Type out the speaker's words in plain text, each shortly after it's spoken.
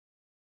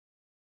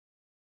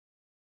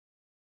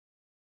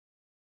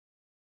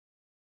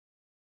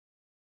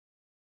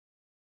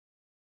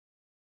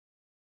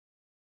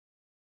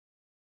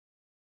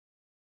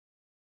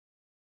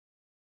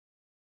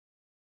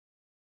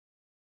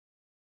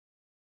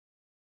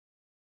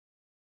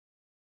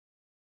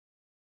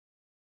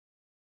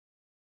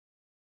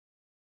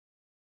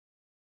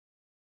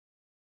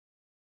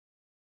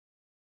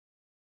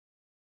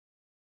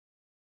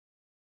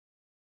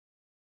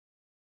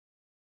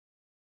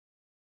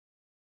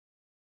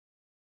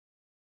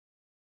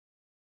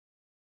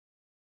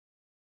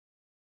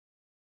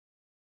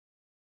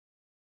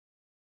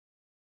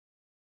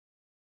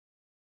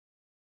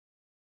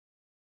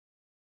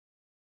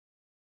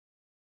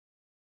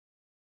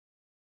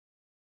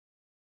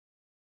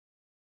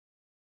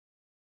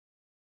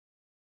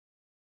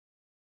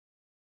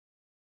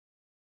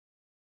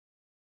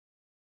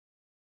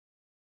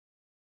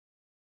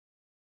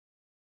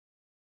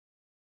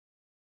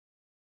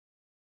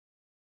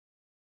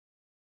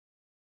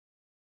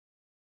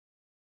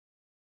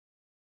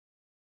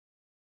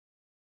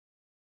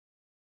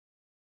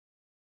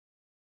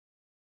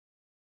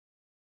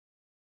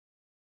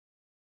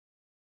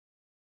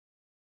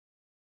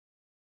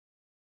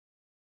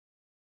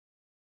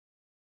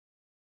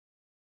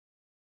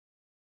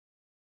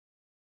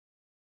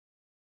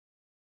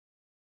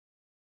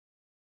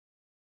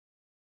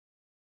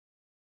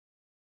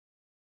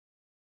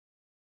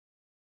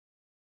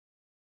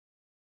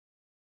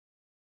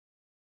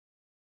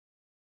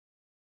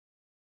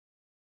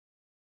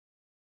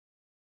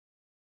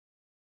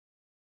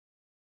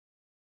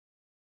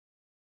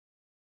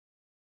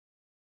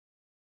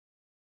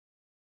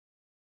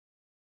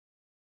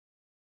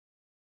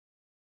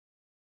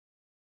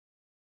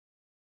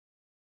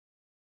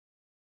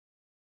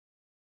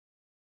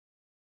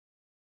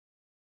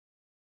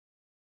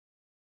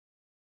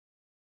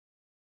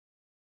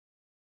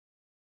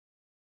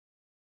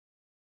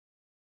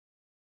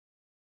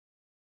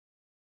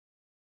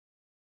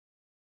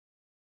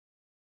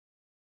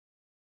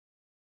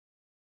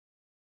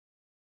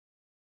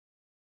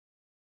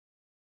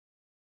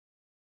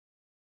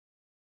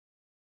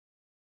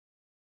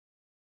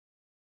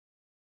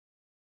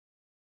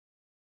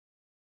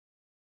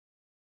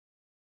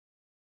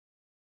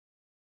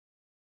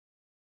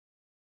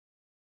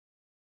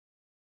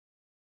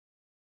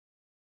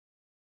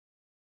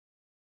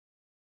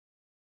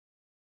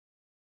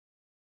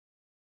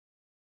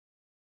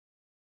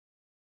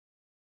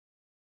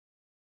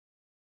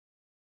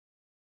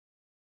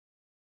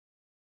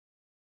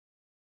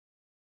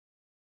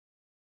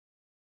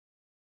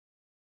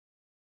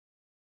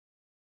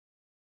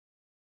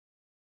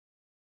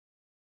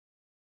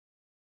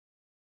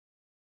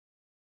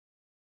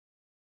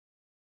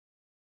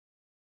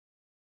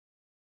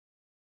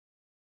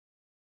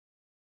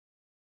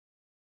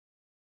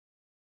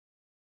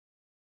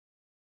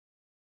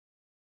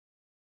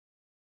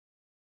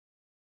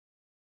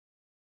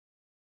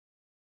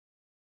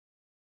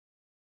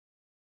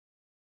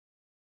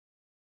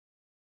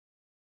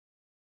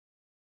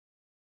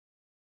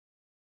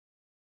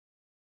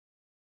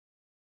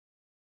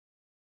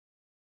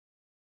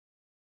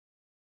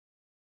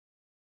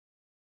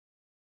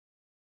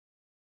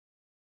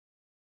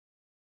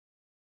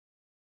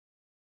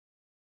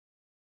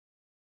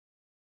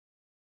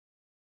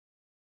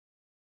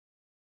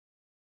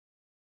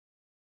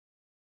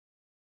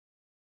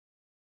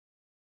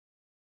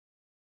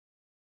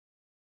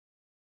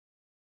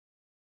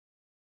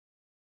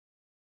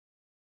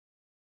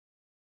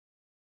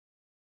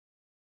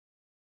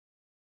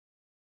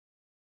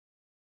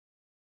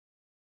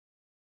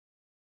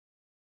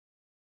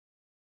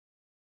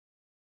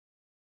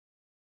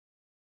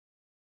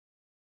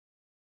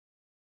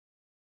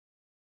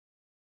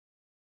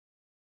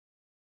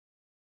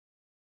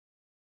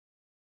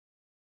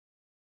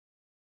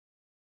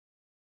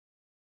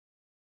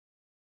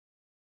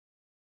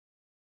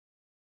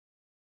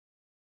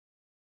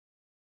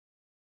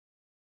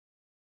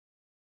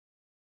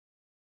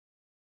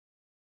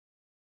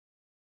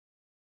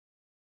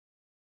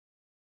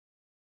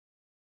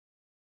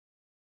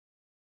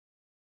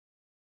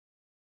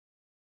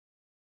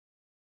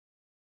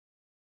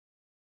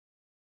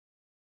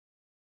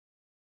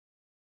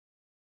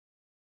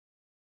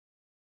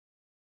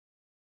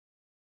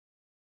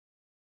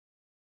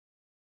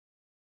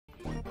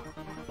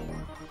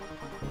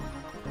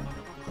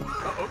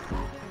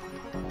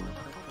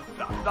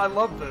I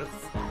love this,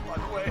 by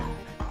the way.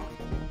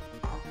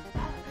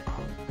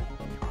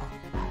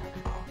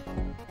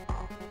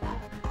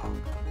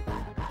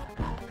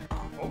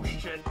 Oh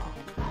shit.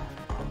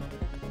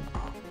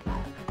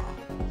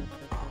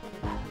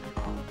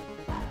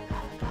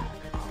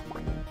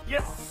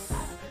 Yes!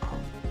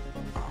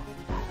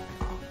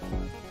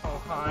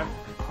 Oh, hi.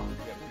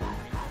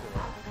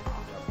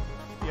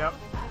 Yep.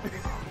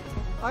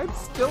 I'm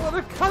still in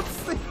a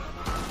cutscene.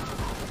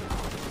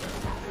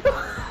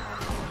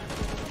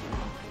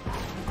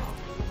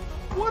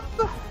 What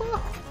the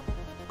fuck?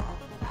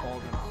 All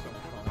gonna be so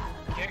fun.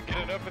 Can't get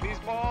enough of these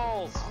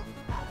balls.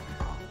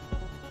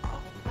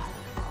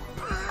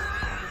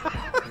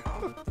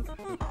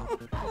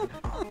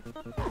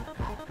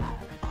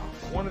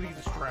 One of these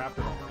is trapped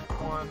in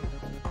one.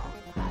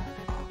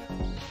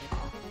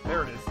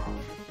 There it is.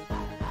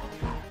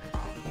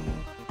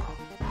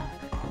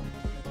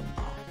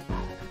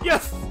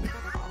 Yes!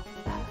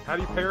 How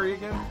do you parry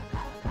again?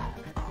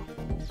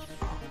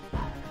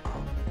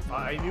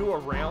 I knew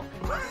around.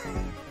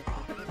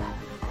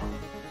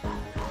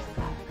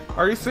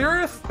 Are you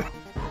serious?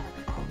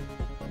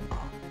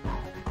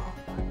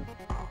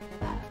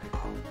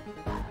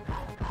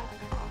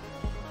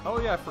 Oh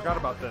yeah, I forgot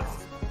about this.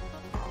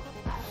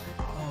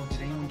 Oh,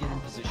 did anyone get in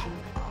position?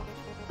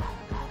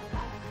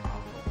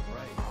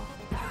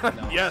 Right.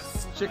 Nice.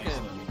 Yes, chicken.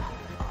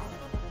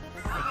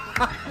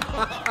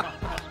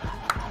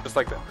 Just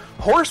like that.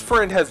 Horse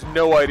Friend has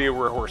no idea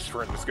where Horse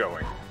Friend is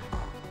going,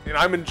 and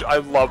I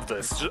love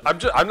this.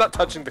 I'm not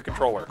touching the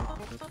controller.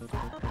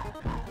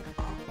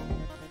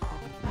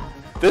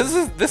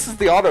 This is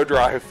the auto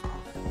drive.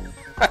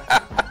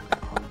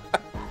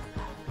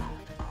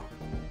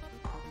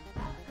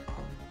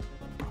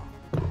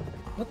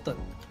 What the?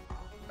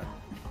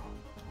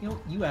 You know,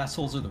 you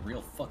assholes are the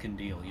real fucking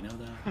deal. You know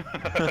that?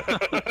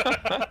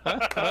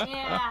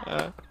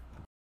 Yeah.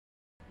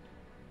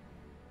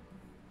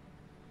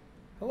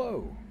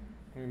 Hello.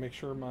 Let me make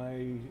sure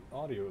my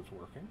audio is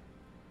working.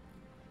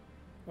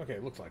 Okay,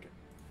 looks like it.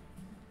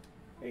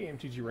 Hey,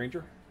 MTG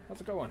Ranger. How's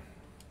it going?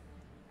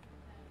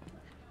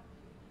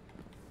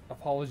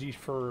 Apologies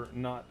for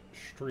not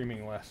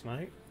streaming last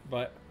night,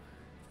 but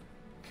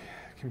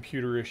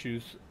computer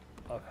issues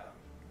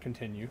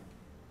continue.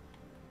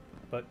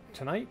 But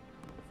tonight,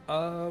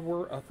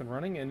 we're up and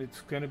running, and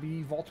it's going to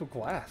be Vault of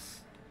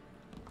Glass.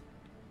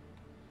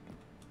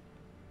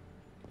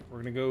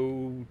 We're going to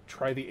go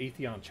try the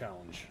Atheon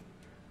Challenge.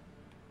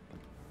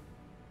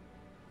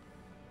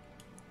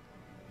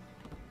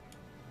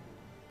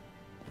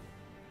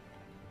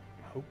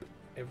 Hope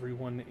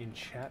everyone in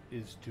chat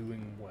is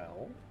doing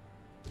well.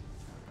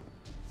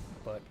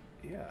 But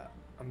yeah,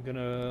 I'm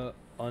gonna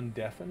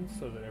undeafen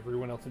so that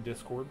everyone else in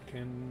Discord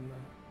can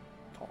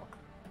talk.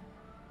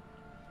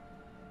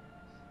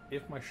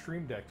 If my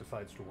stream deck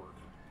decides to work.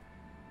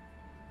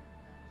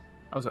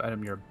 Also,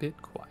 Adam, you're a bit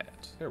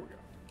quiet. There we go.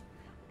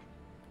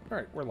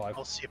 Alright, we're live.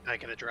 I'll see if I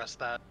can address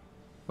that.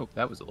 Oh,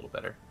 that was a little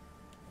better.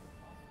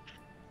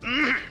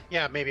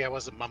 Yeah, maybe I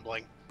wasn't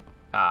mumbling.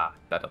 Ah,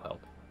 that'll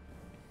help.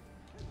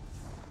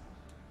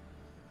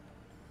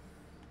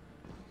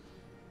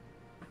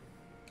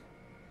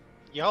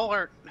 Y'all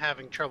aren't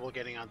having trouble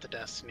getting onto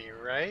Destiny,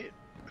 right?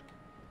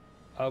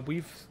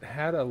 We've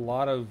had a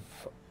lot of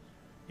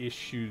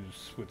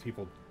issues with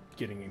people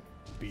getting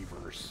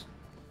beavers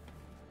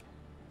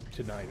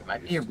tonight. It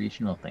might be a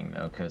regional thing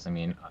though, because I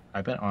mean,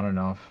 I've been on and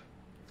off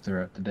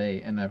throughout the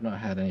day, and I've not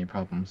had any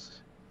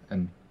problems.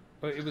 And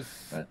but it was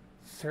UK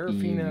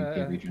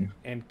Serafina region.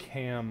 and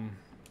Cam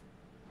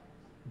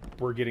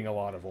were getting a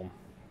lot of them.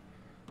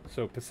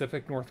 So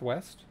Pacific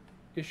Northwest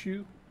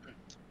issue.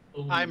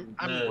 I'm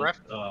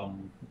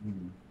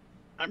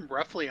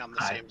roughly on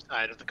the same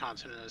side of the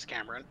continent as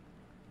Cameron.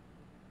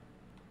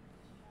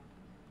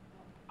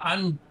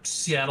 I'm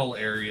Seattle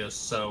area,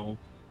 so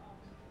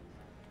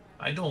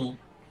I don't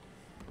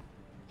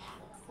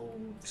know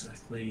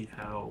exactly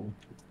how.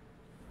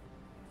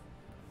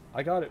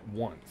 I got it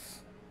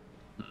once.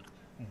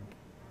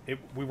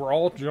 We were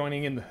all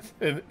joining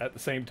at the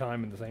same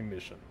time in the same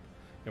mission,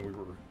 and we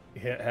were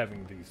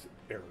having these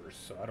errors.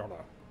 So I don't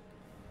know.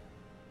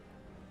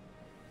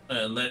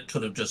 And that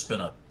could have just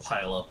been a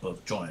pileup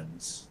of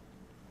joins.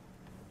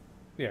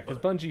 Yeah, because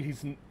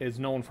Bungie is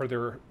known for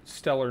their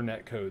stellar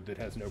netcode that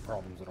has no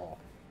problems at all.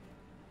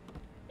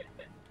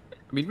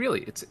 I mean,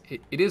 really,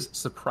 it is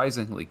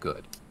surprisingly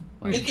good.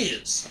 Like, It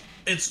is.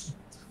 It's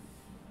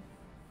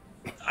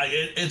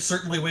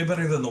certainly way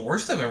better than the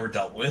worst I've ever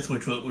dealt with,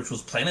 which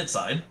was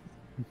PlanetSide.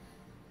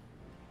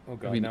 Oh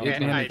god, I mean, now it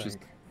I'm trying to just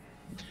think.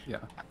 yeah.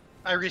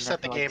 I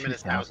reset the Like game and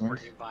it's now 2000?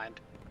 working fine.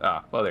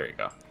 Ah, well, there you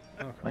go.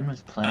 Okay. When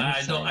was I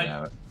PlanetSide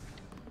out?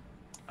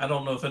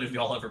 don't know if any of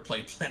y'all ever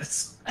played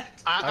PlanetSide.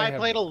 I have-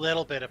 played a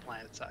little bit of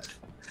PlanetSide.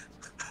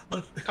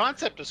 The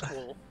concept is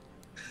cool.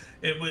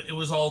 It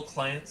was all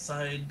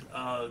client-side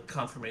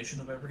confirmation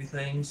of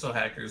everything, so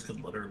hackers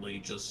could literally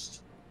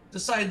just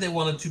decide they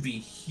wanted to be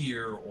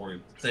here or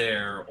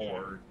there,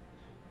 or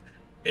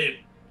that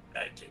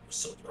game was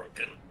so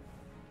broken.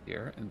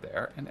 Here and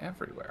there and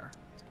everywhere.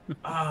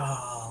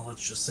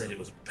 Let's just say it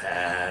was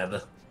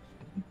bad.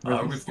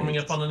 Are we forming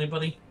up on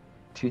anybody?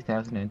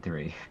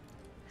 2003.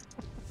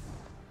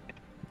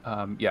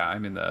 Yeah,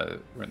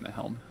 we're in the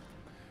helm.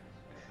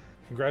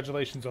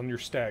 Congratulations on your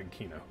stag,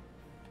 Kino.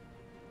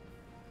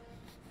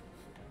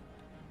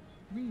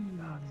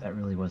 That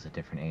really was a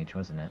different age,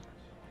 wasn't it?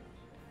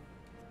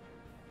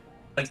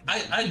 Like,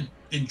 I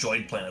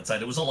enjoyed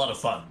PlanetSide. It was a lot of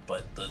fun,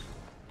 but it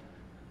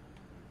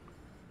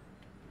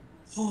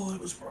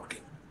was broken.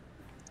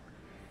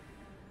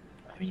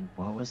 I mean,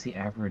 what was the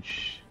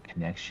average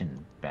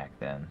connection back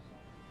then?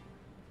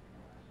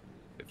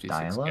 56K?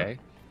 Dial-up?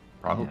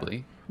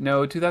 Probably.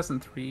 No,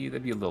 2003,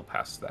 that'd be a little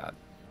past that.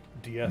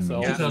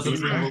 DSL. Yeah.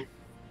 2003,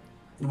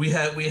 we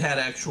had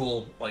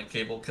actual like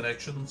cable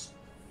connections,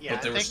 Yeah,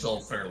 but they I were think still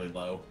fairly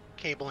low.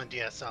 cable and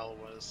DSL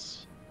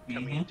was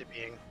coming Mhm. into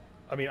being.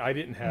 I mean, I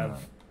didn't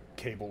have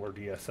cable or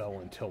DSL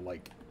until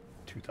like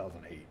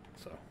 2008.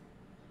 So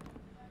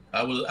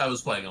I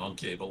was playing on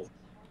cable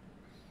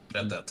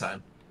at that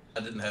time. I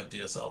didn't have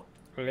DSL.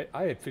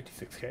 I had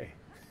 56K.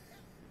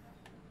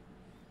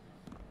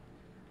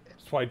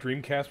 That's why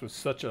Dreamcast was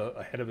such a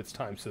ahead of its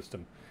time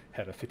system.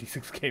 Had a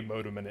 56K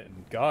modem in it,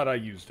 and God, I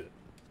used it.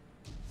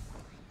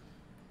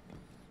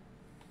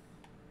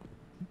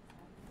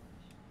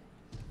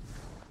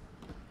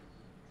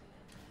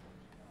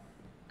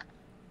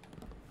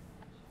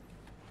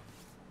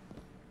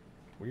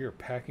 We are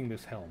packing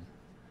this helm.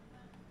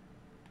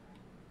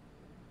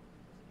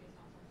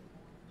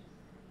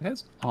 It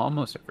has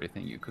almost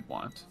everything you could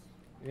want,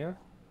 Yeah,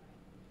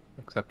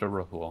 except a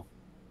Rahul.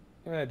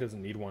 it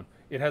doesn't need one.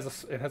 It has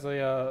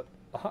a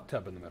hot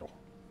tub in the middle.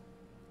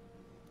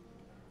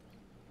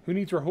 Who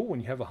needs Rahul when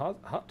you have a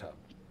hot tub?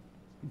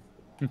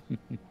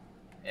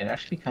 It'd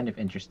actually be kind of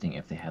interesting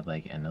if they had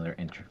like another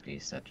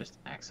interface that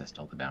just accessed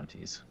all the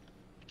bounties.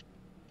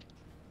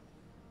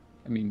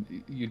 I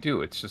mean, you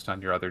do. It's just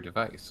on your other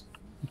device.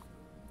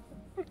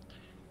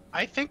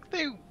 I think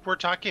they were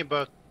talking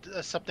about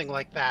something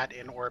like that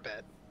in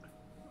orbit.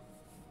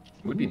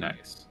 Would be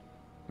nice.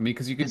 I mean,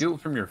 because you could do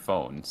it from your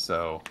phone,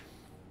 so...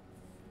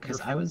 Because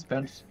I was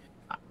bounced.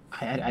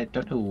 I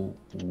don't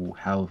know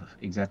how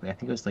exactly. I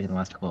think it was like in the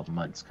last couple of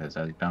months because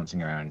I was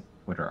bouncing around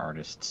Twitter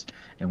artists,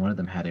 and one of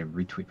them had a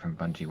retweet from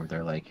Bungie where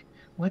they're like,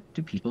 "What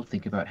do people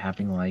think about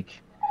having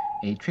like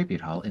a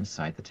tribute hall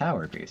inside the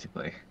tower,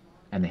 basically?"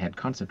 And they had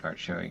concept art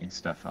showing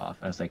stuff off.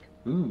 I was like,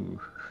 "Ooh."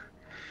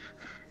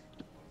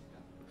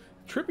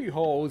 Tribute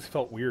Hall always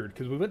felt weird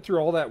because we went through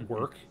all that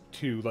work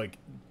to like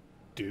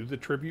do the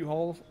tribute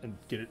halls and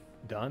get it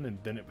done, and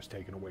then it was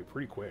taken away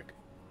pretty quick.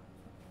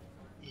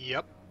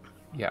 Yep.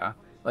 Yeah.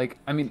 Like,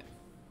 I mean,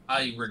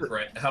 I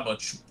regret how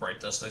much Bright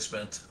Dust I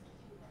spent.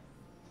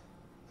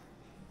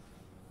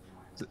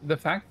 the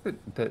fact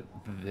that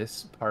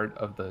this part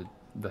of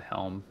the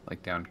helm,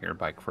 like down here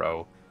by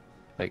Crow,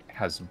 like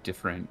has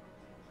different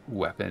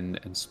weapon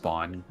and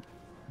spawn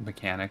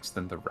mechanics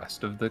than the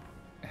rest of the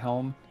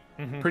helm,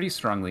 pretty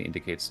strongly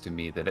indicates to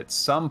me that at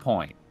some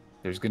point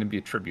there's going to be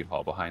a tribute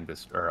hall behind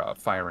this, or a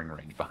firing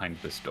range behind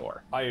this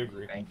door. I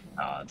agree. Thank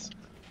gods.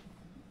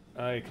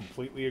 I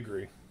completely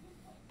agree.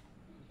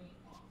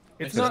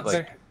 It's Because, not like-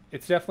 there.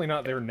 It's definitely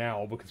not there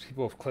now because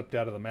people have clipped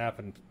out of the map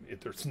and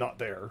it's not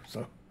there. So,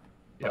 Yep.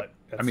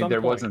 but at I mean, some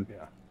there point, wasn't-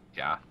 Yeah,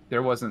 Yeah,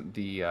 there wasn't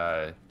the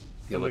The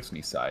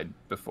Elixir side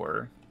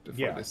before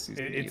yeah. this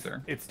season It's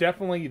either. it's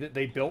definitely that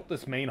they built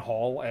this main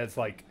hall as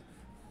like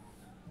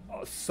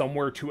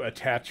somewhere to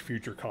attach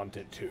future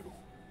content to,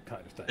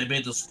 kind of They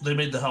thing.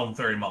 made the helm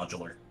very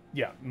modular.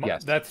 Yeah,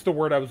 Yes. that's the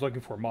word I was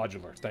looking for.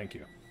 Modular. Thank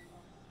you.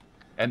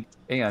 And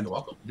You're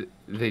welcome.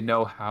 they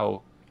know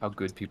how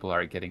good people are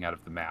at getting out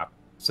of the map.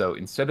 So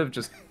instead of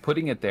just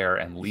putting it there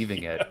and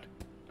leaving it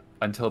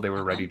until they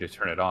were ready to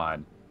turn it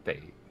on, they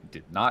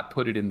did not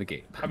put it in the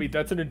game. I mean,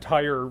 that's an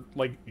entire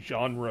like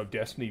genre of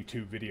Destiny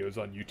 2 videos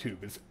on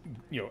YouTube is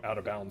out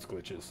of bounds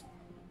glitches.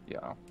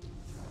 Yeah.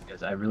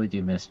 Because I really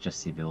do miss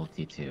just the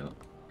ability to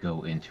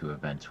go into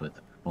events with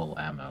full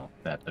ammo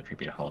that the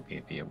tribute hall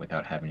gave you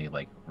without having to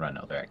like run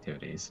other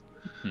activities.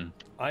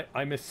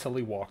 I miss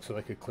silly walk so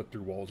I could clip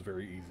through walls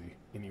very easy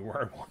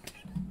anywhere I wanted.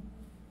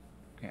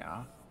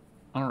 Yeah.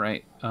 All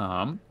right.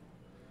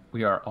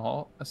 We are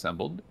all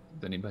assembled.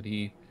 Does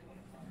anybody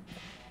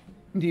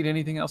need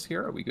anything else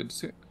here? Are we good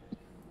to...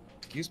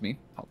 Excuse me.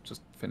 I'll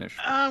just finish.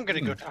 I'm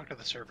gonna go talk to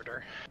the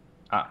servitor.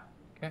 Ah,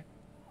 okay.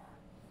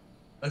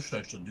 I should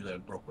actually do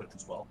that real quick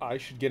as well. I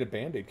should get a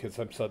band-aid because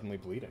I'm suddenly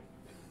bleeding.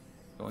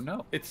 Oh,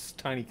 no. It's a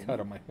tiny cut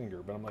on my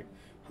finger, but I'm like,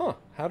 huh,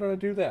 how did I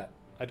do that?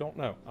 I don't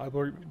know.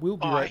 We'll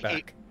be Oh, right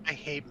back. I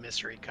hate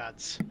mystery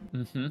cuts.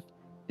 Mm-hmm.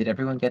 Did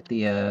everyone get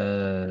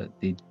the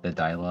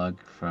dialogue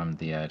from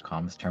the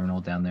comms terminal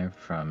down there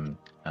from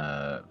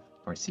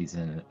for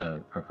season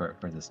for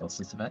the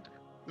Solstice event?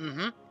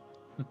 Mm-hmm.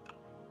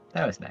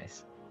 That was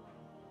nice.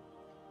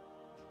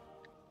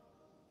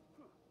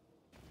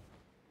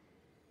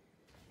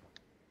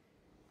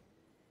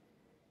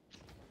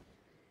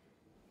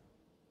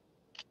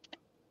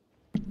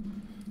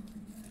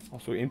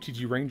 Also,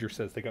 MTG Ranger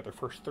says they got their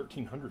first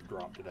 1300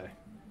 drop today.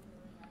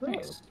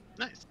 Nice.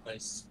 Nice.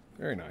 Nice.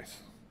 Very nice.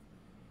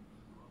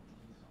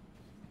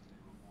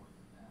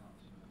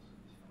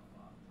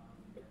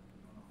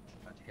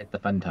 Hit the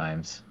fun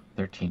times.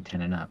 13,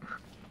 10 and up.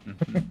 All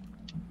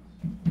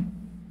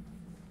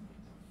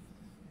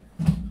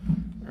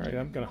right,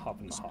 I'm gonna hop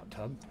in the hot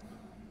tub.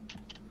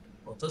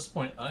 Well, at this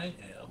point, I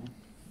am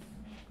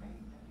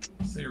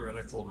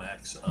theoretical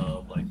max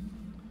of like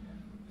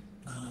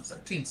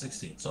 13,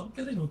 16. So I'm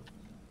getting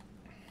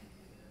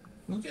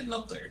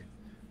up there.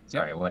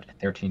 Sorry, what?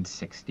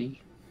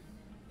 1360?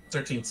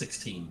 13,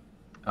 16.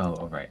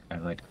 Oh, right. I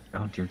was like,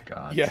 oh dear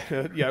God. Yeah,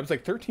 yeah. I was like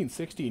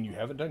 1360, and you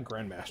haven't done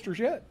Grandmasters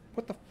yet.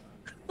 What the?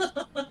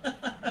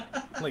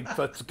 Like,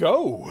 let's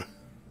go.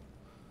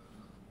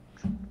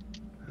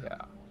 Yeah.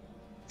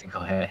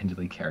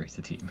 Single-handedly carries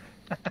the team.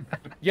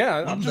 Yeah,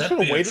 I'm Wouldn't just that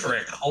gonna be a wait.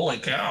 trick? Holy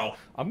cow!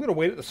 I'm gonna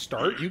wait at the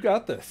start. You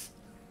got this.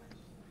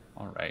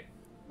 All right.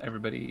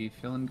 Everybody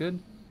feeling good?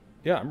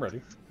 Yeah, I'm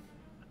ready.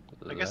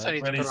 I guess I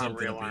need to Ready's put on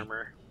gonna real be-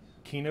 armor.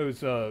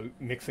 Kino's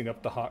mixing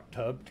up the hot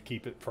tub to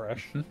keep it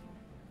fresh.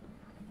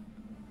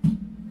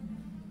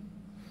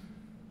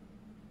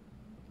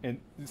 And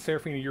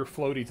Seraphina, your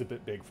floaty's a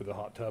bit big for the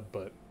hot tub,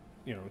 but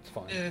you know it's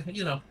fine.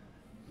 You know,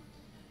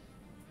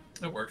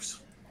 it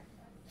works.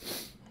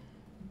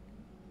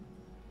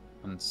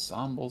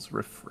 Ensemble's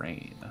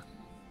refrain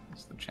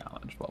is the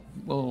challenge. Well,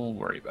 we'll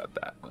worry about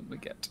that when we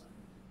get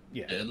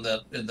Yeah. Isn't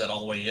that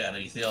all the way at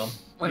Atheon?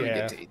 when we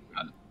Yeah. get to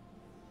Atheon.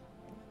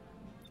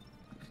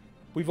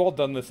 We've all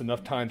done this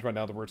enough times right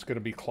now that where it's going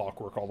to be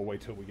clockwork all the way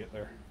till we get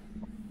there.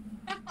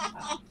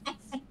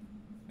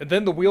 And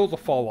then the wheels will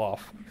fall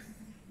off.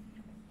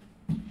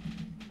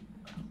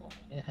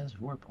 It has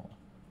Warpole.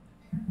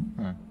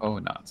 Oh,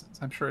 nonsense.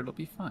 I'm sure it'll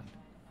be fine.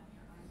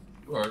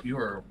 You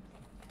are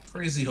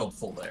crazy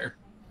hopeful there.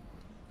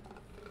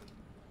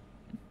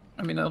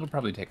 I mean, it'll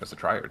probably take us a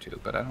try or two,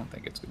 but I don't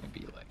think it's going to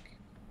be like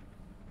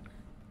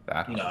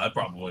that hard. No, it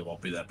probably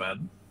won't be that bad.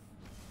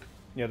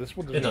 Yeah, this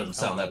one It doesn't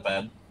sound that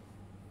bad.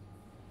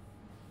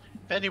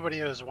 If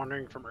anybody was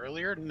wondering from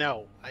earlier,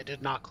 no, I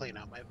did not clean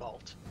out my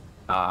vault.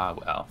 Ah,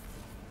 well.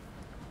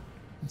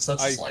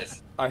 Such is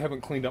life. I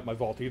haven't cleaned up my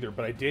vault either,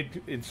 but I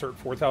did insert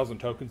 4,000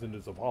 tokens into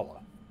Zavala.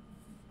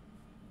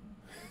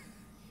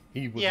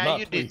 He was Yeah, not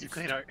you pleased. need to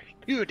clean out.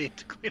 You need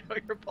to clean out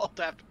your vault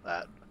after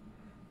that.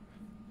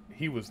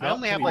 He was I not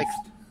only have, pleased.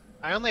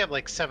 I only have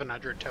like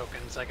 700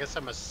 tokens. I guess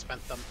I must have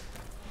spent them.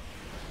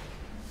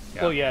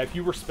 Yeah. Well, yeah, if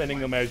you were spending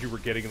them as you were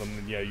getting them,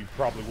 then yeah, you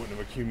probably wouldn't have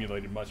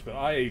accumulated much, but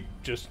I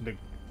just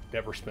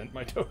never spent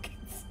my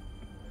tokens.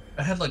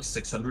 I had like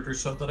 600 or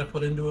so that I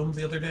put into him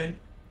the other day.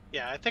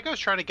 Yeah, I think I was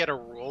trying to get a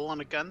roll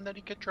on a gun that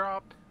he could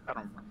drop. I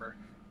don't remember.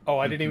 Oh,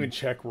 I didn't even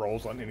check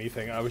rolls on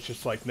anything. I was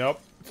just like, nope,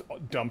 it's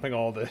dumping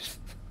all this.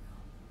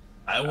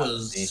 I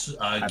was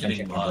I've been getting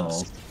checking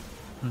mods.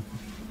 rolls.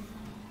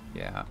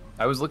 Yeah.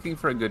 I was looking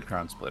for a good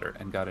crown splitter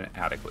and got an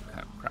adequate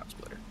crown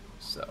splitter.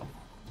 So,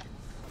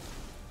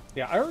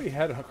 Yeah, I already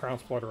had a crown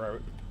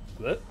splitter.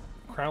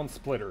 Crown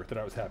splitter that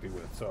I was happy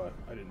with, so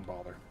I didn't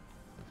bother.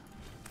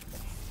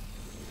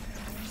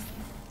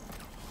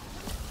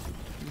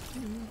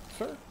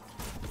 Sir?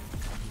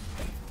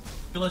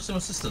 Feel like some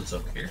assistance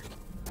over here.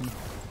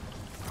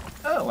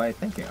 Oh, why,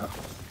 thank you.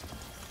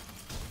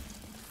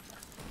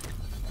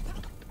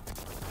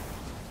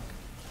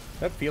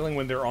 That feeling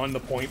when they're on the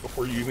point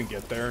before you even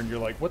get there, and you're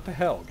like, what the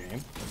hell, game?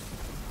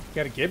 You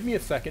gotta give me a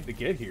second to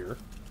get here.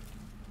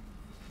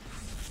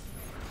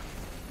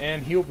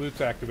 And heal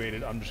boots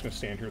activated. I'm just gonna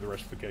stand here the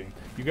rest of the game.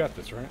 You got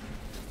this, right?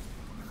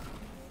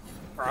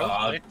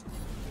 Probably.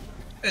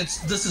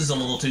 This is a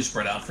little too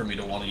spread out for me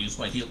to want to use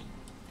my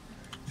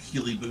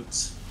Healy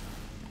boots.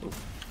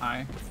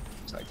 hi,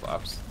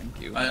 Cyclops. Thank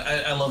you.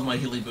 I love my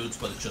Healy boots,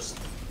 but it's just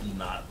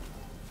not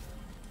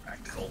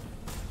practical.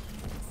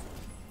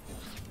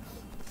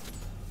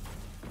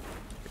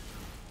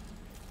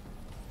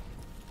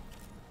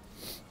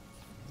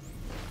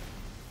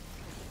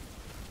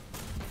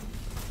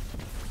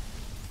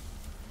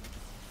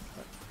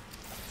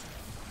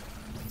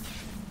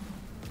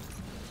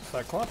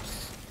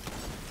 Cyclops.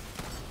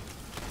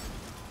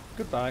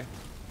 Goodbye.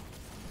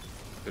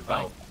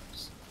 Goodbye. Oh.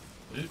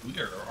 We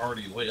are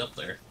already way up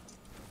there.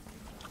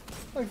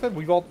 Like I said,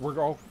 we're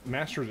all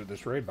masters at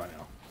this raid by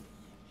now.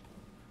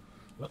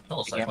 What the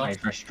hell, I get my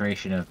Cyclops?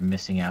 frustration of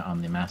missing out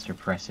on the master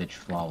presage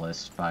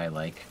flawless by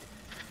like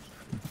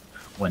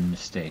one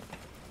mistake.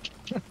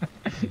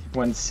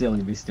 One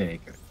silly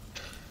mistake.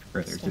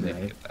 Further Still need to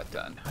today. get that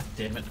done. God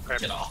damn it,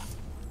 get off.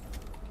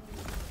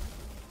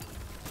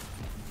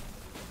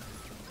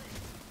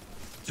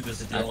 Too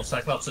busy dealing with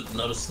Cyclops didn't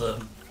notice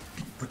the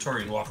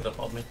Praetorian walking up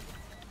on me.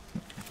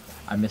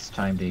 I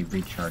mistimed a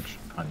recharge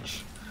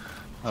punch.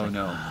 Oh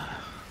no.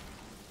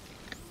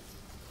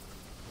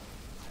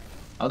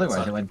 Otherwise,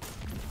 Sorry. it went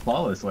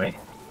flawlessly.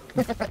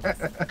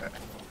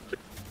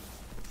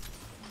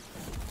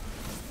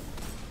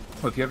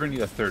 Well, if you ever need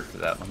a third for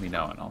that, let me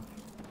know and I'll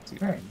see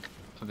if Alright.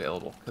 I'm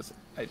available because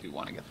I do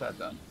want to get that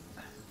done.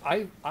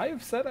 I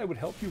have said I would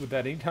help you with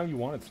that anytime you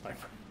wanted,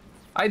 Sniper.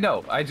 I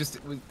know.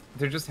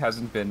 There just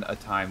hasn't been a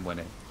time when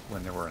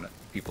when there weren't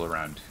people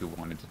around who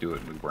wanted to do it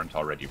and we weren't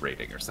already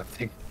raiding or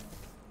something.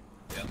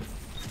 Yeah.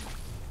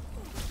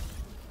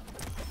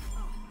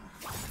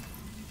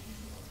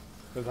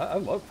 Because I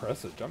love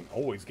Presage. I'm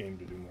always game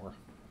to do more.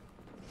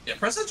 Yeah,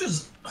 Presage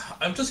is...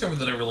 I've discovered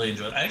that I really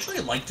enjoy it. I actually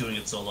like doing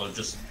it solo,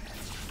 just...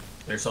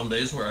 There's some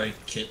days where I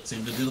can't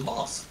seem to do the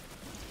boss.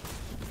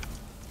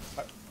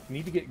 I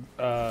need to get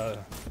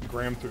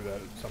Graham through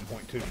that at some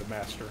point, too, to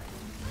master.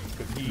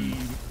 Because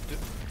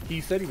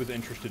he said he was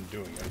interested in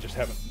doing it. I just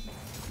haven't,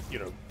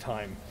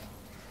 time.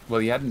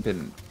 Well, he hadn't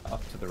been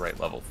up to the right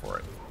level for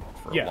it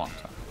for a long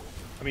time.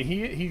 I mean,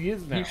 he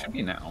is now. He should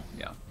be now,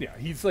 yeah. Yeah,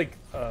 he's like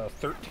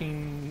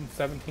 13,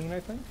 17, I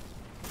think.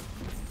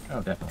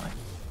 Oh, definitely.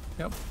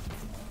 Yep.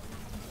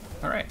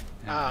 All right.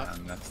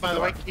 By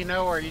the way,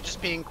 are you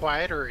just being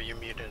quiet or are you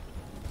muted?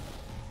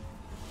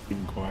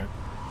 Being quiet.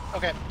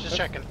 Okay, just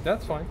checking.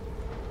 That's fine.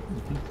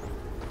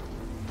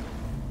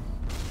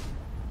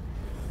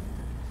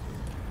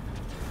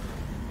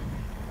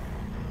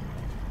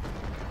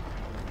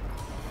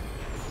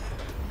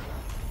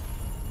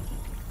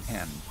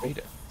 And read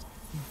it.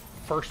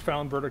 First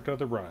found verdict of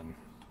the run.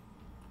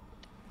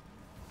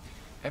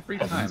 Every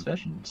All time. these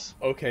visions.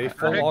 Okay,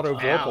 full auto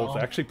vorpal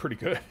is actually pretty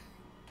good.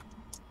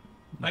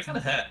 I got a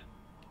hat.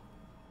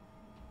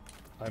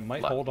 I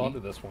might Lucky. hold on to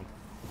this one.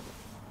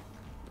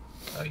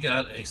 I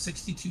got a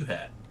 62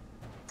 hat.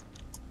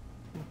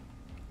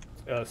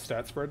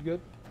 Stat spread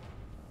good?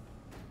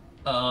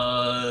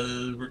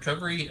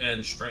 Recovery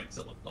and strength,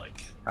 it looked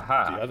like.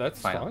 Aha. Yeah, that's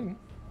finally. fine.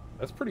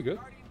 That's pretty good.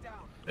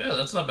 Yeah,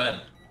 that's not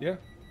bad. Yeah.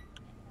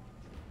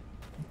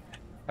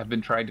 I've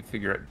been trying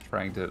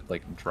to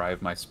like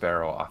drive my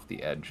sparrow off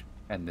the edge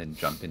and then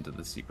jump into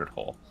the secret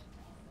hole.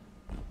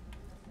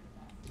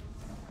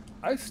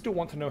 I still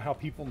want to know how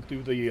people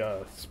do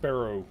the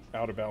Sparrow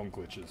out-of-bound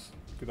glitches,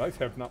 because I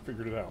have not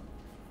figured it out.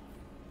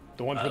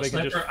 The ones where they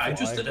can just Sniper, fly. I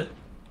just did it.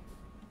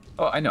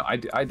 Oh, I know. I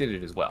did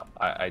it as well.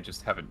 I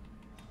just haven't...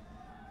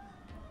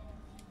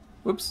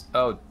 Whoops.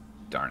 Oh,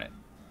 darn it.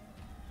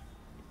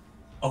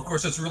 Of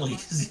course, it's really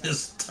easy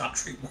to top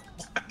treat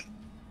black.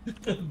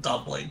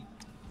 Doubling.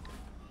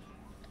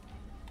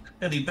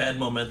 Any bad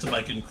momentum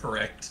I can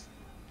correct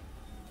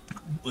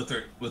with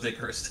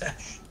Icarus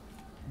Dash.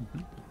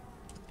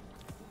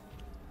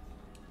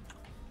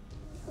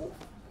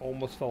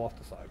 Almost fell off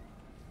the side.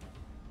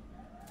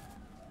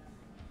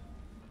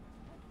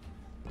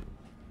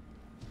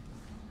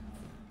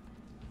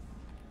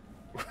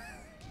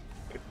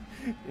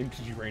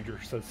 MTG Ranger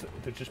says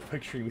they're just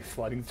picturing me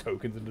sliding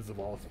tokens into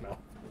Zavala's mouth.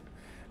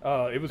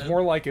 It was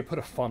more like it put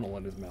a funnel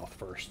in his mouth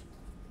first.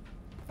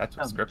 That's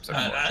what scripts are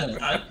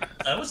for.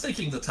 I was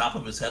thinking the top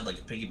of his head like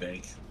a piggy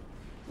bank.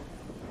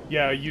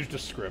 Yeah, I used a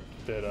script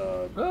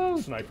that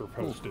Sniper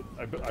posted.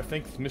 I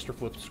think it's Mr.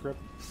 Flip's script.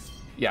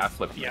 Yeah,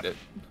 Flip Yep. did it.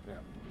 Yeah.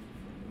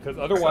 Because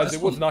otherwise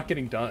it was not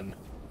getting done.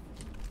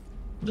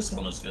 This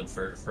one is good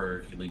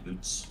for Healy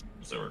Boots,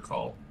 as I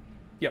recall.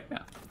 Yep. Yeah.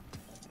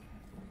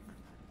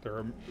 There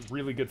are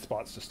really good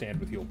spots to stand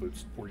with heal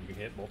boots where you can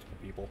hit multiple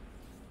people.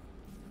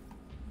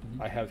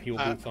 I have heal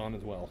boots on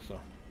as well, so.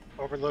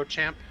 Overload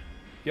champ.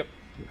 Yep.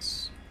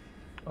 Yes.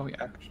 Oh yeah.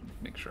 I should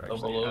make sure I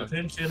Overload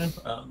hand cannon.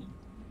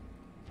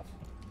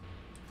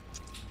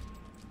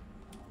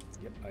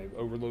 Yep, I have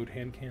overload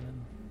hand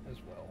cannon as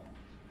well.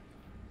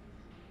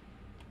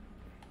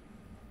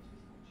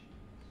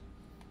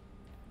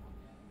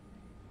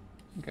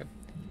 Okay.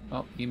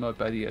 Well, emote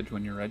by the edge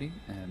when you're ready,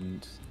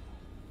 and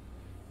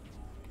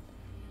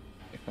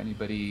if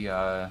anybody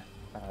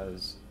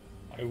has...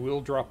 I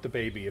will drop the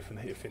baby if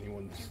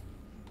anyone's...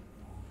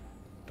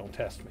 Don't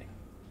test me.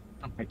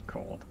 Oh my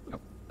god.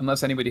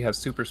 Unless anybody has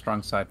super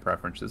strong side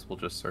preferences, we'll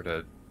just sort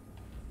of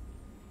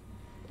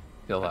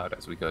fill out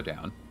as we go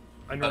down.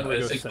 I normally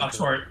go think center.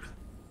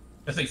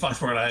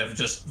 Foxmore and I have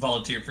just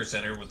volunteered for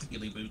center with the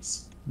Healy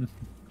Boots.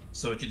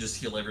 So we can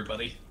just heal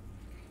everybody.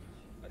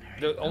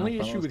 The only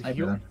I'll issue follow with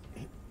Sniper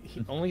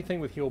heal... only thing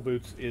with heal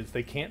boots is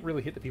they can't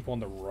really hit the people on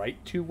the right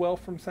too well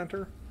from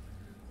center.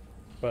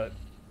 But,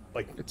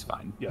 like... It's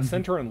fine. Yeah,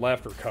 center and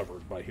left are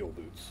covered by heal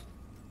boots.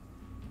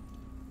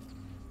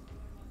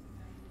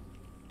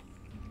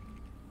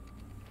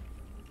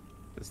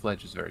 This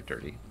ledge is very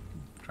dirty.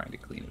 I'm trying to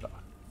clean it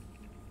off.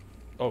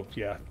 Oh,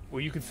 yeah.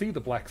 Well, you can see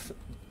the black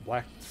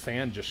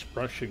sand just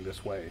rushing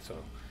this way, so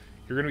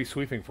you're going to be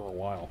sweeping for a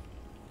while.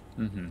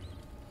 Mm-hmm.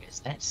 Is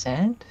that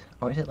sand?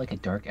 Or is it like a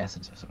dark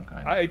essence of some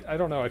kind? I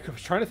don't know. I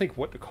was trying to think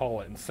what to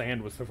call it, and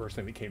sand was the first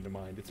thing that came to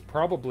mind. It's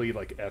probably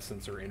like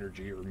essence or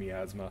energy or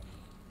miasma.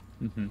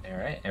 Mm-hmm.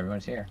 Alright,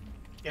 everyone's here.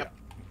 Yep.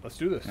 Let's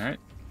do this. All right.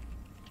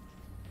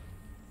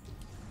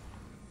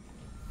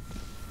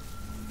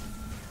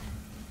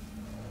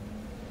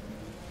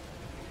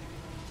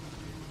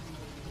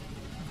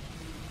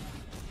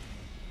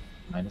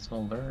 Might as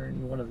well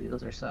learn one of the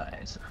other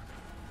sides.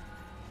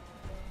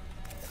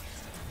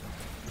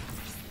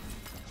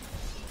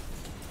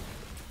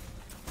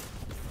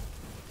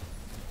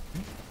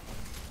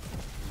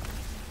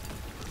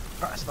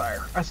 Crossfire,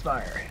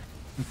 crossfire.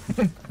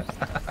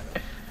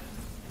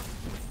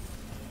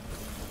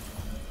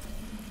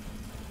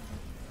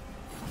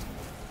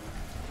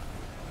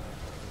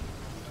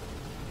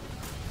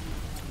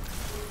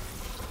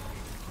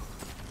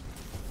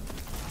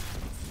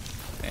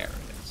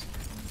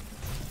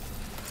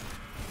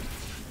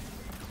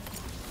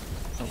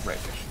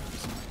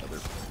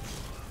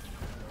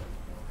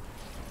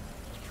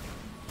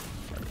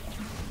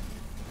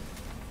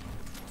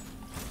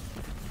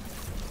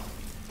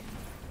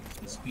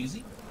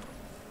 peasy.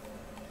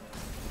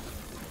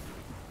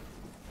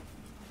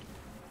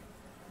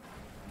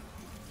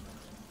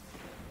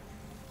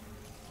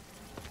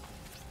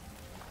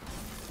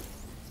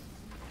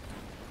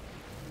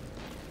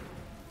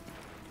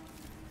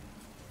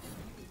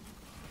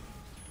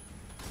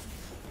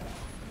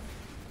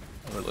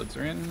 Overloads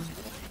are in.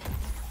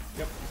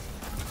 Yep.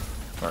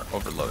 Or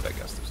overload, I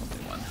guess. There's only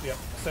one. Yep.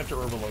 Center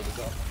overload is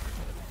up.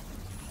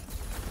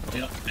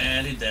 Yep,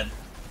 and he's dead.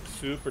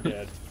 Super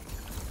dead.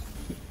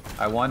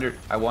 I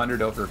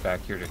wandered over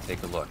back here to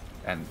take a look,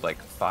 and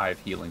like 5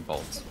 healing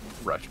bolts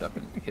rushed up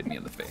and hit me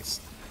in the face.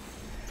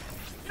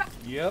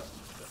 Yep.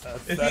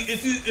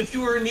 If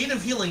you were in need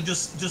of healing,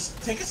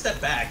 just take a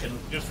step back and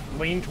just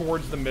lean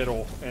towards the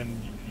middle,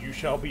 and you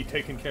shall be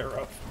taken care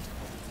of.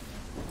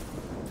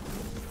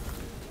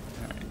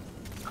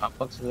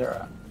 Complex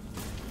there.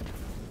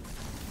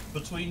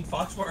 Between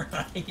Foxmore and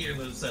I here in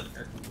the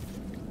center.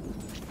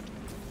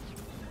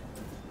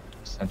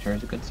 Center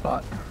is a good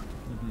spot.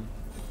 Mm-hmm.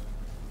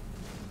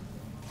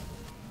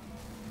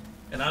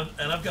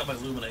 And I've got my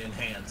Lumina in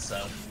hand, so.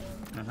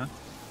 Uh-huh.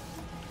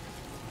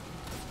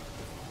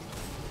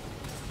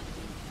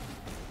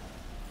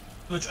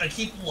 Which I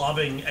keep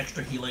lobbing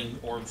extra healing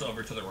orbs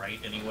over to the right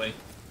anyway.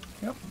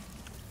 Yep.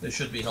 They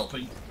should be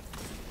helping.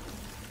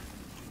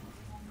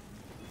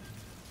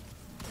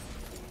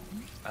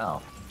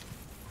 Oh.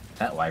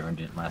 That wyvern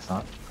didn't last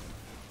long.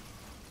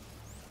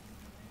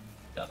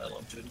 God, I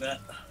love doing that.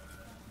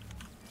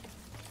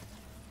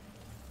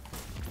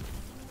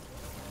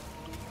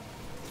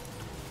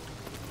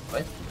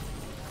 What?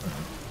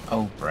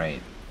 Oh,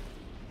 right.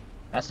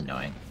 That's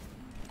annoying.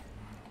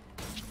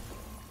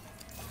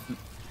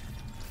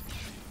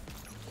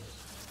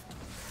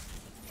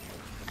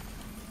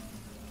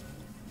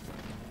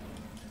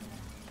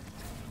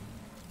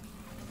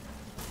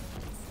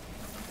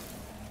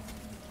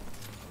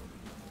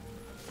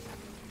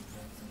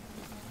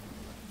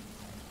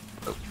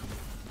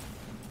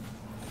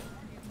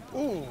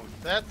 Ooh,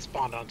 that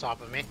spawned on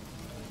top of me.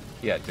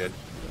 Yeah, it did.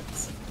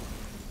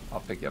 I'll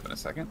pick you up in a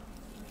second.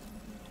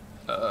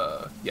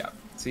 Yeah.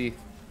 See?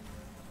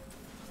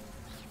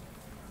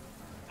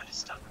 Gotta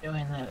stop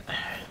doing that.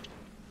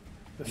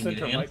 The You need a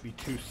center hand? might be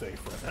too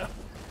safe right now.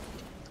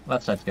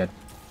 Left side's good.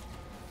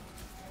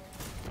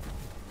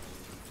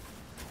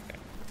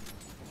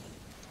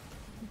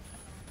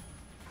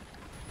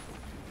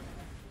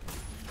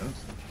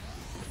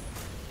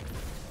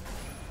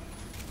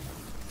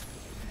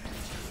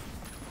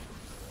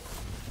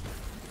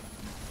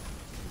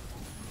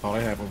 Oh, I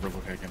have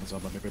overlook icons on,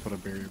 but maybe I put a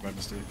barrier by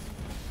mistake.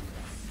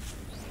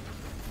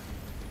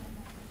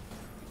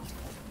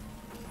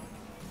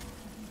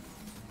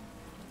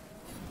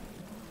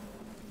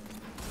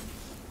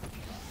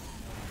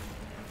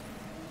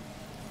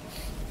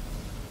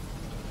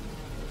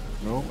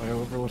 No, I have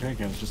overload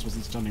handguns, just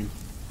wasn't stunning.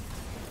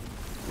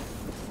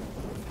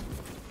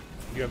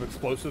 You have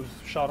explosive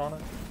shot on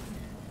it?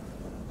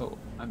 Oh,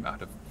 I'm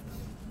out of...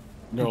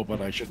 No,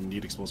 but I shouldn't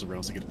need explosive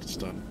rounds to get it to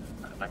stun.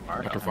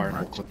 After firing,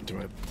 I'll clip into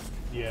it.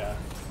 Yeah.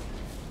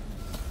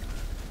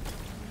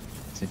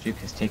 So Juke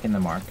has taken the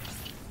mark.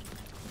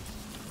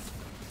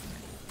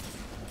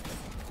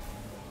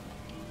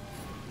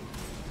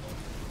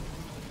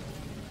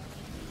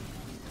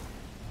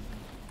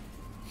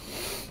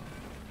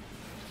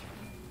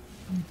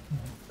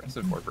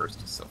 Reservoir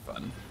Burst is so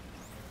fun.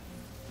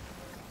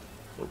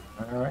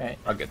 Alright.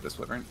 I'll get this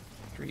wyvern.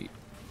 3,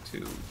 2,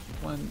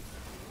 1.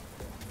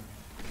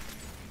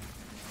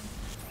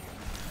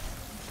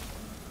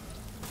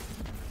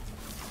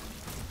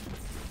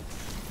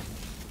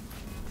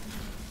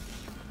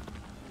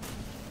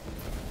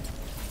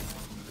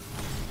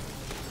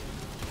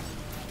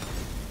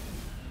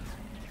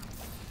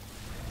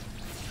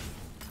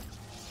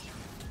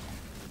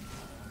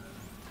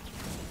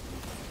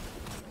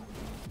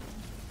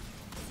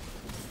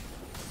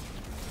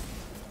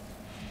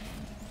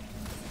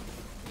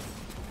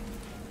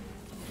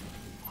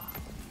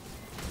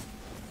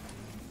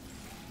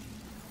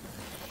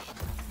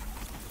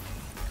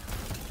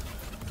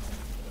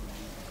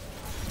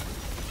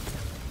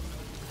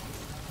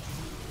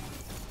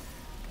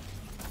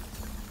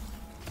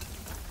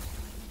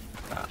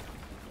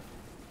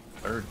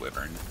 Third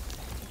wyvern.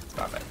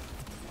 Stop it.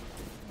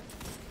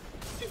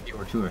 You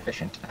were too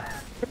efficient.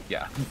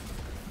 Yeah.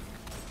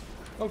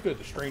 Oh good,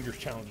 the Stranger's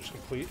challenge is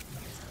complete.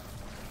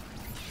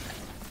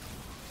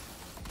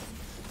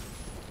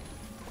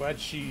 Glad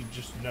she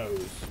just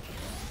knows.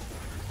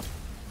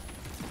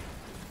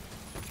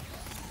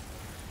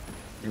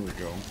 Here we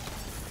go.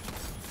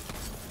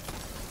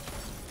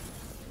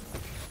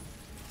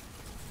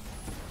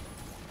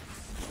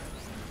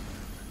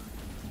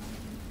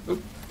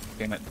 Oop.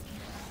 Damn it.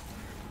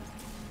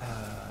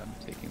 I'm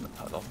taking the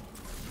puddle.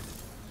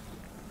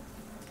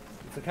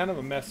 It's a kind of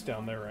a mess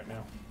down there right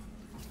now.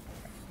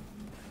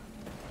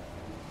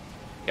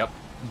 Yep.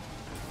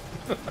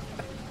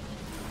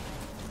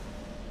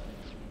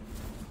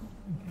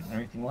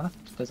 Everything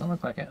left? Doesn't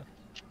look like it.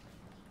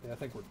 Yeah, I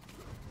think we're...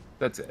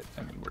 That's it.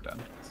 I mean, we're done.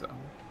 So.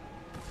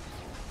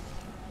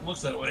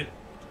 Looks that way.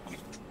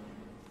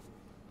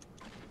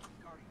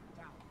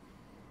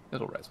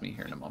 It'll res me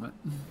here in a moment.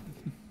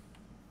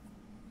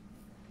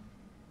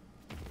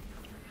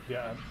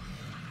 Yeah.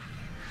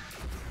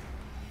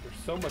 There's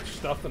so much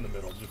stuff in the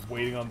middle, just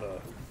waiting on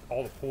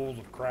all the pools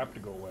of crap to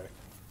go away.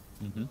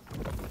 Mm-hmm.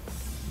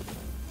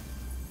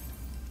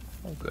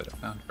 Oh, good. I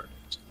found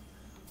verdicts.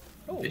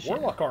 Oh, Vision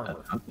warlock of armor.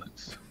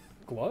 conflicts.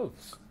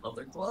 Gloves. Love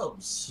their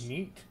gloves.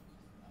 Neat.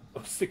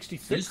 Oh,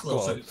 66 These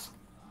gloves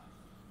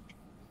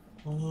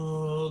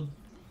gloves.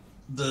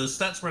 The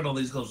stat spread on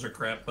these gloves are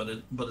crap, but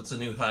it's a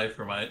new high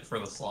for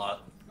the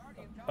slot.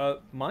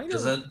 Mine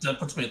Because are, that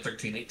puts me at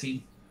 13,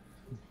 18.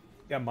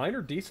 yeah, mine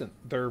are decent.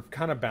 They're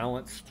kind of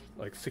balanced,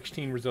 like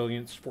 16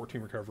 resilience,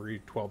 14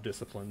 recovery, 12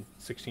 discipline,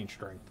 16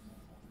 strength.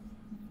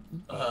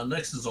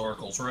 Next is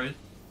oracles, right?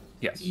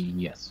 Yes.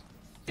 Yes.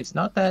 It's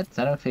not that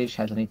Xenophage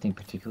has anything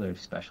particularly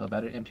special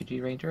about it,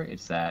 MTG Ranger.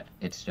 It's that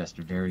it's just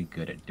very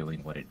good at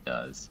doing what it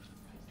does,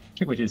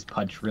 which is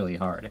punch really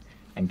hard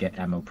and get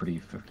ammo pretty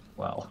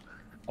well.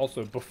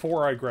 Also,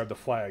 before I grab the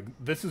flag,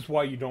 this is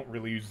why you don't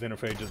really use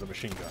Xenophage as a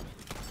machine gun.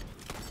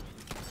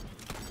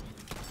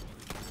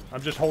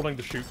 I'm just holding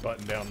the shoot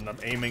button down and I'm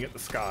aiming at the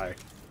sky.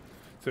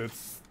 So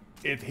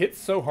it hits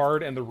so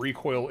hard and the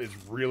recoil is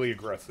really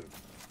aggressive.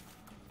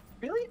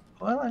 Really?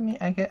 Well, I mean,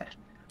 I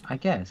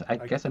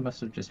guess I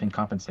must have just been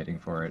compensating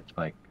for it,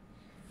 like.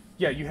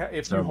 Yeah,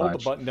 if So you hold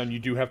much. the button down, you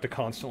do have to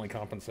constantly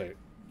compensate.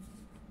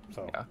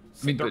 So Yeah.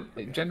 I mean,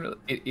 but generally,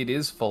 it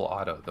is full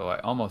auto, though I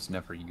almost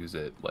never use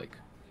it, like,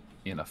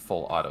 in a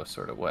full auto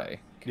sort of way.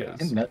 Yeah.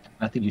 'cause-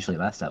 Nothing usually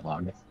lasts that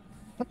long.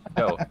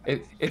 No,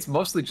 it's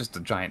mostly just a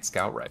giant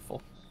scout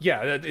rifle.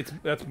 Yeah,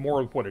 that's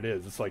more of what it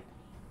is. It's like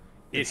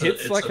it It's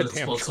hits like a an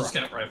damn explosive truck.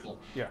 scout rifle.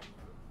 Yeah.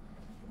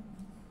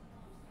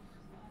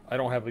 I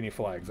don't have any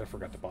flags. I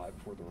forgot to buy it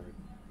before the raid.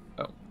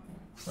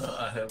 Oh,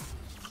 I have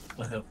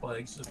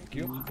flags if Thank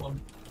you you. need one.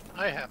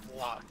 I have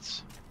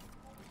lots.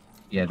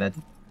 Yeah,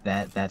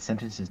 that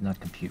sentence does not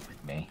compute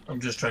with me. I'm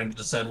just trying to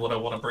decide what I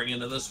want to bring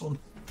into this one.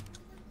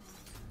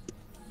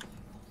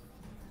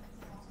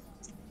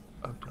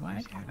 oh, do I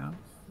have?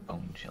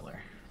 Bone chiller.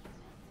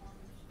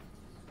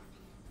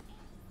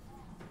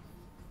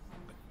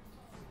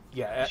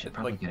 Yeah, I should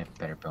probably get a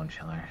better bone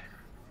chiller.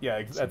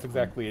 yeah, that's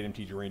exactly it,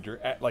 MTG Ranger.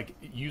 Like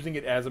using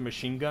it as a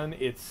machine gun,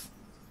 it's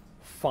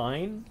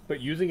fine, but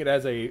using it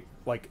as a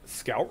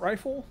scout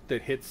rifle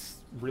that hits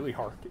really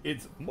hard,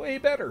 it's way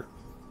better.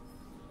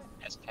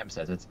 As Cam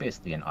says, it's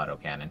basically an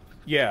autocannon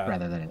Yeah,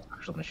 rather than an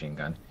actual machine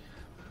gun.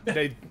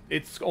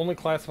 it's only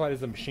classified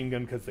as a machine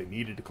gun because they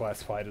needed to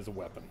classify it as a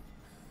weapon.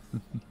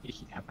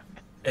 Yeah.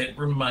 It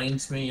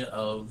reminds me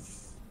of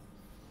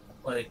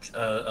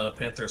a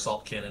Panther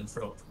assault cannon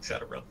from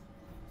Shadowrun.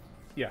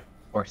 Yeah,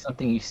 Or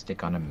something you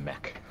stick on a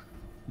mech.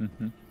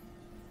 Mm-hmm.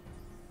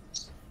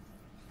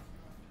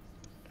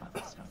 Oh,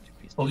 that's not too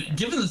peaceful. Well,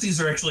 given that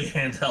these are actually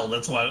handheld,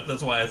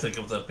 that's why I think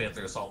of the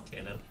Panther assault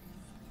cannon.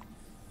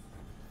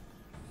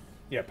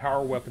 yeah,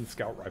 power weapon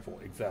scout rifle,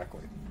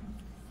 exactly.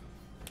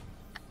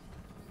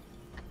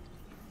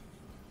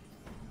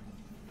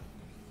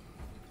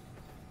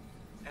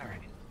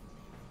 Alright.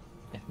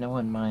 If no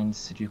one minds,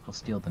 Sejuk will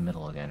steal the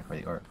middle again for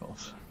the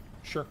oracles.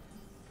 Sure.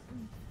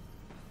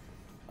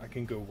 I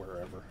can go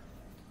wherever.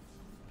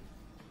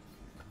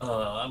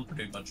 I'm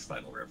pretty much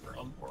final river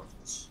on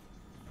oracles.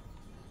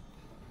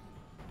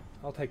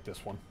 I'll take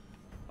this one.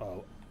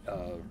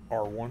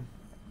 R1.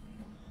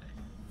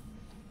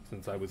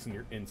 Since I was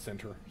in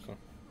center, so.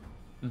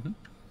 Mm-hmm.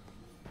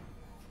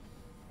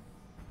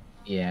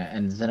 Yeah,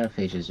 and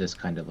Xenophage is just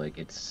kind of like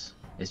it's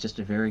just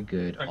a very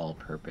good Right.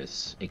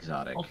 all-purpose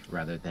exotic Oh.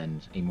 rather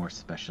than a more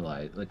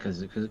specialized,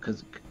 because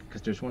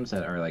there's ones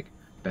that are like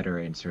better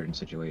in certain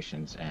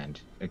situations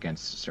and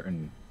against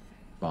certain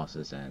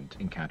bosses and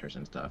encounters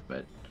and stuff,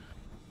 but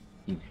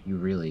you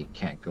really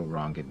can't go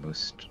wrong in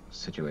most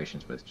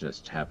situations with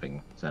just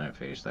having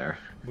Xenophage there.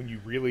 When you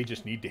really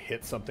just need to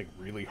hit something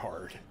really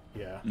hard.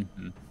 Yeah.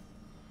 Mm-hmm.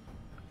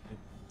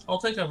 I'll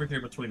take over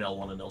here between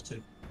L1 and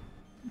L2.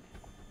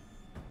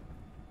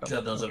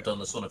 God knows I've okay. done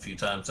this one a few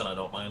times and I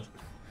don't mind.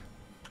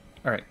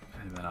 All right,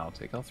 and then I'll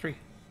take L3.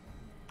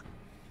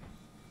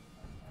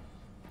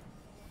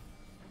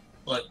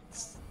 But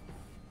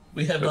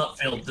we have not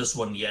failed this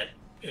one yet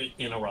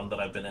in a run that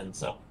I've been in,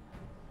 so.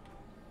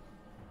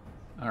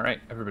 All right,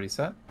 everybody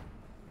set?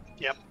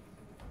 Yep.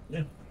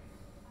 Yeah.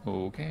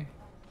 Okay,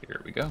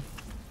 here we go.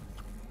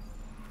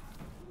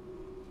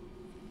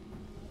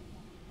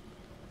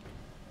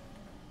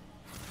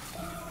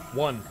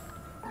 One.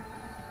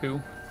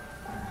 2,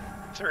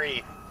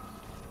 3.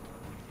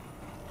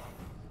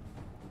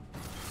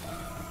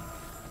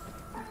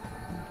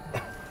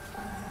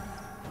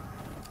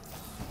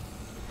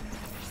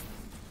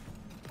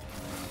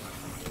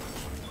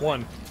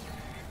 One.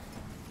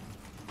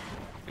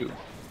 2,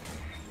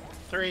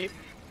 3.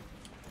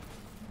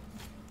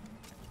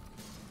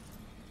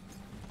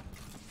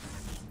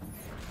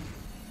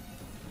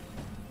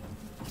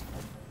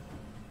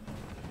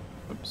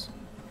 oops.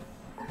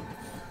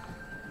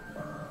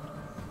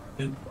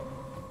 2,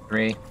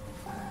 3,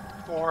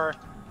 4.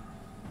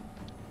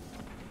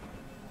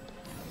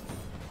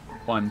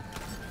 1,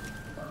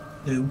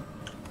 2,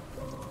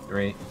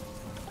 3.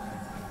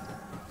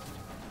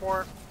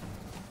 4.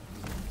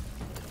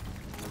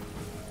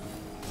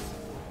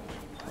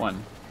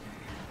 1.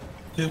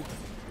 2.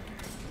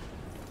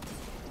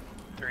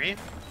 3.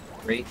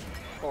 3.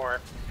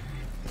 4.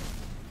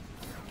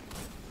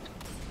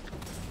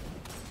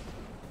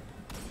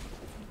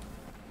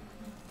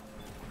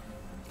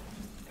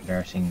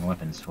 Embarrassing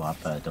weapon swap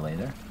delay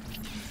there.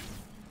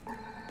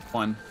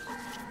 1.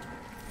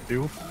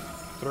 2.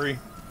 3.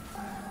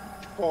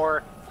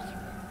 4.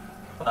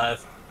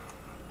 5.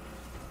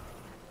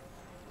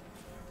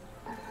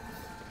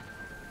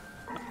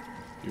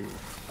 2.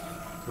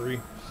 3.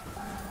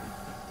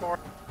 4.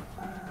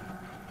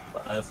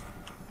 5.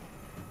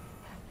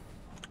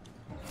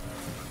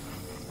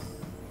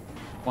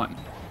 1.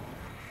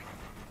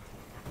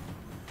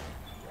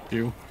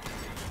 2.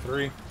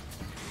 3.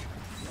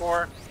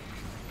 4.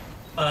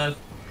 5.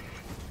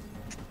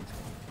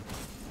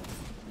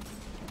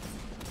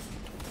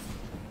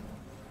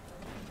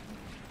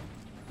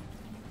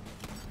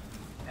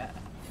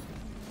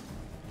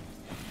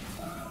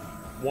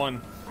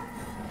 1.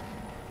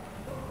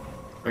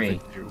 3.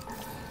 2.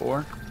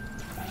 4.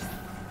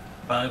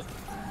 5.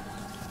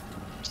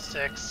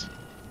 6.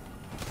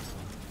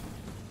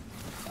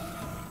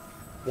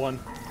 1.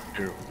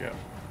 2. Yeah.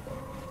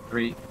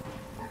 3.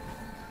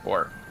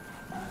 4.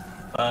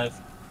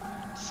 5.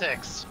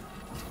 6.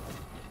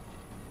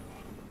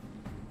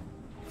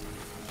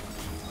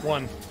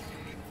 1.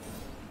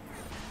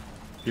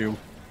 2.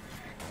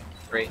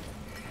 3.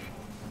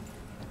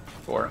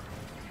 4.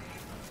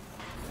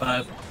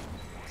 5.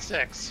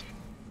 6.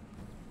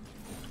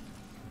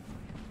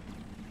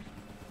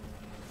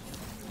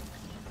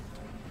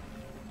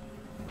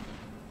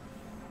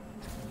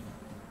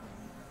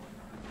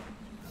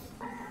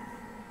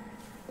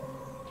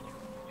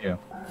 2.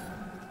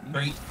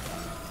 3.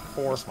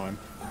 4. That's fine.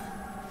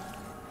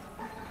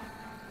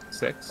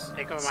 6. I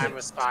think mine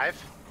was 5.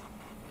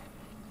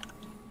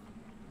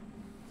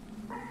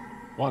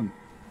 1.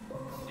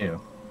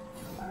 2.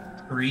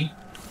 3.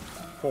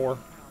 4.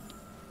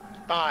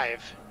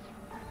 5.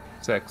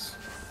 6.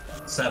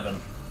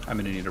 7. I'm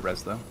gonna need a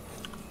res though.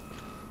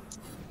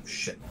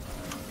 Shit.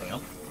 Hang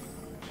on.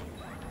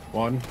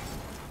 1.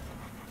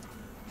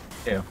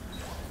 2.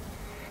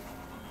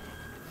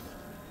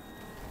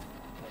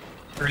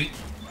 3.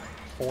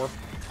 4.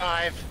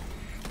 5.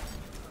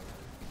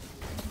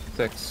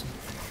 6.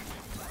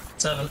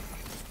 7.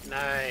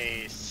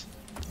 Nice.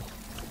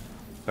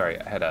 Sorry,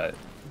 I had a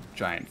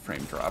giant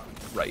frame drop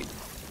right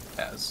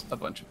as a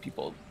bunch of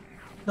people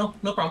No,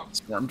 no problem.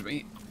 swarmed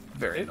me.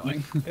 Very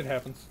annoying. It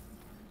happens.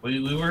 We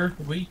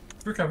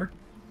recovered.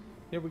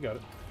 Yeah, we got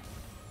it.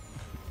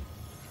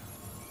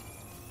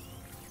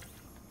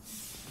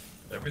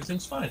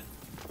 Everything's fine.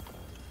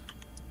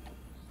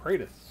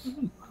 Kratos.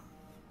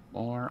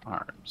 More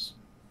arms.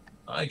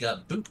 I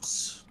got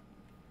boots.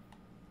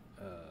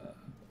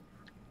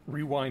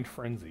 Rewind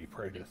Frenzy,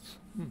 Kratos.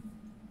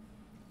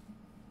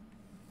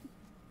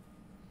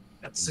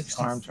 At These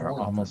 64. arms are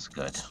almost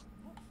good.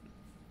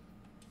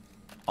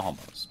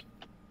 Almost.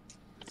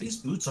 These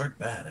boots aren't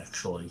bad,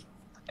 actually.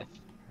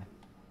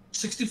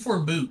 64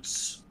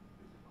 boots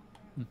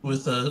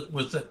with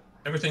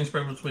everything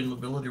spread between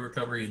mobility,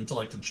 recovery,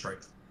 intellect, and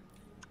strength.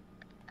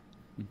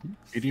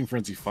 Feeding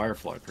Frenzy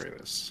Firefly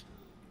Kratos.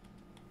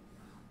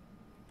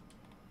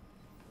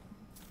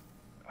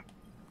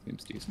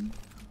 Seems decent.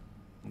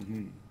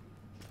 Mm-hmm.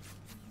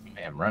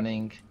 I am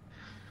running.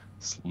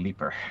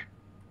 Sleeper.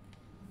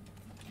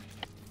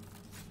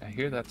 I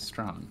hear that's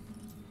strong.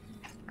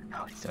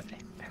 Oh, it's okay.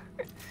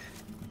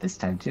 This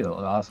time, too,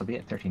 it'll also be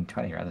at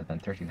 1320 rather than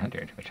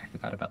 1300, which I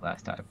forgot about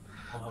last time.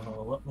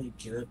 Let me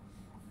get it.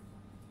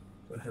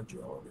 Do I have to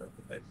all of it?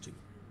 I do.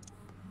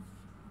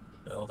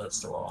 No,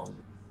 that's the wrong.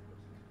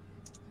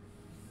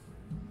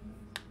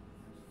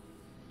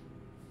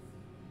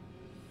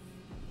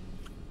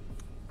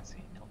 Let's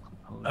see, no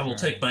composure. I will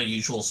take my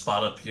usual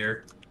spot up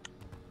here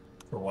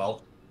for a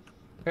while.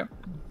 Okay.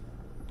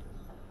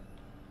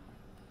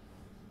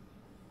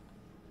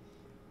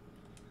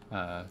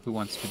 Who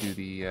wants to do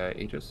the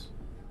Aegis?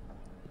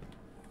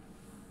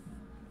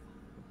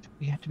 Do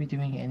we have to be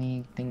doing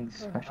anything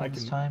special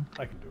this time?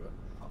 I can do it.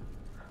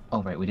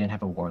 Oh, right, we didn't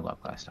have a warlock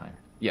last time.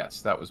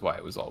 Yes, that was why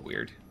it was all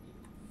weird.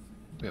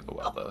 We have a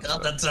well though. God, So.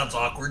 that sounds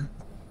awkward.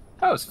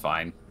 That was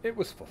fine. It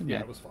was fun. Yeah,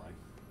 Yeah. it was fine.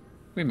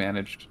 We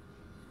managed.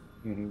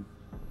 Mm-hmm.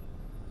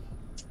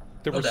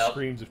 There No were doubt.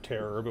 screams of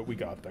terror, but we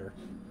got there.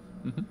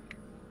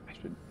 I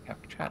should have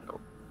Shadow.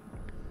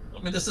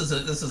 I mean, this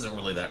isn't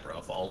really that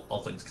rough,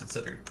 all things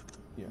considered.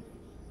 Yeah.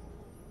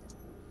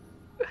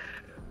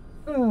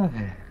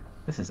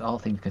 This is all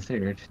things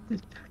considered.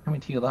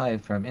 Coming to you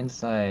live from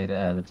inside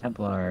the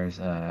Templars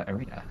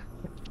arena.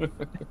 All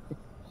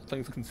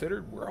things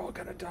considered, we're all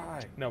gonna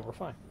die. No, we're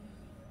fine.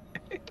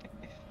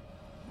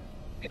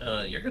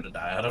 You're gonna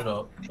die. I don't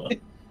know. But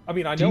I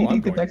mean, I Do know you I'm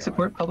need the going to back die.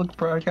 support public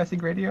broadcasting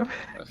radio?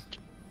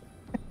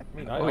 I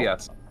mean, Oh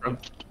yes.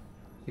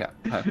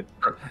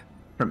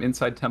 From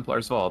inside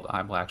Templar's vault,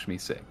 I'm Lakshmi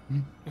Singh.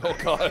 Oh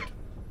God.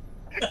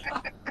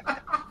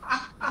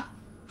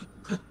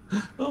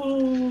 oh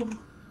Oh.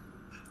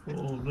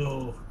 Oh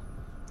no.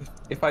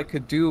 If I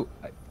could do,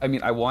 I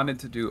mean, I wanted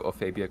to do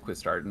Ophabia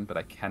Quistarden, but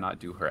I cannot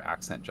do her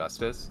accent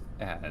justice,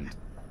 and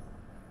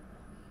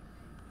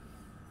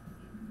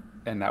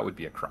that would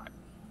be a crime.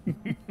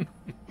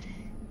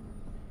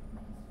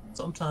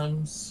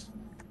 Sometimes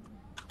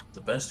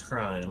the best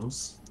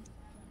crimes.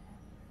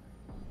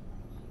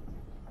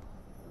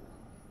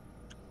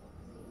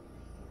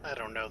 I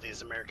don't know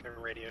these American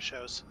radio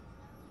shows.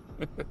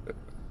 To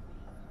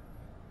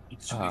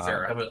be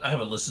fair, I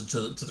haven't listened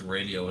to the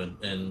radio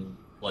in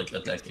like a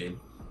decade.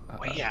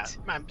 Well, yeah,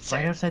 I'm Right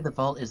saying. outside the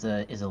vault is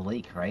a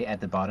lake, right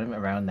at the bottom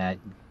around that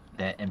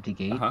empty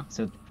gate.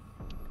 So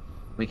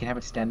we can have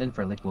it stand in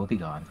for Lake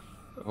Woebegone.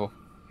 Oh,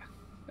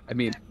 I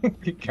mean,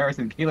 Karis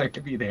and Keeler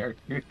could be there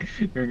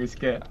during a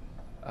skit.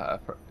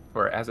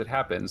 for as it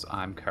happens,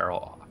 I'm Carol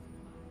off.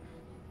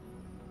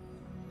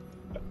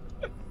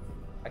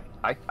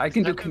 I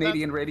can do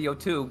Canadian radio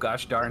too.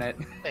 Gosh darn it!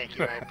 Thank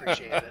you, I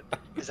appreciate it.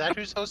 Is that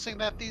who's hosting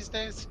that these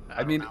days?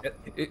 I mean,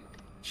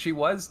 she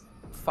was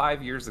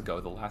 5 years ago.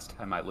 The last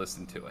time I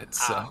listened to it.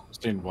 So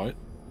In what?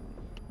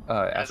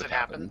 As it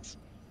happens.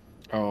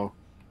 Oh.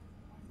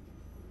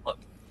 Look,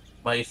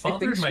 my father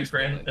think and my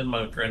she's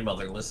my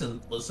grandmother listen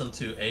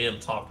to AM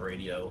talk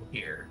radio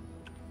here.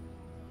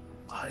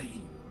 I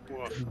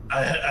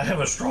have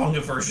a strong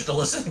aversion to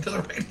listening to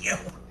the radio.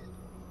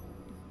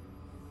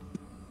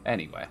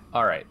 anyway,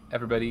 all right,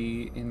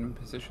 everybody in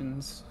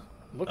positions.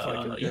 Looks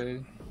like it.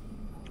 Good.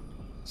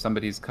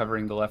 Somebody's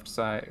covering the left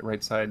side,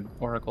 right side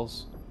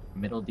oracles.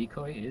 Middle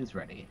decoy is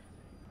ready.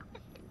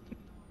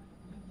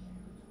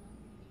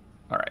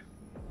 All right.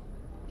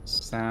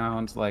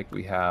 Sounds like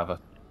we have a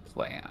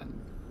plan.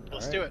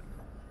 Let's do it.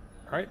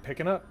 All right,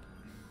 picking up.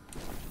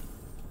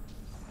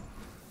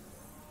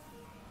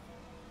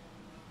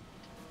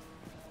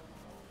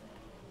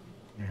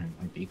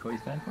 The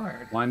decoy's been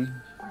fired.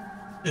 1,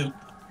 2,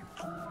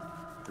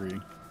 3.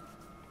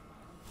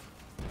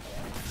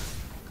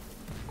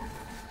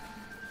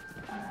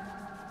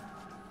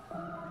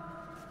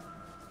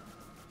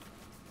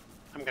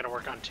 I'm gonna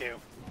work on 2.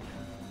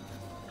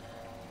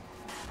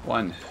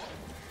 1.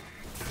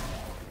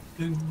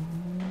 2.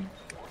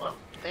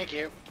 Thank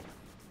you.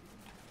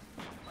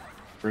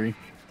 3.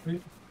 All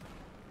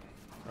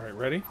right,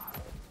 ready?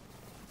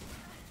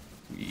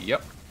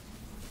 Yep.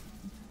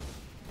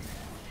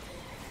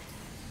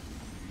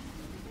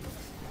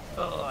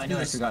 Oh, I know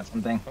I forgot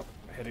something. Oh,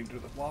 heading to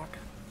the block.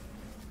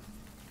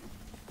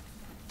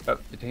 Oh,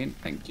 detained.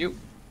 Thank you.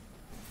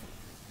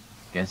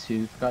 Guess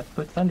who forgot to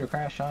put Thunder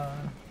Crash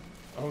on?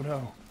 Oh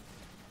no.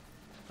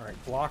 All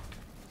right, blocked.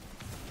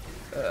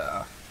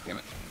 Damn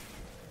it.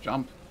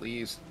 Jump,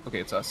 please. Okay,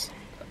 it's us.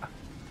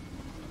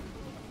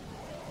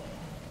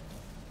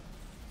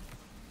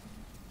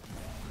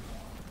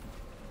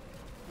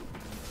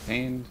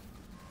 Detained.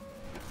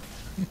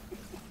 I'm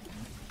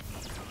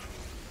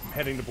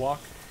heading to block.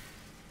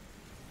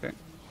 Okay.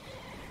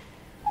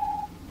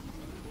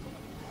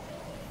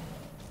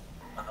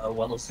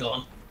 Well, it's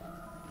gone.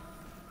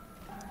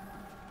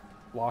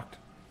 Blocked.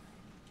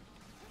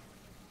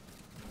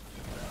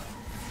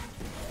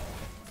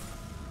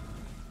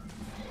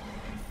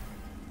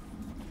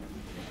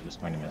 Just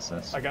going to miss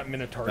us. I got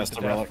Minotaur That's to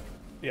the death. relic.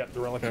 Yeah, the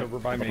relic's Okay, over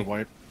by double me.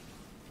 wipe.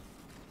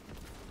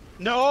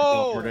 No!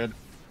 Oh, we're dead.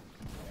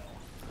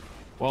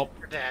 Well,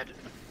 We're dead.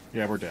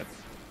 yeah, we're dead.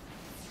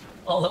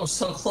 Oh, that was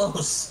so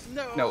close.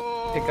 No!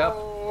 No,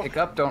 pick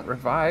up, don't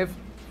revive.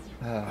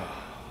 Oh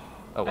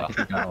I well. think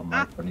we got all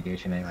marked for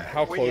negation anyway.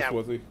 How Well, close yeah.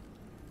 was he?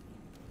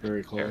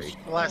 Very close. Very.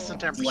 Less than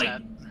 10%.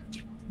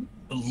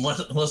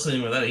 Like, less than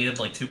even that, he had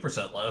like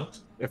 2%, left.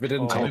 If it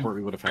didn't Oh. teleport,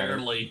 we would have had it.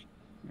 Barely,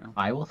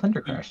 I will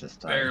Thunder Crash this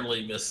time.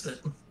 barely missed it.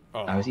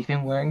 Oh. I was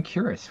even wearing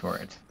Curus for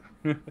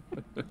it.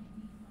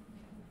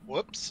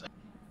 Whoops.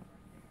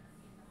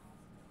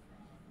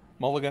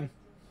 Mulligan.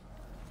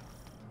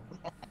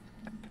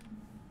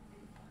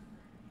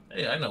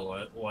 Hey, I know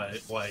why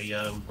we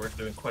weren't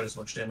doing quite as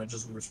much damage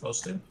as we were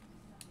supposed to.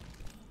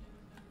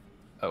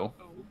 Oh,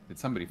 did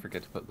somebody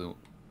forget to put Luna's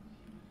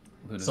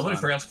Somebody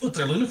on? forgot to put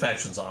their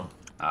Lunafactions on.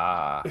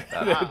 Ah,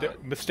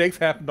 that, Mistakes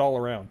happened all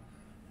around.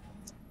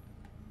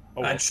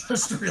 Oh, I well.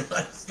 just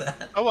realized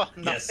that. Oh well,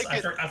 Yes, I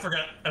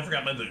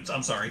forgot my boots.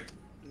 I'm sorry.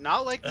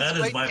 not like That this is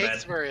fight my takes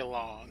bad. very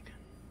long.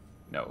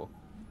 no.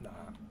 Nah.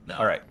 No.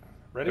 All right,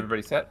 Ready?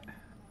 everybody set?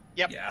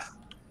 Yep. Yeah.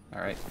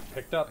 All right,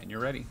 Picked up. and you're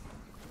ready.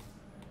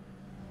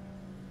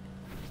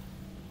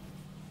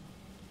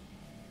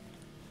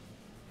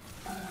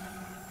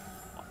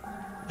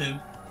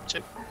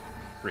 Two.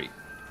 3.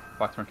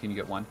 Foxmark, can you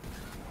get 1?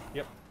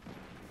 Yep.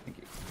 Thank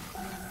you.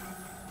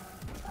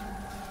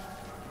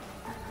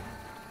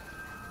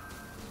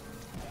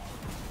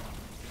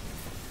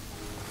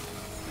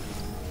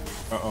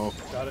 Uh-oh.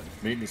 Got it.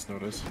 Maintenance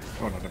notice.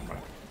 Oh, no, never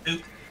mind. 2.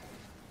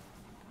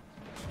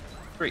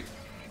 3.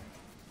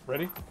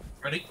 Ready?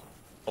 Ready?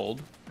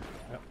 Hold.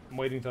 Yep. I'm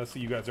waiting to see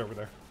you guys over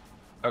there.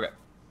 Okay.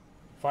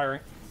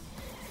 Firing.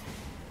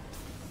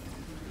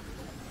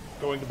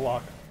 Going to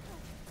block.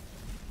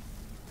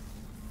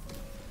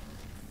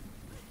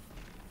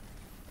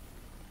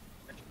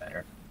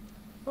 better.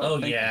 Oh,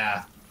 thank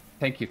yeah.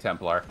 Thank you,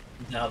 Templar.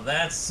 Now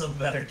that's some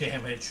better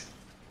damage.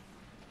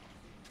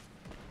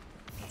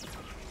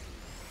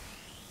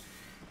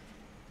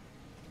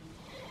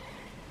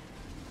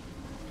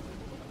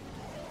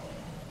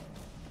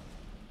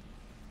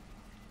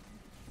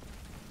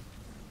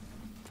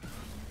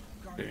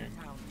 Dang.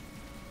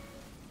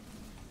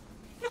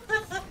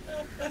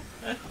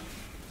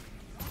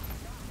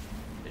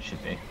 It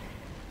should be.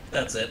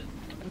 That's it.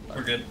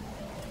 We're good.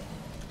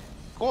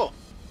 Cool.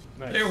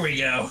 Nice. There we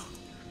go.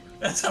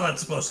 That's how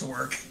that's supposed to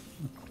work.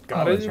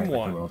 Got Oh, it it's in right, like the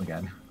one. world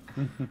again.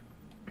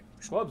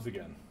 Gloves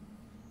again.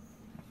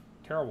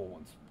 Terrible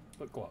ones,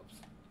 but gloves.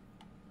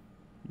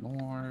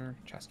 More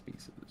chest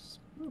pieces.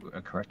 Ooh,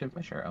 a corrective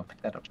measure. I'll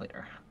pick that up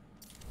later.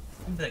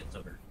 That's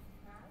over.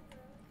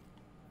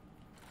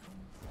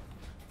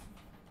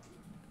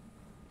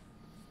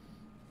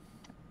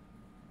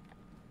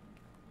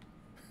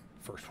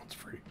 First one's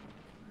free.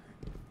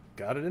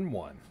 Got it in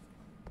one.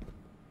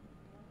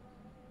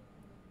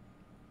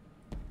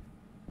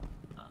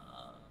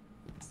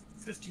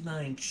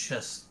 59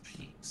 chest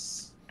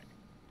piece.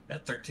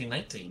 At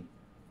 1319.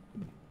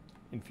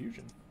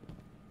 Infusion.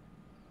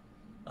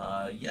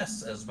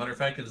 Yes, as a matter of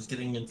fact, it is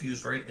getting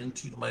infused right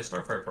into my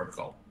Starfire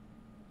protocol.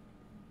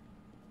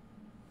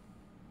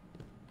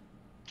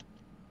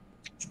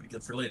 Should be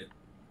good for later.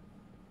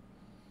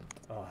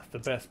 The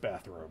best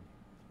bathrobe.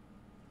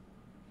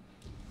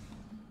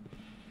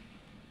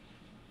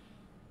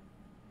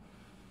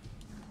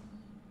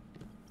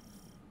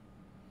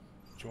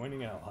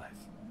 Joining allies.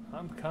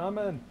 I'm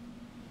coming.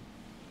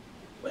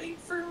 Wait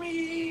for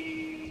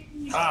me!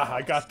 Ah,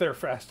 I got there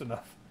fast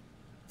enough.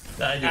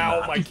 I did Ow,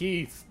 not. my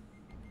keys.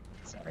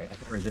 Sorry, I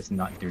can resist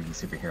not doing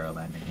superhero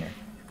landing here.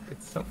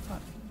 It's so fun.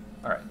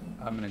 All right,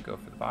 I'm gonna go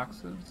for the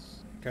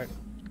boxes. Okay.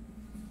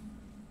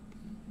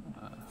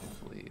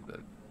 Hopefully the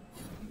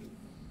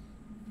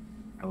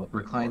I will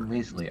recline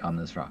lazily on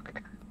this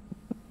rock.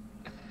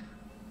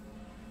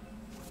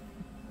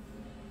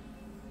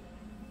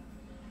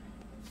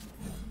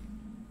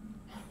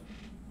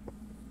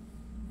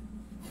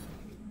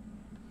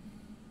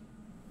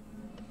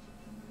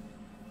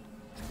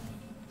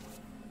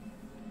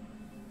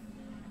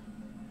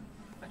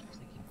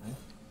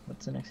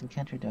 What's the next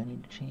encounter? Do I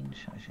need to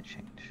change? I should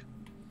change.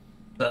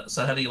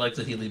 So how do you like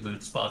the Healy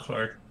boots,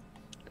 Boxlar?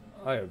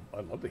 I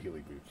love the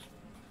Healy boots.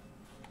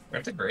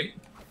 Aren't they great?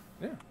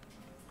 Yeah.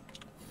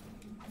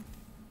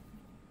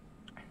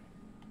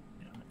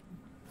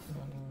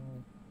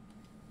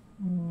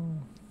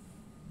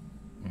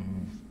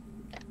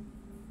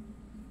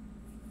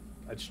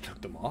 I just took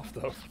them off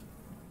though.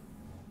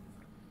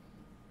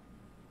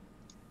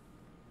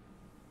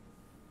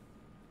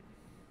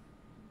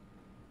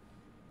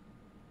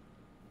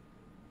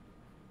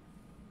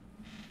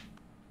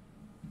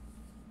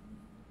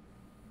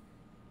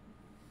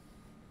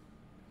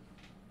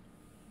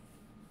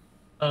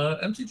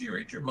 MTG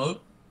Ranger mode.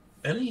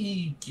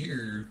 Any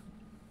gear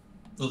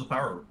with the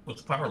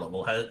power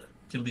level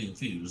can be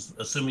infused,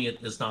 assuming it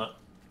is not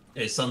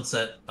a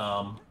sunset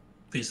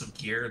piece of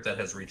gear that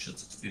has reached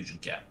its fusion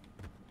cap.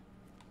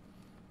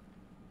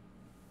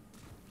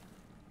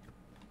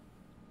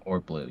 Or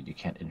blue. You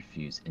can't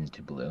infuse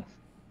into blue.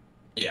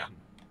 Yeah,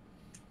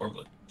 or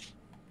blue.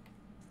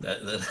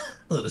 That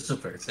that is a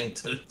fair thing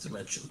to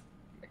mention.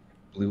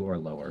 Blue or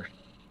lower.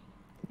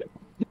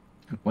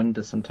 One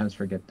does sometimes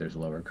forget there's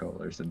lower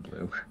colors than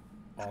blue.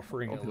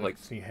 Offering Okay, a like-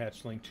 Lexi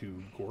hatchling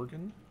to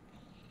Gorgon.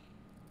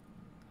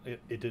 It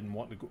didn't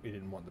want the it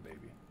didn't want the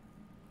baby.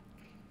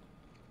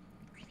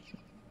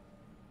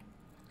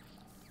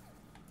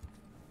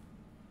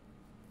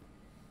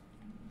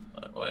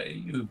 Why are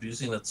you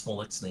abusing that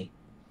small ixnay?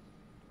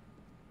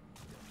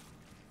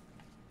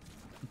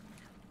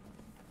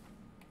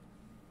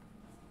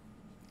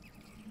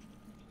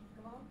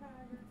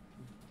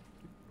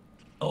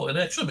 Oh, it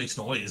actually makes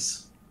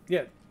noise.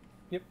 Yeah.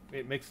 Yep.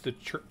 It makes the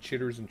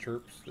chitters and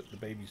chirps that the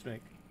babies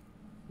make.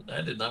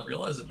 I did not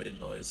realize it made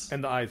noise.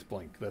 And the eyes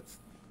blink. That's.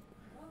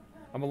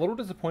 I'm a little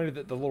disappointed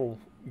that the little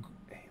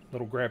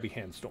grabby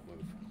hands don't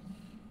move.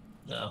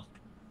 No.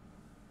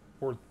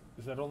 Or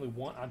is that only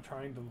one? I'm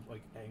trying to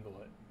like angle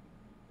it.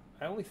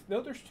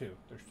 No. There's two.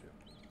 There's two.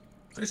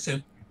 There's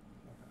two.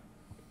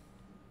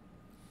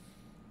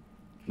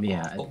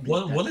 Yeah.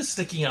 One is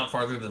sticking out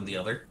farther than the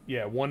other.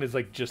 Yeah. One is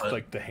like just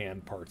like the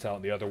hand parts out,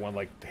 and the other one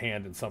like the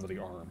hand and some of the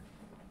arm.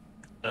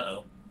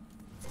 Uh-oh.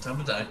 Time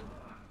to die.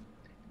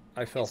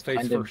 I fell It's face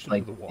kind first of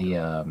like into the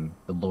water.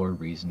 the lore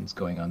reasons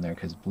going on there,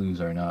 because blues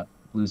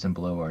and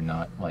blue are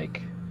not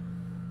like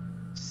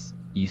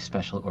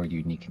special or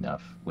unique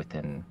enough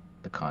within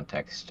the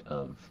context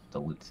of the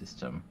loot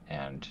system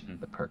and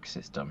the perk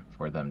system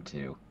for them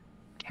to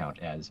count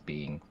as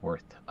being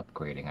worth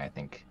upgrading. I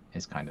think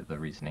is kind of the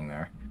reasoning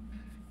there.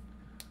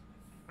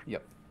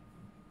 Yep.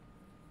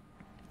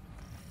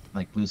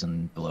 Like blues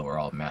and below are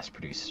all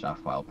mass-produced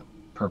stuff, while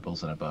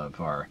purples and above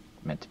are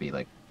meant to be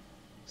like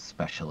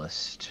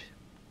specialist,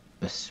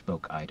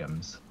 bespoke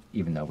items.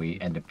 Even though we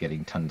end up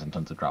getting tons and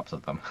tons of drops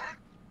of them.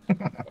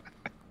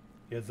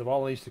 Yeah,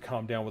 Zavala needs to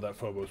calm down with that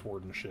Phobos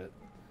Warden shit.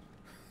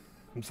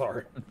 I'm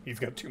sorry. He's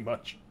got too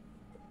much.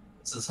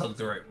 This is hug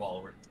the right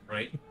wall,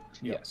 right?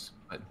 Yes,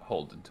 but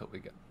hold until we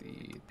get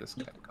this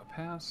guy to go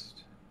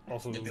past.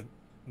 Also, Yep.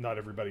 not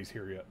everybody's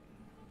here yet.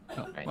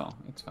 Oh, Right. well,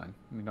 it's fine.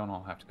 We don't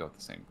all have to go at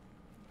the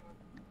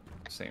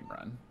same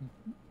run.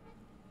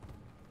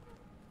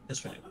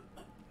 Yes, we do.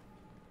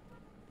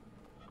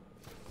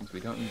 Since we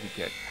don't need to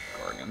get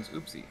Gorgons.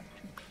 Oopsie.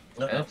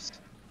 Oops.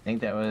 I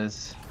think that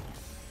was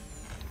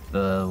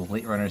the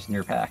late runners in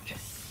your pack.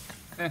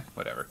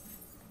 Whatever.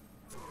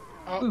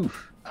 Oh,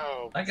 Oof.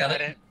 I got it.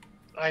 didn't-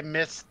 I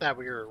missed that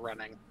we were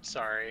running.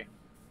 Sorry.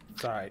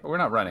 It's all right. But we're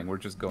not running. We're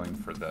just going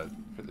for the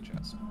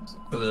chest. So.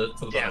 For the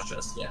Yeah. bonus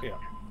chest, yeah. Yeah.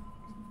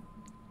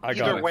 I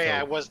got Either it, way, so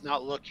I was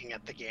not looking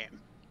at the game.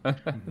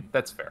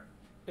 That's fair.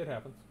 it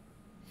happens.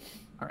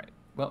 All right.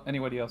 Well,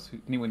 anyone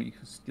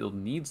who still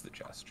needs the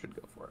chest should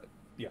go for it.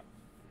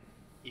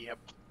 Yep.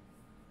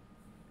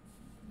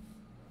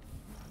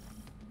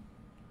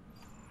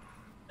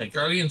 And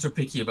Guardians are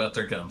picky about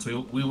their guns.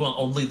 We want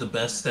only the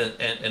best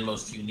and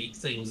most unique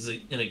things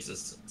in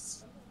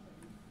existence.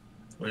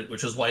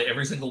 Which is why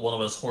every single one of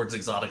us hoards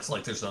exotics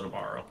like there's no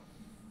tomorrow.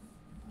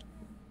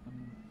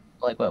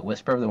 Like what?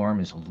 Whisper of the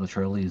Worm is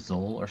literally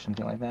Zol or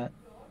something like that?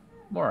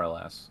 More or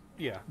less.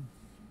 Yeah.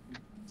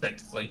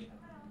 Technically.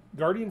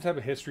 Guardians have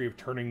a history of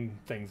turning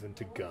things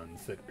into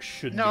guns that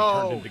shouldn't be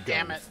No, turned into guns.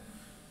 damn it.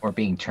 Or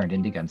being turned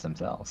into guns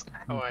themselves.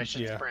 Oh, I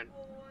should Yeah. sprint.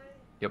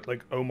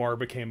 Like Omar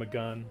became a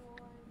gun,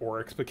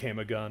 Oryx became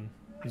a gun,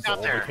 Out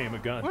Zol there. became a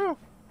gun. Woo!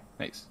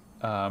 Nice.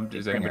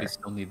 Does anybody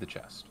still need the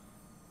chest?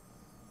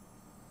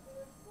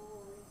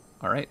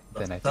 All right,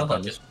 then I Sounds think like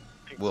on it. this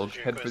we'll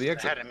head for the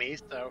exit. Ahead of me,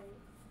 so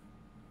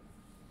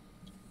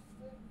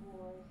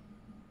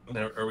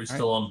Now, are we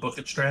still on Book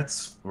It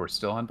strats? We're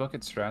still on Book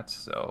It strats,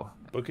 so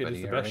Book It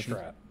is the everybody best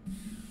ready? strat.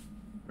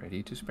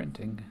 Ready to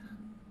sprinting.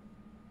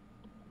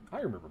 I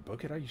remember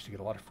Book It. I used to get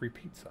a lot of free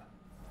pizza.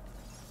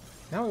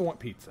 Now I want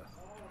pizza.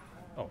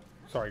 Oh,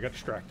 sorry, I got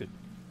distracted.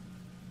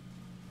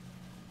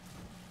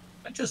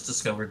 I just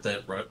discovered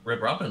that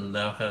Red Robin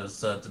now has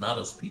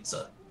Donato's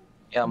Pizza.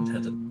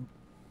 Yum.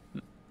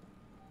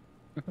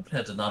 I've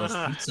had Donato's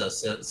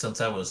Pizza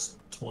since I was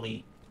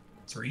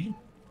 23.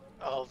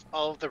 all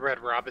of the Red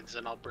Robins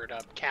in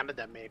Alberta,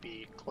 Canada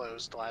maybe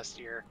closed last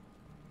year.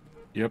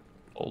 Yep.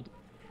 Old.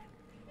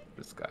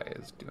 This guy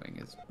is doing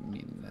his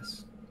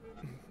meanness.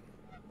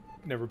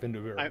 Never been to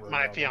a My, Red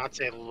my Robin.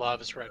 fiance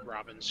loves Red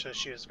Robins, so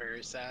she was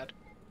very sad.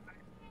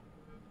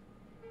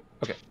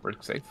 Okay, we're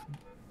safe.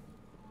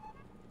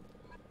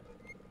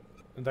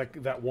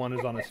 That one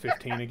is on his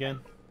 15 again.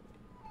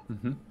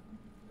 Mm-hmm.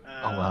 Oh,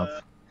 wow.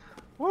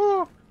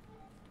 Woo!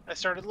 I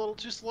started a little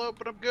too slow,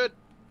 but I'm good.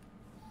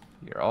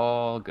 You're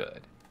all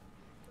good.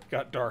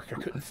 Got dark. I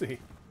couldn't see.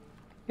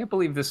 Can't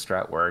believe this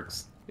strat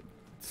works.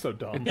 It's so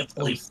dumb. I can't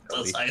believe so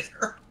this silly.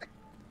 either.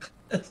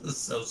 This is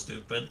so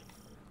stupid.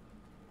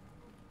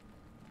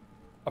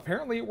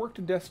 Apparently, it worked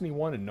in Destiny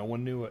 1 and no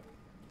one knew it.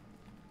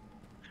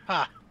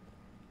 Ha!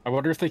 I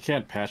wonder if they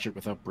can't patch it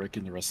without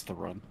breaking the rest of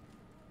the run.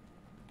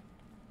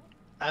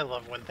 I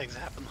love when things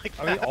happen like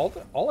I mean,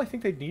 that. all I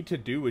think they need to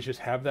do is just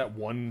have that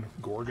one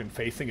Gorgon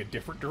facing a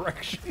different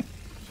direction.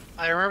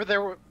 I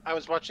remember I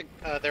was watching.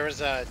 There was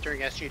during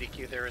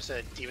SGDQ there was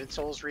a Demon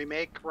Souls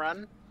remake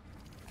run,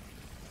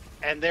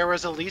 and there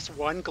was at least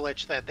one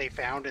glitch that they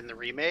found in the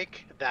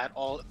remake that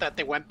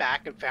they went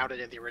back and found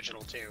it in the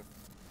original too.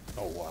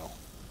 Oh wow.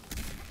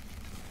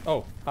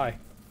 Oh hi.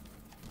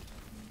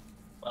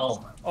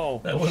 Well, Oh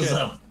that was shit.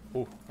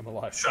 Oh, I'm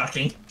alive.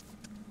 shocking.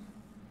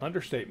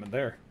 Understatement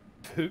there.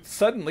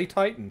 Suddenly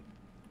Titan.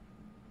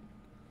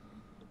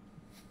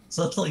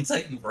 Suddenly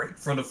Titan right in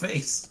front of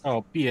face.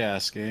 Oh,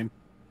 BS game.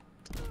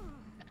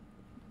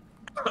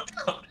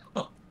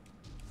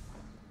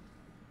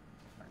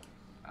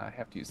 I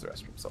have to use the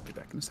restroom, so I'll be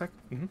back in a sec.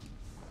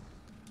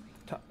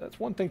 That's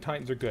one thing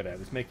Titans are good at,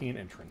 is making an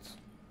entrance.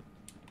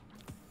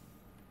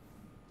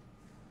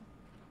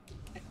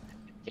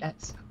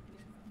 Yes.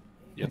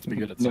 You have to be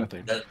good at No.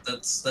 something.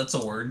 That's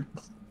a word.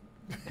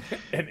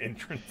 An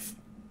entrance.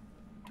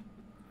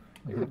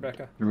 Hey,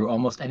 Rebecca. Through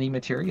almost any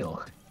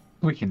material,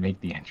 we can make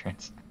the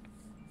entrance.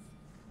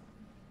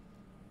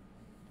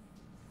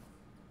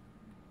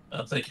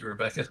 Thank you,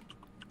 Rebecca.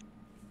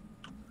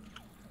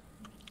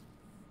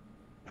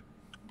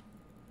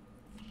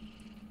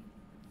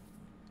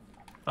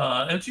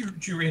 And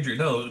you Ranger,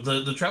 no,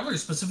 the Traveler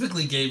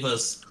specifically gave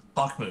us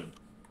Hawkmoon.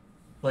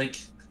 Like,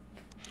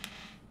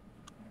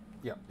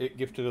 Yeah, it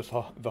gifted us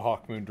the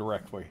Hawkmoon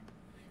directly.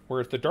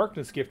 Whereas the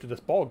Darkness gifted us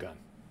Ball Gun.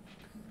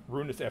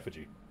 Ruinous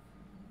Effigy.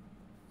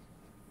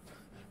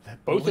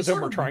 Both we of them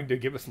sort were of- trying to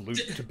give us loot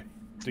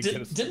to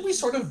get us... didn't we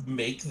sort of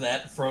make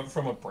that from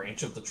a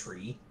branch of the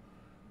tree?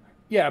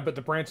 Yeah, but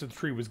the branch of the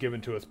tree was given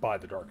to us by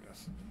the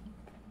Darkness.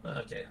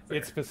 Okay. fair.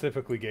 It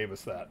specifically gave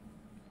us that.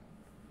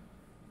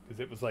 Because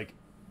it was like,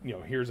 you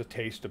know, here's a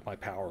taste of my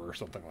power or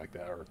something like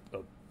that, or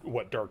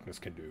what Darkness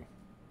can do.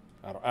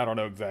 I don't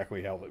know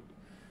exactly how,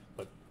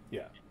 but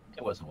yeah.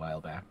 It was a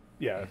while back.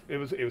 Yeah, it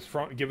was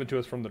given to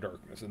us from the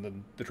Darkness, and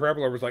then the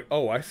Traveler was like,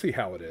 "Oh, I see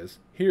how it is.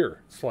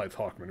 Here," slides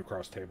Hawkman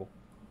across the table.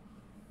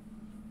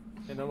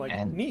 And I'm like,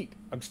 And- neat.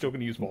 I'm still going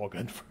to use ball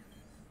gun.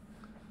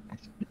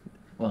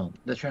 Well,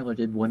 the Traveler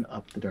did one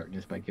up the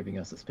darkness by giving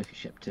us a spiffy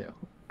ship too.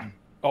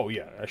 Oh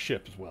yeah, a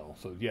ship as well.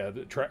 So yeah,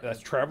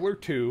 that's Traveler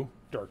 2,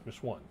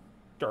 Darkness 1.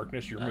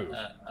 Darkness, your move.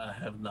 I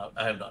have not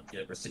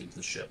yet received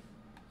the ship.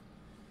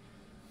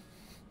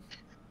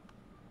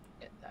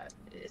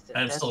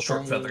 I'm still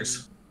short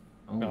feathers.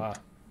 Oh,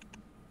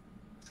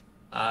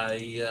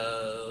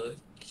 I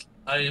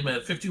am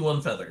at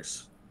 51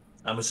 feathers.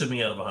 I'm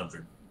assuming out of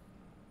 100.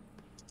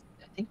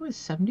 I think it was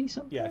 70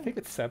 something. Yeah, I think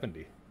it's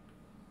 70.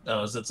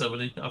 Oh, is it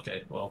 70?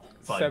 Okay, well,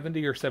 fine.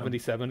 70 or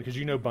 77, because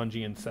you know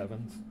Bungie in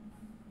sevens.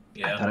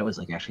 Yeah. I thought it was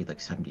like actually like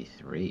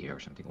 73 or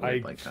something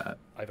weird like that.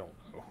 I don't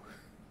know.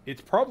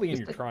 It's probably in Is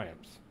your it-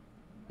 triumphs.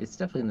 It's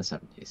definitely in the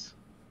 70s.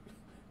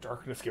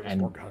 Darkness gives us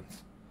And- more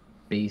guns.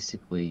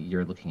 Basically,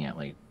 you're looking at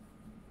like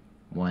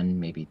one,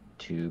 maybe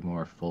two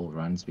more full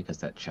runs because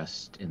that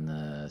chest in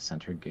the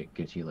center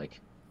gives you like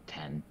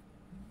 10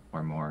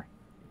 or more.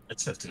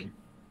 It's 15.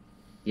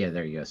 Yeah,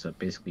 there you go. So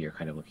basically, you're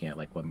kind of looking at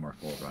like one more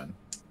full run.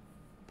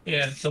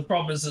 Yeah, the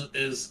problem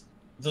is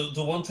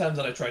the one time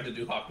that I tried to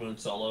do Hawkmoon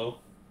solo,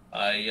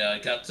 I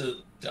got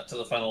to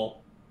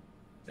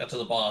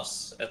the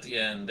boss at the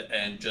end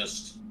and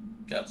just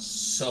got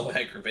so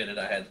aggravated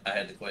I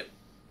had to quit.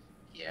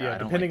 Yeah, I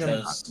don't depending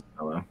like on-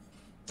 solo.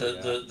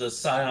 The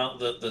Scion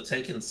the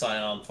Taken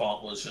Scion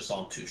font was just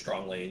on too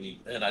strongly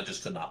and I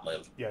just could not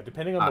live. Yeah,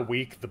 depending on the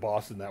week, the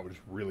boss in that was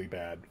really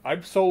bad.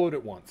 I've soloed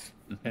it once,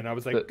 and I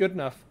was like, good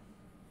enough.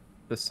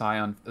 The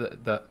Scion,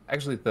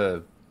 actually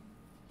the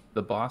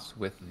boss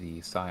with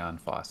the Scion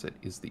faucet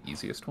is the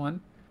easiest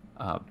one,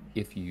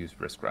 if you use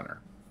Risk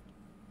Runner.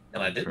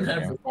 And I didn't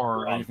have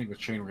Or anything with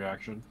chain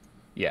reaction.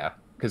 Yeah,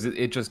 because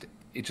it just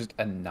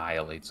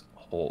annihilates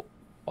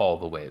all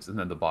the waves, and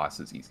then the boss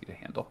is easy to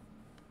handle.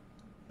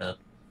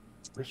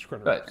 Risk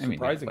Runner But, is I mean, yeah,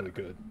 surprisingly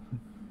whatever. good.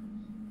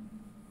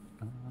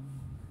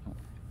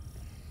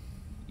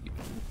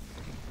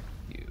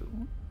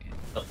 You.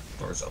 oh,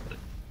 doors open.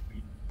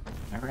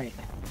 All right.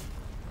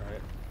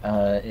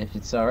 All right. If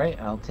it's all right,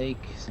 I'll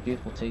take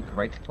Sabith will take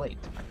right plate.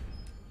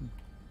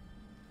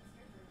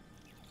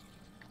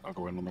 I'll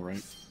go in on the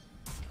right.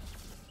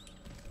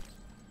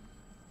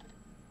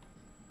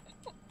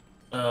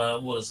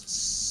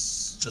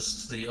 Was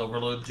just the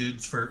overload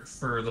dudes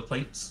for the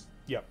plates?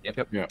 Yep.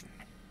 Yeah.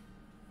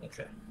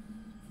 Okay.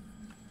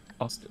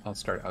 I'll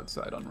start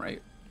outside on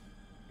right.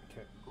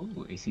 Okay.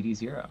 Ooh, ACD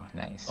 0.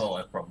 Nice. Oh,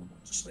 I probably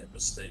just made a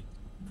mistake.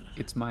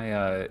 It's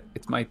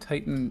my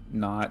Titan,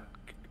 not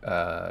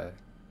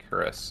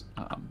Curus.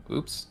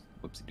 Oops,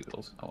 whoopsie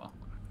doodles. Oh well.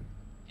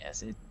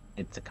 Yes,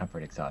 it's a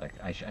comfort exotic.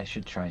 I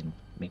should try and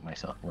make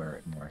myself wear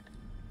it more.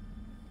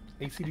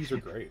 ACDs are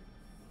great.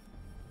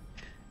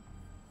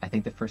 I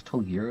think the first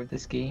whole year of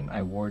this game,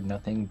 I wore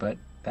nothing but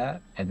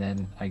that, and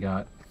then I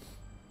got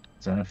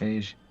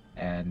Xenophage,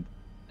 and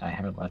I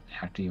haven't left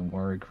Actium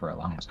Warrig for a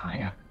long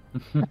time.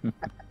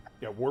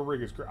 Yeah, War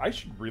Rig is great. I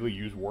should really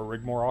use War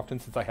Rig more often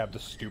since I have the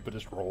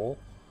stupidest roll.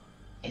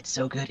 It's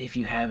so good if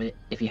you have it.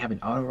 If you have an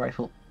auto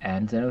rifle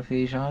and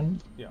Xenophage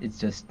on, Yeah. it's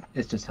just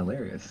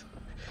hilarious.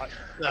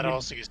 That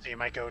also used to be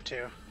my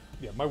go-to.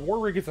 Yeah, my War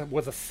Rig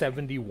was a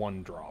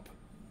 71 drop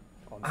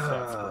on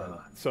set spread.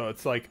 So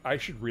it's like, I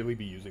should really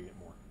be using it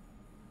more.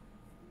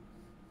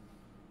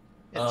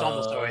 It's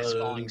almost always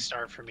falling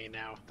star for me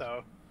now,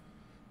 though.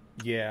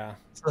 Yeah,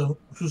 So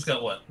who's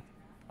got what?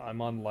 I'm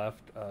on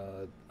left.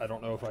 I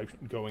don't know if I'm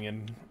going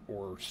in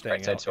or staying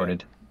Right side out.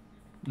 sorted.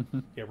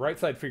 Yeah, right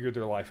side figured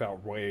their life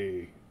out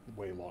way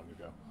long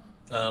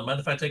ago. Mind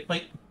if I take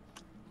plate?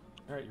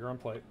 All right, you're on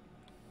plate.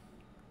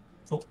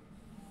 Cool.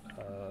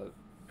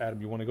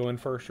 Adam, you want to go in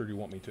first, or do you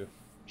want me to?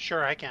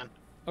 Sure, I can.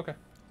 Okay.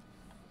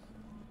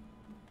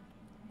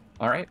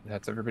 All right,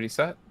 that's everybody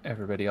set.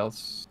 Everybody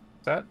else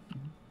set?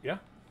 Yeah.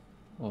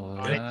 Well,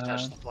 I need to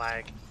touch the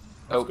flag.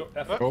 oh, Let's go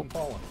F Oh. and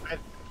Fallen.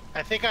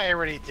 I think I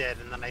already did,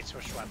 and then I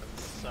switched weapons.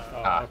 So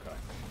Oh, Ah. okay.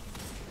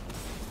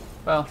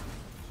 well,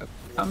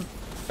 come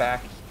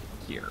back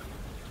here.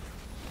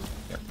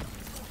 There.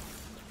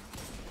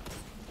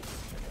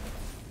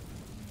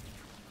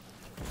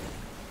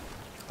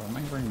 Oh, am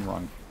I wearing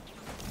wrong?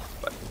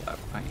 But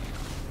left, I am.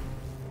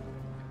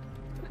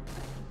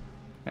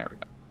 There we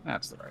go.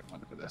 That's the right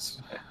one for this.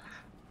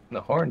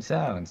 The horn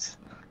sounds.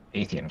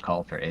 Athean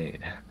call for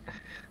aid.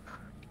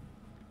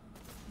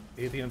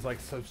 Atheon's like,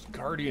 so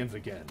Guardians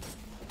again.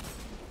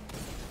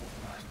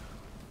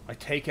 My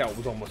takeout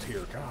was almost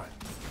here. God.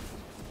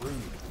 Rude.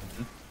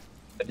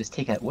 But this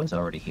takeout was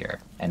already here,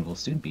 and will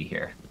soon be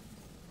here.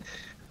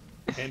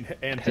 And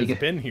Take has it.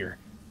 been here.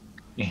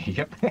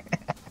 Yep.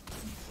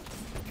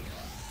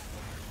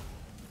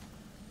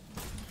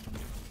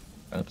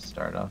 Oops,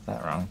 started off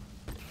that wrong.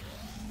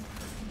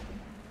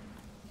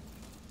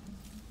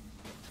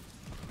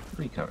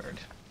 Recovered.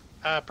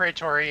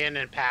 Praetorian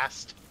and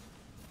past.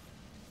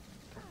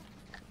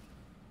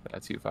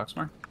 That's you,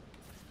 Foxmore.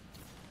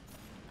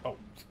 Oh,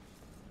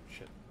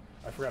 shit.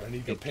 I forgot I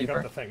need to go pick Gatekeeper?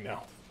 up the thing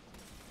now.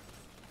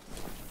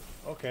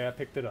 Okay, I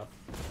picked it up.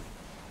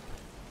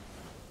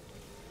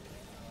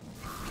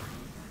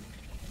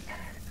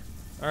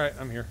 Alright,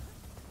 I'm here.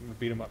 I'm gonna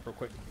beat him up real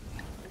quick.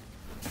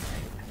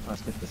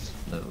 Let's get the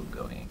slow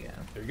going again.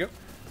 There you go.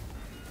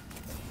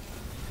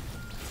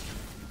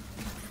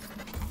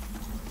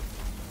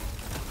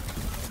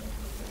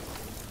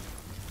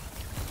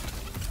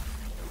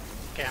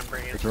 Okay, I'm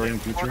bringing Victorian the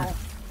future. portal.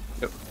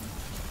 Yep.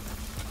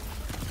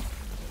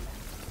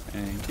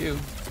 Thank you.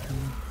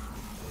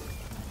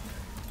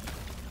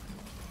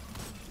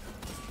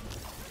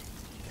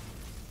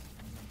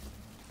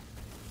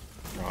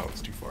 Oh,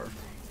 it's too far.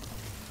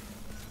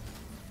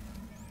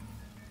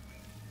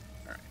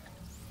 Alright.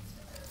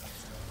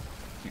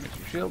 You got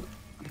your shield.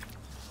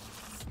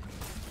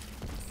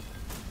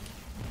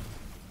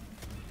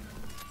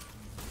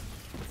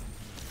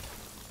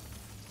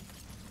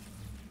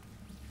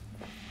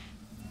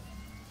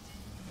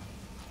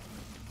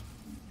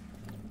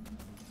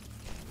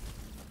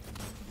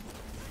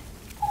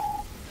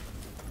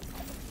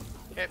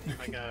 Okay,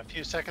 I got a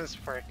few seconds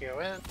before I go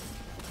in.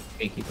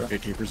 Gatekeeper.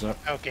 Gatekeeper's up.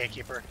 Oh,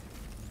 gatekeeper.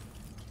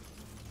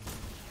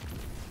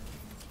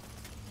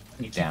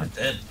 He's Down.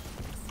 dead.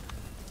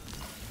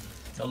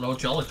 Don't know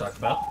what y'all are talking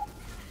about.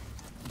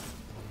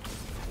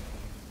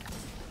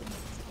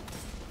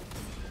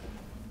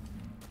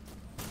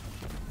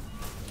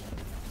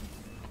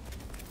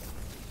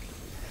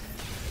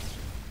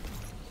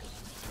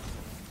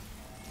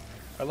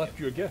 I left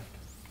you a gift.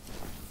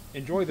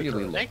 Enjoy the Really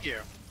turtle. Thank you.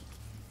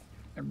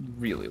 I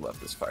really love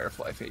this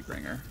Firefly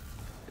Fatebringer.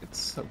 It's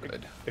so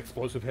good.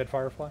 Explosive head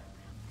firefly?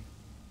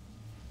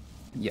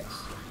 Yes.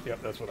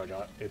 Yep, that's what I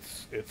got.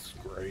 It's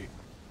great.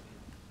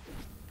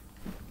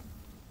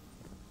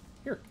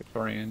 Here.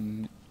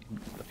 Victorian in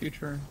the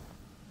future.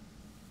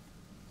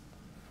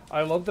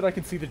 I love that I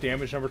can see the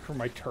damage number from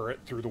my turret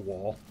through the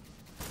wall.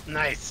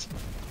 Nice.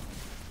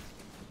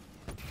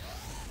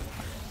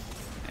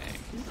 Thank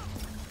you.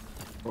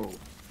 Oh.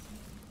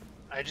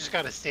 I just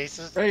got a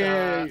stasis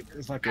Hey,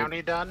 it's not good.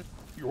 bounty done.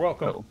 You're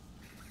welcome. Oh.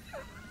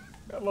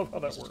 I love how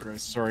that Jesus works.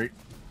 Christ, sorry.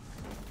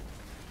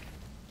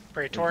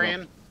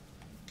 Praetorian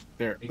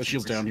There, the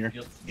shield's down here.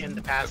 in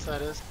the past,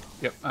 that is.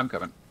 Yep, I'm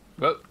coming.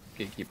 Whoa,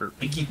 Gatekeeper.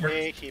 Gatekeeper.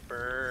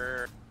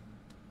 Gatekeeper.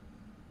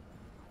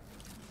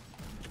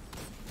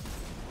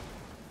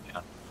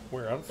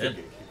 Where? I don't see Yeah.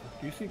 gatekeeper.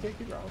 Do you see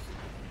gatekeeper? I don't see.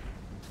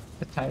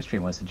 The time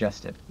stream was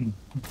adjusted.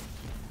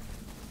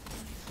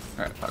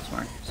 Alright,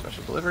 Foxmark.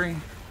 Special delivery.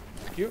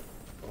 Thank you.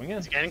 Going in.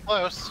 It's getting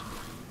close.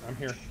 I'm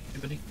here.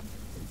 Anybody?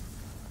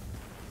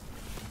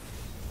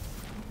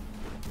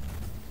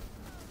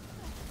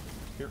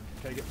 Here,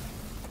 take it.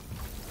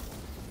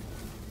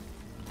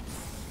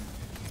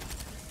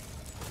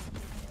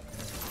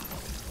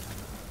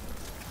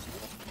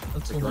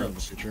 That's a Victorian in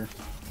glitch. the future.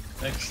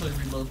 Actually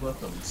reload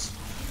weapons.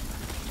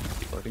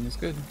 Loading is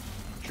good.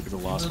 Should be the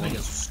last Reloading one.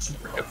 is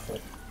super helpful.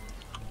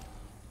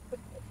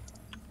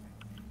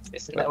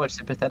 Isn't that what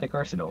sympathetic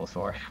arsenal is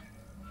for?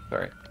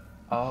 Alright.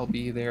 I'll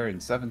be there in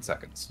 7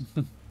 seconds.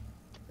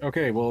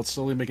 Okay, well, it's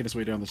slowly making its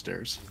way down the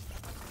stairs.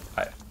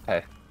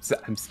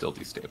 I'm still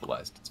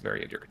destabilized. It's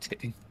very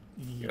irritating.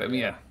 I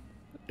mean, yeah.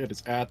 It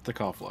is at the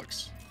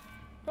Conflux.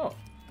 Oh,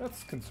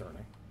 that's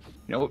concerning.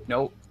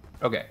 No.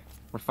 Okay,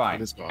 we're fine.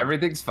 It is gone.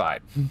 Everything's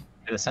fine.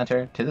 To the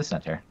center, to the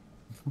center.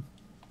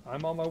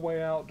 I'm on my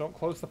way out. Don't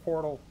close the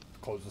portal.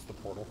 Closes the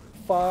portal.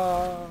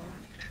 Fuck.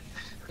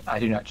 I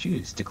do not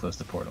choose to close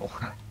the portal.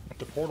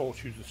 The portal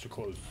chooses to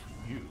close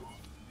you.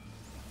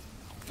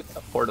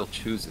 A portal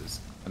chooses,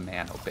 the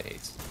man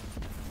obeys.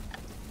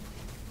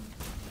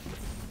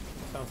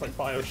 Sounds like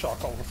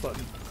Bioshock all of a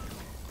sudden.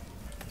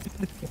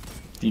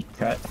 Deep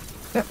cut.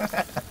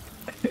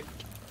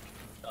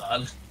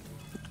 God.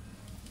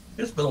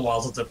 It's been a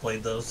while since I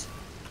played those.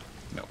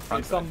 No,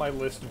 It's on my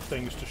list of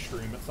things to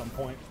stream at some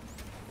point.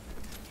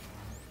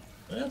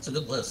 Yeah, that's a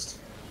good list.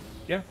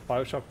 Yeah,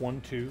 Bioshock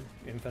 1, 2,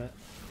 Infinite.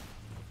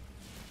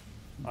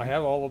 I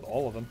have all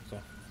of them, so.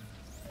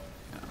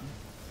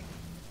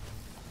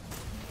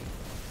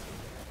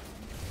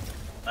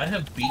 I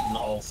have beaten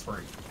all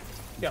three.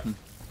 Yeah.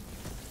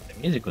 The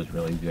music was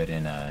really good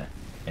in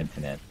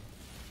Infinite.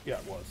 Yeah,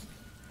 it was.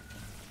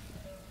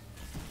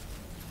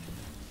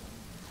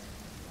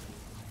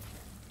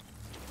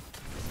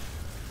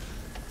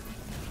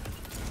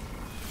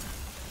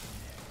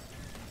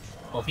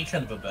 Well, he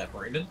kind of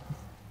evaporated.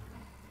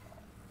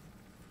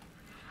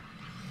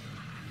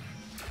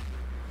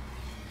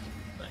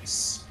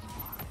 Nice.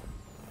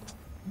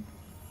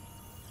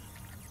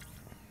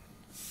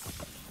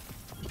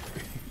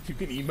 You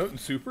can emote in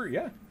Super?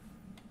 Yeah.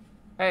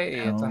 Hey,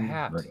 it's a Um,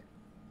 hat. right.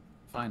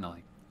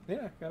 Finally.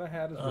 Yeah, got a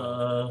hat as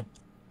well.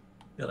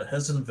 Got a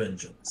Hezen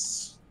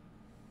Vengeance.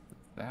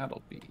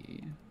 That'll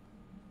be...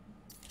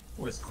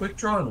 With Quick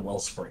Draw and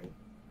Wellspring.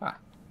 Ah,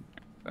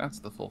 that's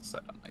the full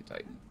set on my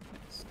Titan.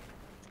 Nice.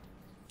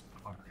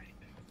 Alright.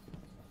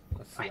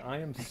 Let's see, I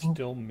am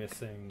still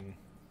missing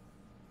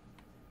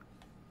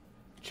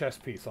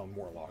chest piece on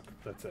Warlock.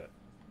 That's it.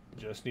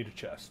 Just need a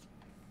chest.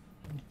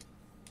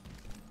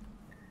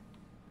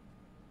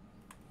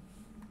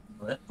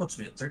 Well, that puts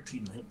me at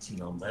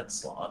 1319 on that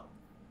slot.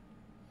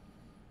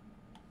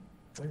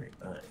 Very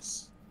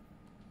nice.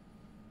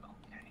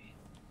 Okay.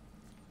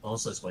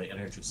 Also, it's my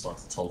energy slot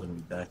that's holding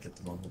me back at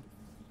the moment.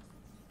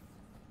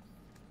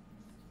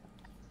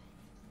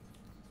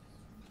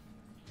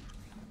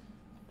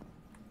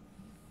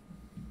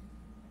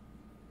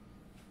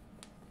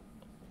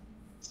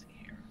 Let's see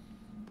here.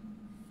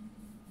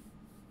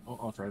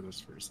 I'll try this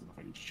first, and if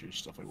I need to change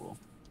stuff, I will.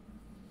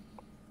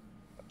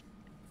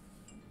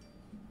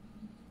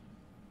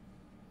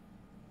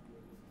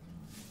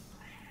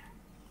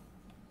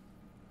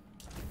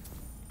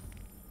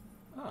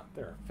 Ah,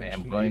 there. I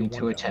am finishing going the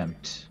to one down.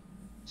 attempt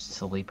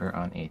Sleeper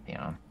on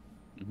Atheon.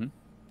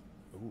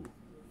 Ooh.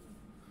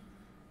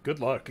 Good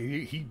luck.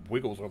 He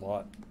wiggles a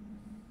lot.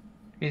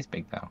 He's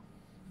big though.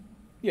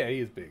 Yeah, he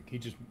is big. He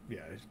just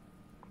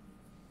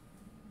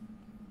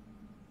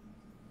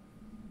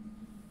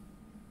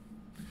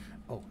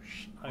Oh,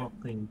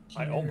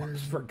 I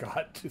almost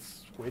forgot to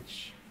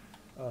switch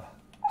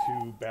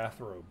to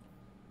bathrobe.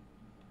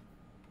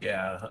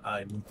 Yeah,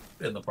 I'm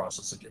in the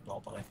process of getting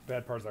all mine.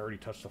 Bad part is I already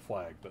touched the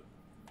flag, but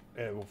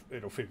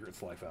it'll figure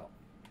its life out.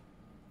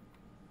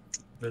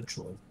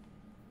 Eventually.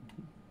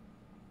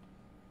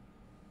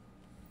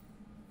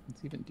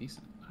 It's even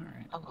decent. All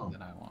right. Oh,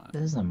 That I want.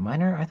 This is a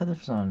minor? I thought this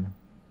was on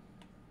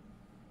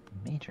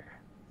major.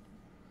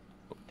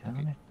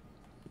 Okay.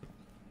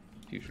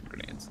 Fusion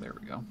grenades. There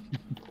we go.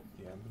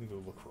 Yeah, I'm gonna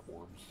go look for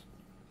orbs.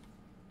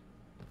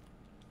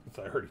 Since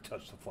I already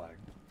touched the flag.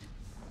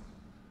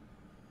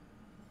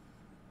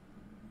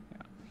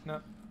 Yeah.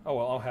 No. Oh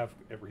well, I'll have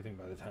everything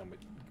by the time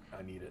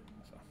I need it.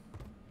 So.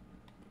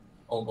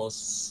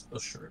 Almost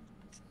assured.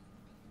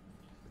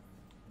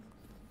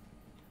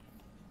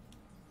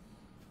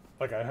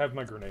 Like I have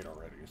my grenade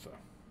already, so.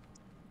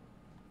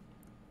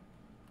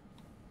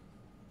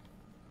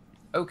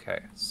 Okay,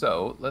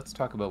 so let's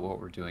talk about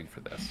what we're doing for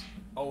this.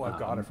 Oh,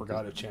 I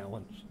forgot a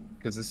challenge.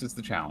 Because this is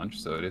the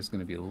challenge, so it is going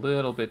to be a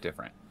little bit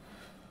different.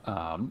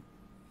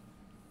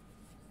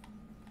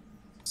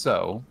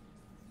 So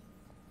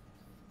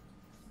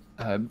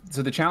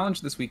the challenge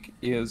this week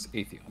is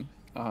Atheon,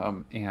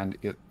 and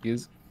it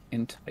is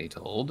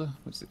entitled.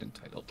 What's it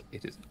entitled?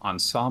 It is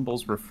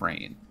Ensemble's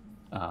Refrain.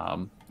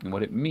 And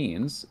what it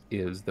means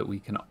is that we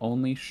can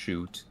only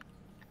shoot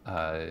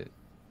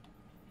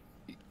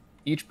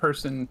each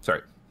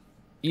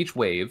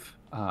wave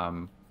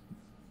of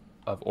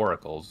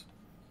oracles.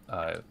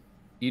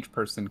 Each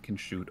person can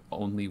shoot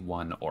only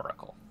one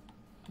oracle,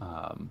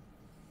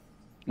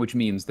 which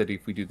means that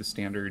if we do the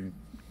standard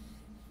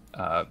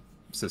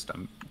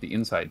system, the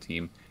inside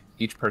team,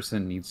 each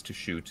person needs to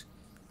shoot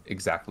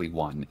exactly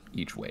one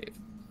each wave,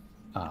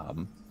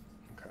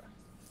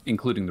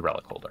 including the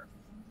relic holder.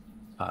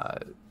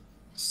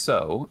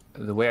 So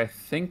the way I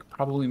think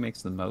probably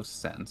makes the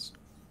most sense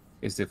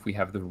is if we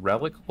have the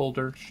relic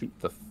holder shoot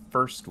the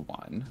first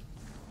one,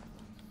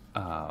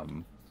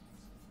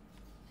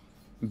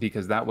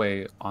 because that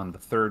way on the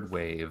third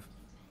wave,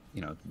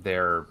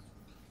 they're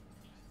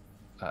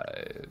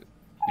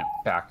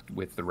back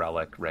with the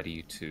relic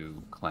ready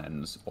to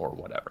cleanse or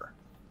whatever.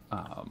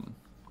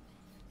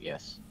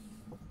 Yes.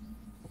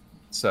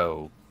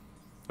 So,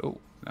 oh,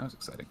 that was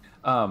exciting.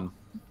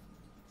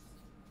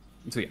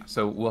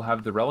 So we'll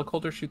have the relic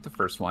holder shoot the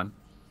first one,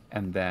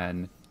 and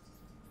then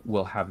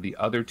we'll have the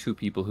other two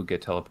people who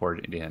get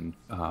teleported in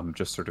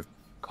just sort of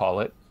call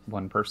it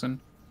one person,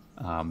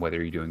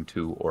 whether you're doing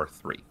 2 or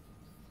 3.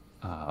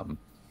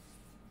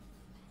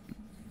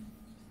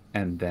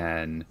 And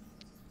then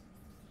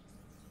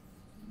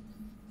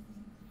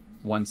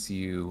once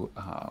you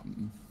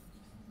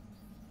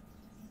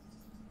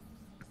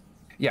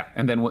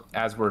and then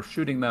as we're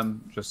shooting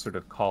them, just sort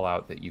of call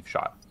out that you've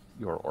shot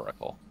your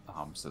oracle,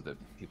 so that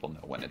people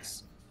know when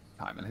it's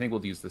time. And I think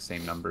we'll use the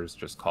same numbers,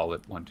 just call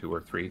it 1, 2,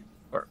 or 3.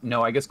 Or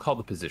no, I guess call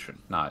the position,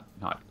 not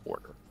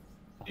order.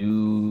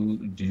 Do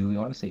we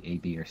want to say A,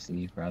 B, or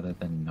C rather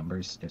than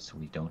numbers, just so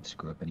we don't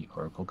screw up any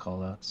oracle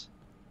callouts?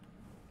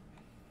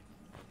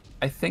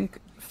 I think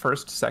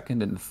first,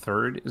 second, and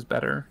third is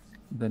better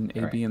than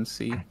A, B, and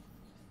C.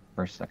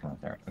 First, second,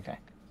 and third. Okay.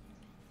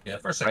 Yeah,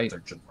 first, second,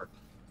 third should work.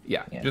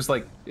 Yeah, just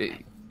like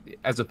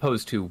as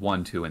opposed to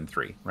 1, 2, and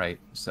 3, right?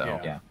 So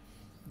yeah.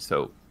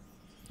 So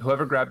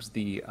whoever grabs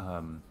the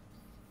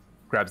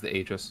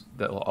Aegis,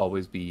 they'll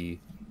always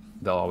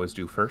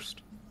do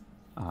first.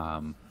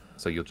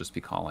 So you'll just be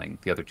calling,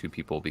 the other two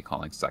people will be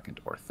calling second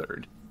or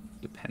third,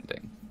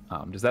 depending.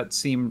 Does that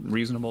seem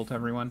reasonable to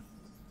everyone?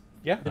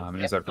 Yeah.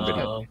 Is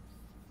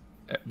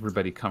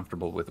everybody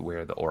comfortable with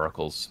where the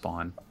oracles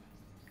spawn?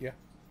 Yeah.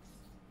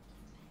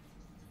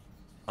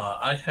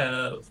 I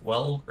have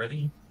well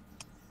ready.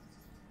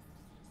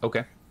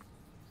 Okay.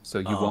 So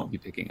you won't be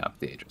picking up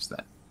the Aegis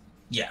then?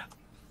 Yeah.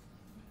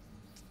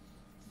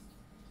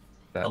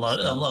 That's,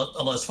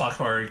 unless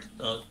Foxbar,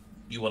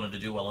 you wanted to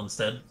do well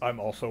instead. I'm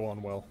also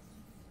on well.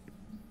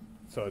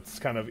 So it's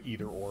kind of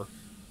either or.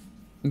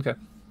 Okay.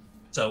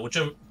 So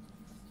whichever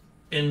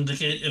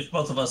indicate if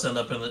both of us end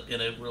up in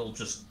it,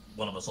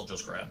 one of us will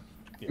just grab.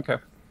 Yeah. Okay.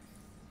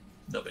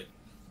 No big.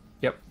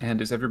 Yep. And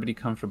is everybody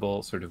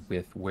comfortable sort of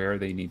with where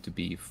they need to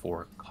be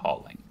for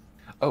calling?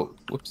 Oh,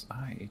 whoops!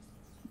 I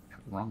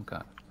have the wrong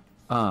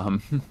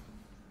gun.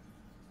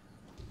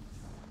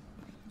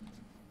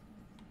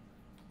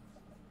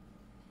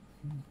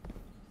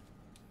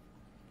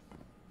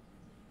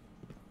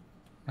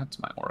 That's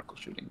my oracle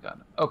shooting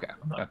gun. Okay.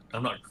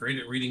 I'm not great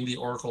at reading the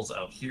oracles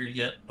out here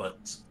yet,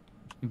 but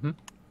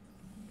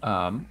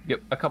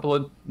Yep. A couple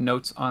of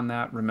notes on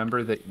that.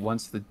 Remember that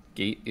once the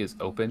gate is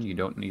open, you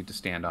don't need to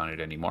stand on it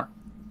anymore.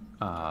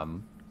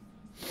 And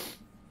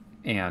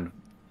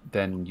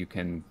then you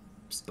can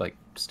like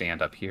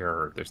stand up here.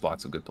 Or there's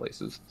lots of good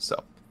places.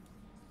 So.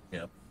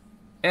 yeah.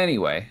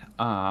 Anyway,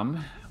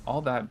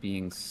 all that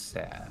being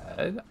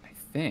said, I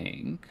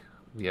think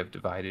we have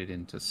divided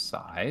into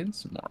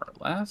sides more or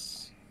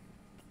less.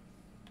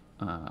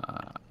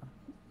 I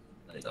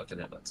can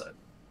have that side.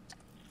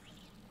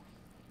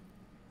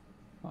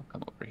 I'll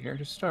come over here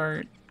to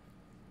start.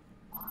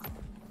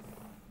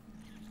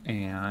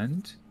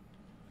 And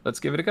let's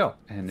give it a go.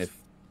 And if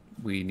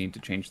we need to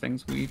change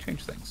things, we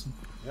change things.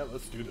 Yeah,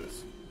 let's do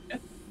this. Yeah.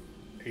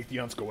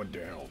 Atheon's going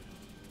down.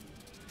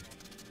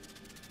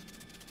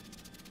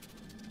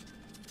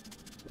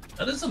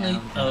 That is a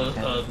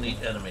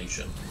neat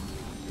animation.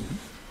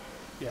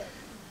 Yeah.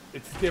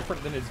 It's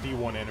different than his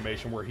D1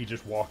 animation where he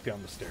just walked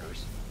down the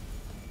stairs.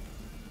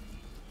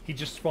 He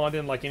just spawned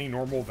in like any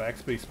normal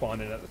Vex, but he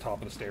spawned in at the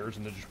top of the stairs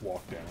and then just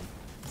walked down.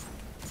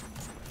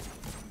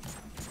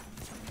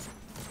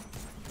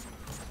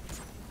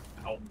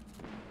 Ow.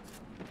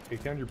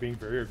 Atheon, you're being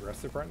very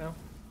aggressive right now.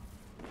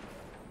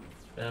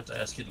 I have to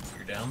ask you to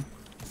gear down.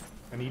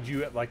 I need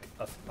you at like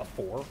a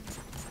 4.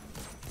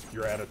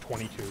 You're at a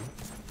 22.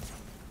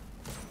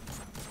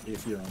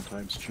 Atheon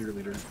times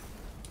cheerleader.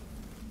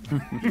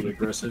 Be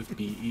aggressive,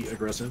 be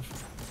aggressive.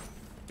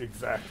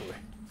 Exactly.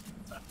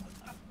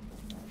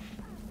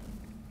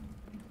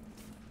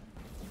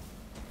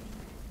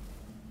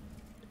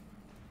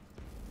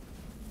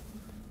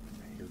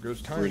 Here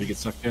goes time. Ready to get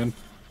sucked in?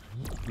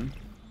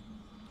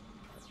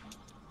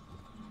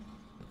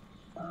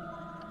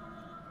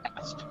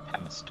 Passed.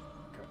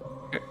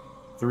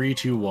 3,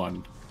 2,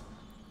 1.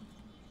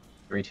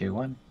 3, 2,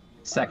 1.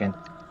 Second.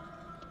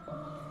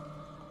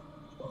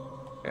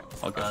 Okay,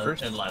 I'll go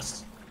first. And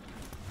last.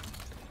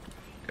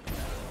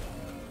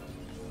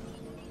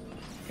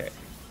 Okay.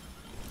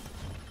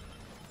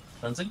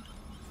 Cleansing?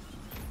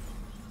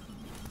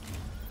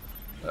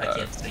 I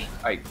can't see.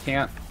 I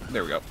can't.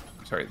 There we go.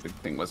 Sorry, the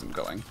thing wasn't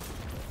going.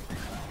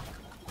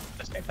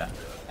 Just take that.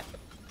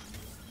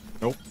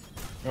 Nope.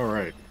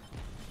 Alright.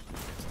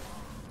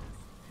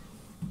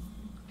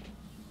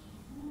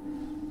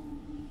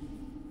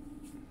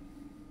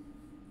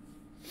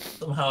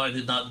 Somehow I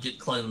did not get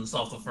cleansed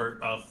off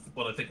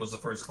what I think was the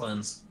first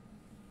cleanse,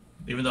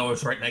 even though I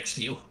was right next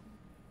to you.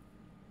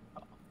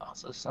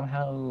 Also,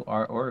 somehow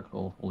our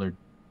Oracle holder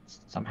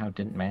somehow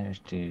didn't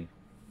manage to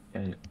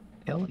get a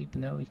kill, even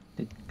though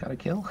he got a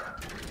kill.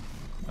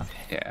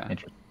 Yeah.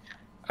 Interesting.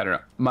 I don't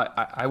know.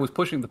 I was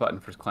pushing the button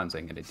for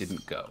cleansing and it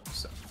didn't go,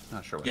 so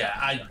not sure what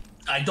happened.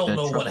 I don't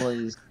know what.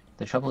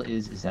 The trouble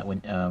is that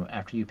when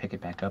after you pick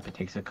it back up, it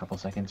takes a couple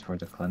seconds for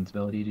the cleanse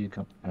ability to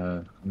come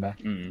back.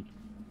 Mm.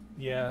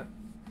 Yeah.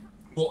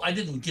 Well, I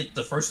didn't get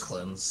the first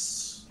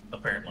cleanse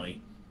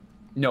apparently.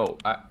 No,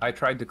 I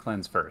tried to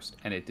cleanse first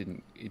and it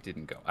didn't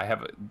go. I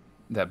have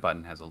that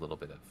button has a little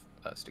bit of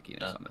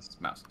stickiness on this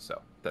mouse,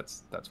 so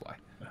that's why.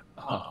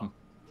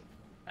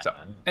 So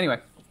anyway,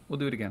 we'll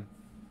do it again.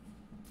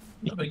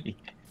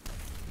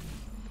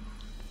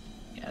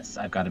 Yes,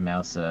 I've got a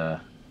mouse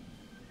en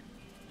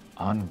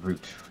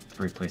route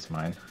to replace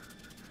mine.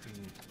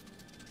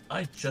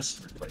 I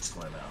just replaced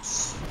my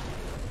mouse.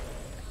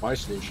 My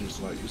solution is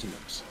not using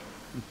mouse.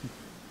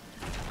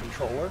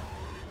 Controller?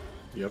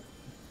 Yep.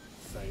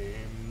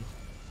 Same.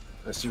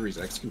 A Series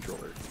X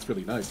controller. It's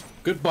really nice.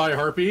 Goodbye,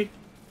 Harpy!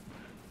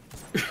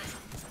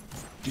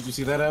 Did you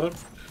see that, Adam?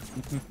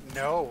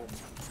 No.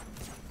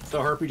 The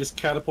Harpy just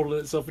catapulted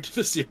itself into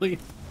the ceiling.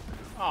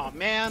 Oh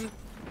man.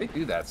 They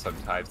do that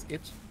sometimes.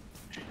 It's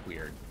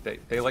weird.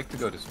 They like to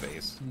go to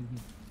space.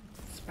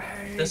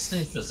 Space.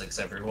 Destiny physics,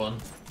 everyone.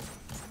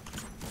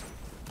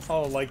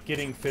 Oh, like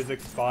getting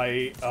physics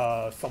by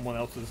someone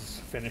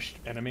else's finished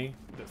enemy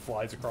that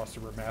flies across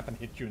the map and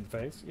hits you in the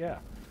face? Yeah.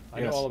 I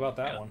know Yes. all about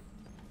that Yeah. one.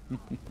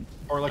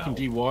 Or like in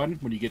D1,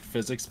 when you get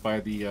physics by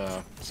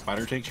the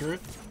spider tank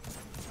turret.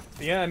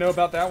 Yeah, I know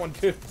about that one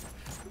too.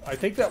 I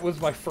think that was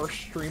my first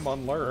stream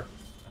on Lure.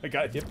 I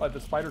got hit by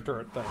the spider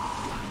turret thing.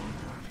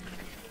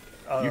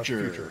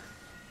 Future.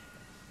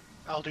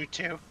 I'll do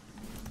 2.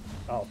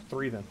 Oh,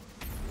 3 then.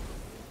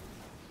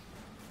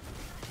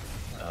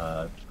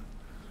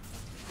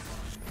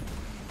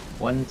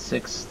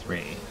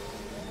 163.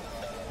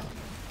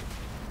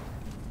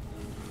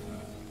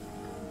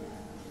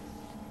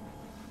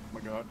 Oh my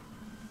god.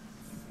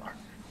 Fuck.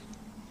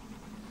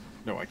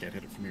 No, I can't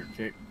hit it from here.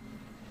 Okay.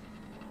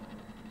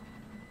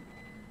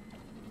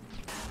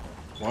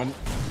 1.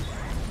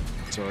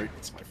 Sorry,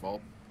 it's my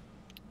fault.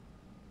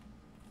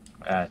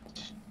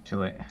 Too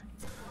late.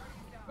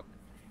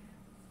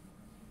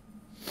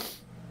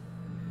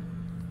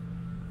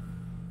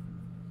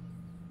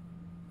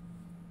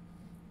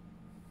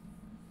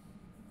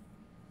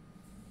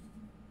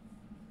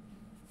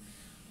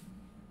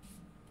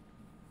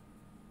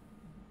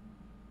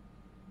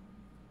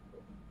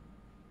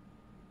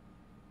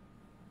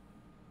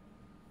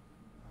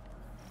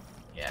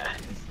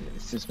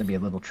 It's just gonna be a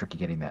little tricky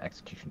getting that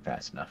execution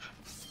fast enough.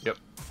 Yep.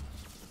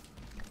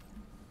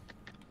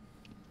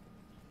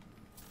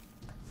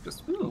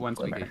 Just once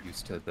we glimmer. get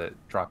used to the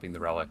dropping the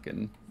relic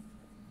and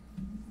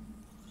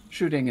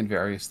shooting and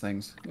various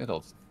things,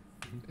 it'll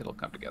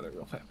come together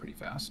pretty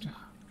fast.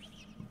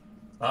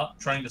 Stop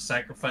trying to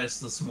sacrifice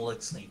the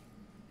Smolixny.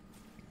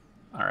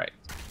 All right,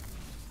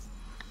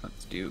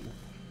 let's do.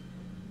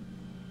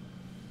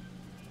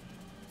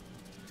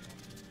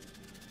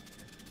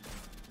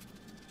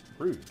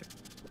 Rude.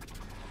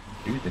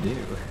 Do the do.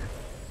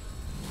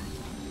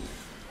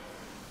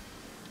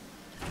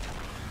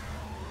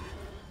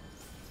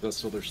 That's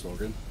still their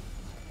slogan.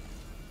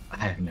 I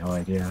have no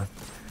idea.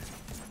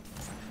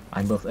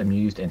 I'm both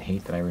amused and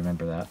hate that I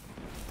remember that.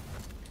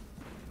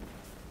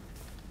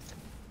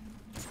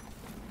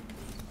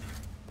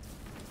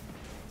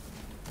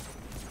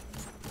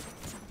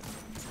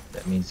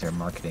 That means their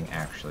marketing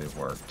actually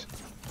worked.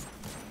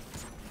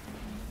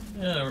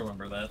 Yeah, I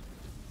remember that.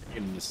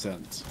 In a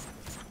sense.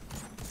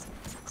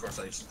 Of course,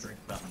 I used to drink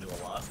Mountain Dew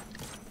a lot.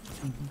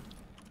 I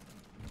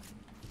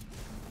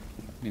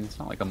mean, it's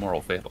not like a moral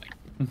failing.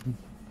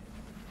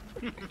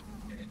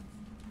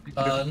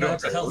 No,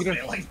 it's a health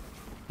failing.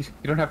 You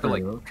don't have to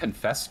like True.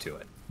 confess to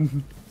it.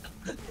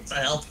 It's a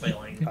health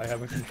failing. I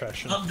have a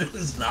confession. Mountain Dew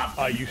is not.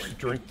 I used to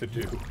drink the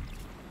dew.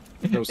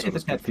 No It's a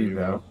soda's good pet for you, food,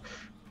 though.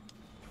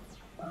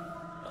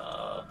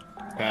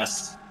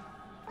 Pass.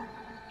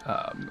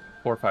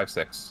 4, 5,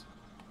 6.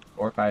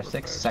 4, 5,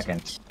 6,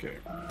 second. Okay.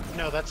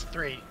 No, that's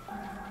 3.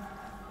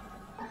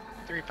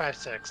 3, 5,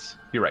 6.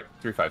 You're right.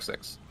 3, 5,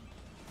 6.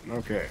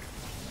 Okay.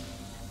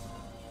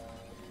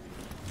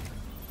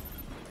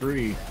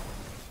 3.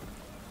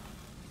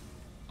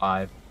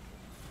 5.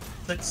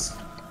 6.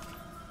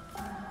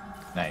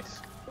 Nice.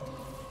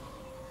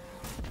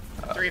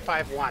 3,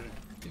 5, 1.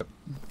 Yep.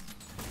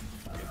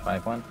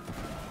 5, 1.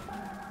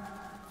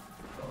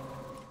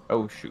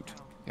 Oh shoot!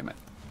 Damn it.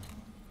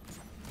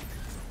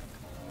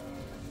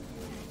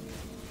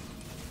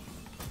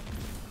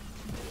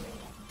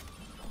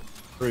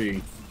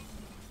 Three.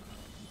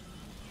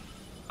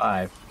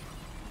 5.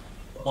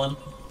 1.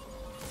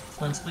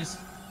 Cleanse, please.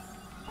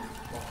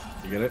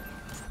 You get it?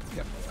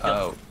 Yep.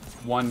 Oh,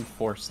 1,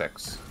 4,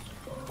 6.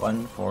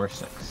 1, 4,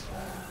 6.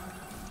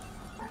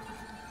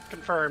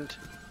 Confirmed.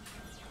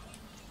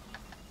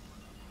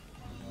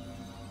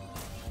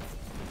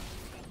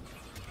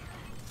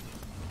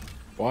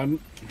 One.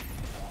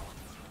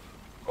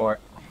 4.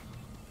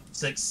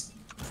 6.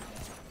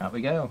 Out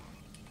we go.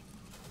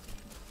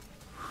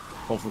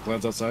 Hold for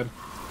cleanse outside.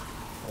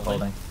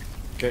 Holding.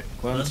 Okay,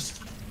 cleanse. Cleanse.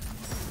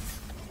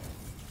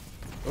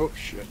 Oh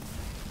shit.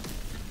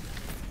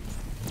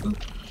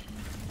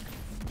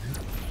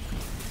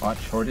 Watch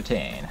for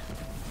detain.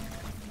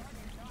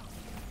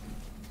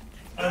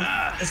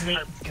 It's me.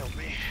 Killed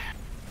me.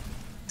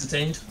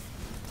 Detained.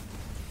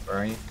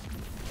 Sorry.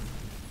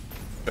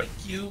 Thank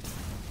you.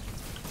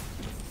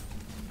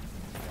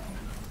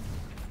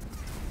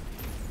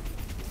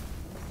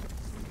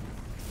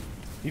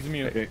 He's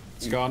immune. Okay,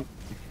 it's gone.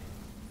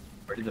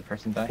 Where did the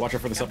person die? Watch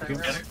out for the Got that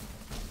supplicants. right?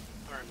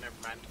 Or never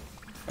mind.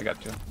 I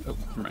got you. Oh,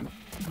 never mind.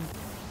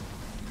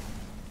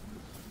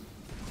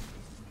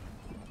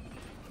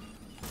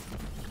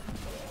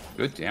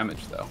 Good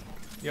damage though.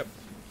 Yep.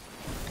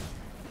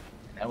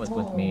 That was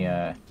with me,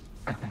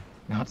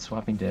 not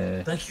swapping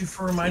to... Thank you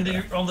for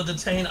reminding me on the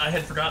detain. I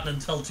had forgotten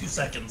until 2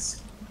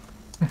 seconds.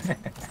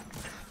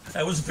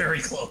 That was very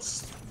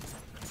close.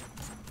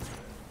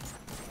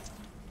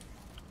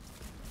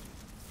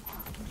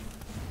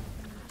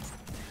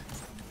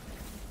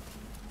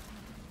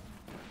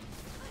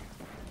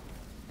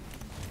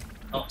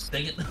 Oh,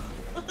 dang it.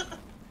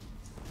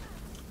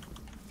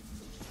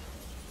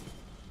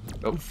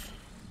 Oh,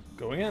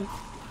 Going in.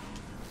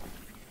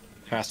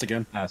 Passed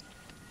again.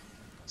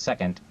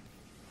 Second.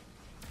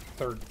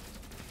 Third.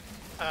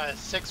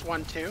 6,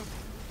 1, 2.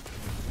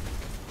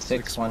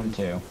 6, 1, 2.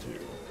 2.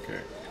 Okay.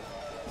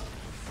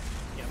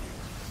 Yep.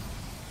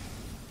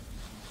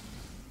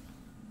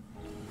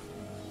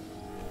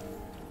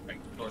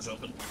 Right, door's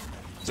open.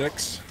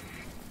 6.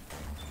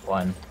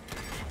 1.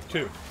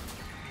 2.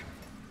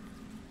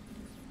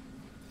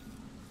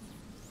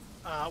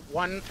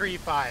 1, 3,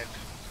 5.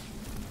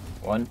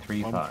 1,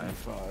 3, 1, 5.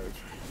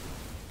 5.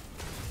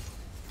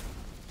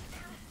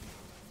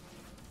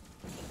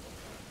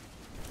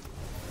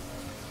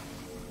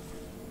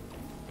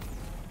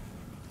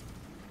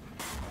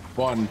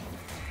 One.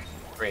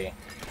 3.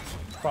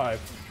 5.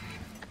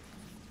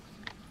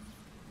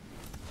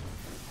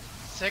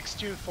 6,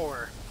 2,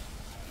 4.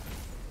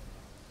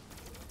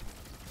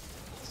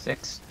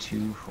 6,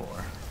 2, 4.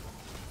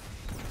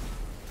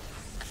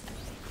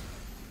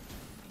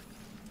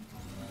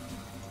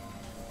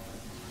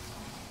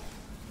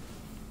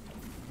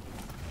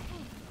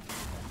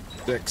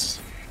 Six.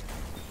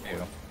 2.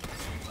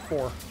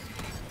 4.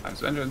 times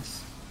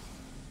vengeance.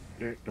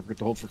 Okay, don't forget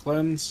to hold for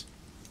cleanse.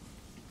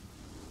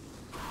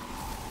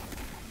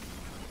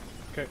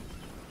 Okay.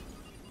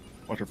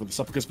 Watch out for the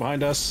supplicants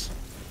behind us.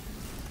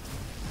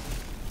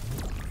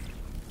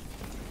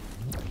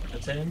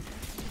 Detain.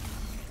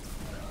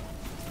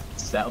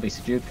 That'll be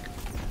Sejuk.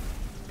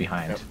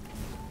 Behind. Yep.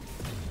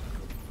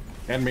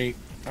 And me.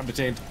 I'm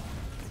detained.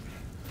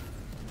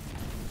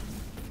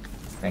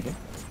 Thank you.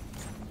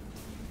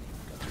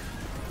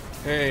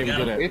 Hey, we got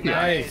did him. it.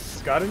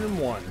 Nice. Got it in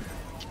one.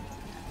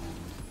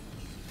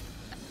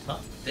 Huh,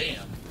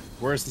 damn.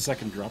 Where's the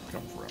second drop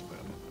come from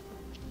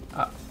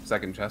then?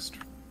 Second chest.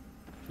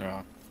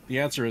 The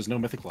answer is no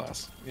mythic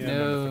class. Yeah,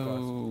 no mythic class.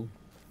 No.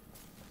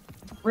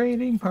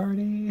 Raiding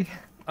party.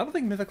 I don't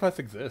think mythic class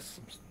exists.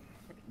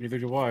 Neither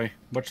do I.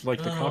 Much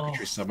like the Oh.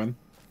 cockatrice summon.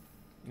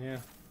 Yeah.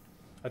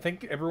 I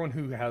think everyone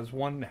who has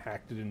one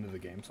hacked it into the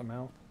game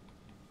somehow.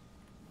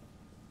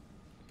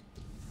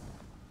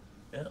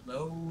 Yeah,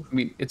 no. I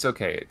mean, it's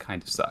okay. It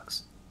kind of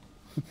sucks.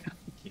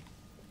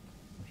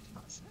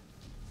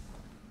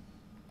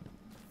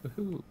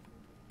 Woohoo.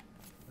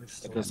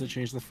 It doesn't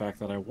change the fact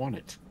that I won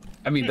it.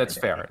 I mean, that's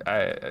fair.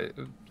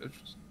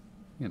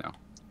 You know.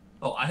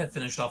 Oh, I have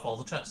finished off all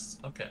the chests.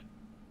 Okay.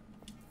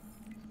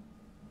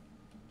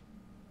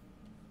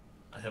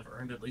 I have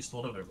earned at least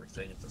one of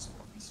everything at this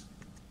point.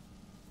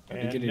 I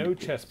didn't And get no any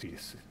chess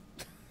piece.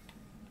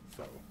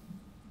 So.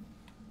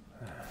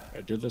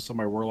 I did this on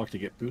my warlock to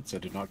get boots. I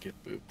did not get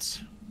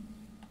boots.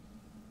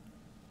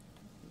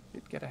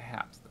 Did get a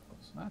hat though,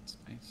 so that's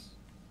nice.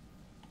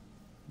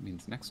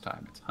 Means next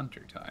time it's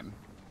hunter time.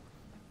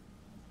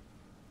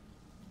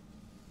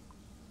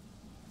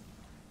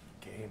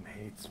 Game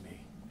hates me.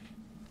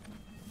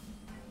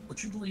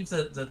 Would you believe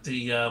that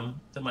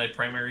that my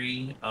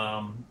primary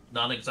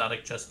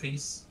non-exotic chest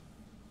piece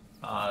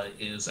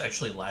is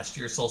actually last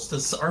year's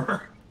solstice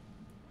armor?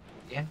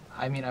 Yeah,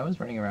 I mean, I was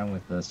running around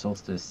with the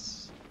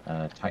Solstice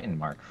Titan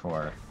mark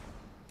for,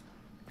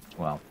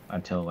 well,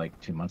 until like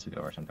 2 months ago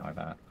or something like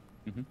that.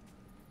 Mhm.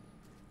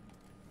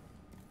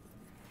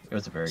 It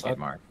was a very good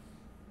mark.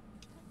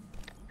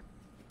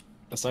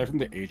 Aside from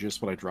the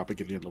Aegis, when I drop it,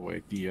 getting in the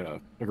way,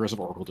 the aggressive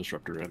Oracle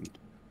Disruptor and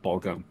Ball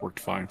Gun worked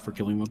fine for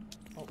killing them.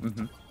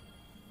 Mm-hmm.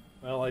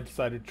 Well, I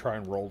decided to try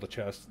and roll the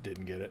chest.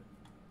 Didn't get it.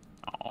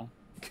 Oh.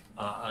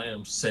 I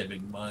am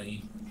saving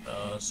my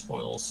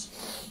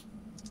spoils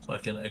so I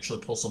can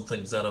actually pull some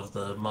things out of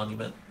the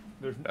monument.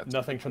 There's That's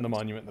nothing from the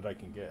monument that I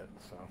can get,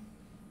 so.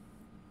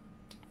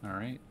 All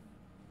right.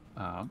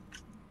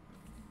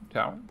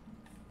 Tower.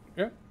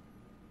 Yeah.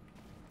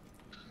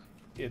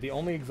 Yeah, the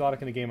only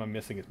exotic in the game I'm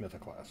missing is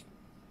Mythic Class.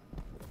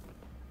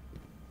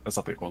 That's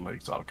not the only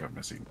exotic I'm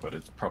missing, but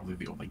it's probably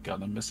the only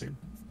gun I'm missing.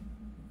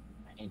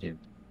 I need to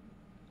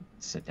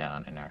sit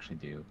down and actually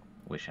do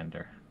Wish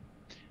Ender.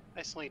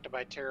 I still need to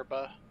buy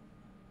Teraba.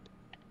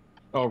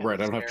 Oh, And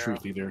right, I don't have Sparrow.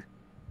 Truth either.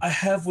 I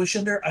have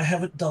Wishender. I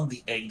haven't done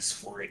the eggs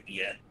for it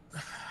yet.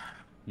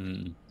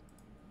 Mm.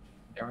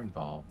 They're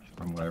involved,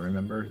 from what I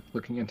remember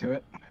looking into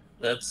it.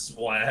 That's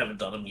why I haven't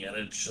done them yet.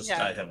 It's just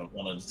Yeah. I haven't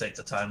wanted to take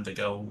the time to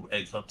go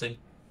egg hunting.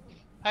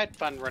 I had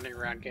fun running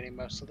around getting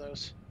most of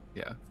those.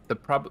 Yeah.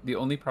 The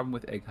only problem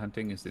with egg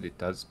hunting is that it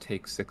does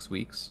take 6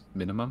 weeks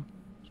minimum.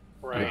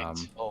 Right.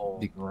 Oh,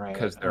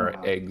 Because there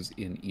are eggs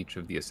in each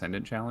of the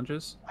Ascendant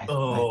challenges. I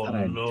Oh, thought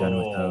I'd done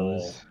with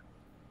those.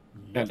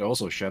 And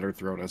also Shattered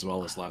Throat as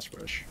well as Last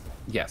Wish.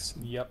 Yes.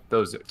 Yep.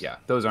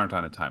 Those aren't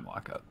on a time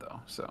lockout though.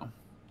 So.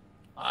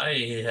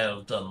 I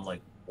have done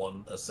like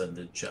one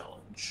Ascended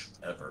challenge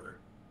ever.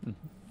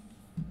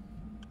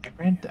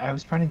 I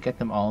was trying to get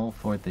them all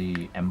for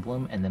the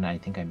emblem, and then I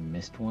think I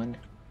missed one,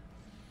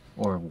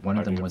 or one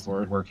of them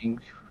wasn't working,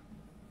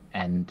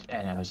 and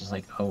I was just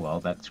like, oh well,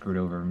 that screwed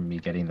over me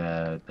getting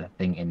the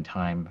thing in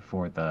time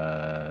for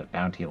the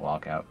bounty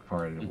lockout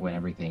for when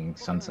everything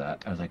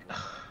sunset. I was like,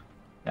 ugh,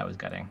 that was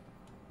gutting.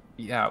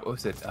 Yeah. What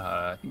was it?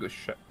 I think it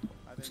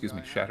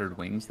was Shattered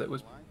Wings that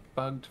was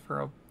bugged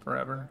for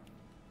forever.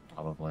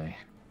 Probably.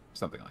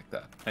 Something like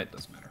that. It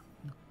doesn't matter.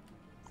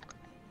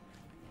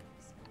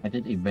 I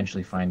did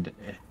eventually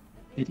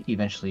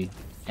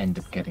end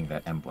up getting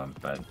that emblem,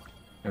 but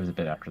it was a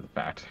bit after the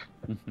fact.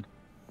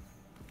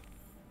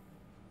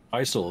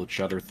 I still had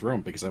Shattered Throne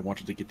because I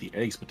wanted to get the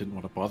eggs but didn't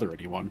want to bother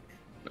anyone.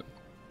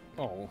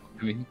 Oh.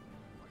 I mean,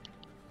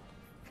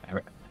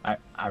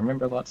 I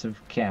remember lots of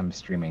Cam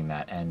streaming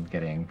that and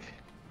getting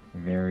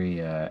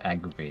very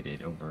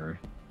aggravated over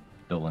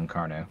Dolan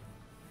Carno.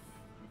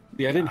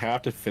 Yeah, I didn't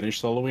have to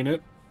finish soloing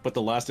it, but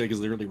the last egg is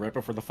literally right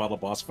before the final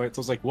boss fight, so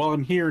I was like, well,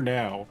 I'm here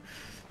now.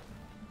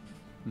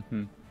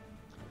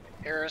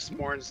 Eris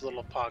Morn's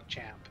little pog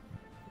champ.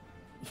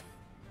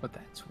 but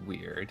that's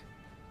weird.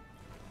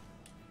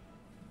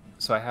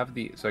 So I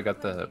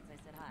got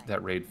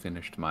that raid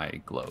finished my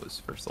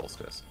glows for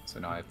Solstice. So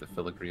now I have the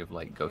Filigree of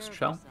Light Ghost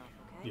Shell.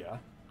 Yeah.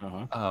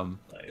 Uh-huh.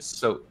 Nice.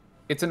 So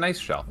it's a nice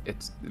shell.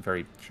 It's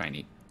very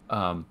shiny.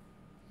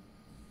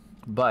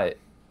 But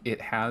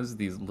it has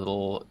these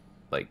little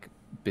like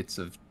bits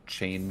of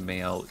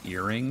chainmail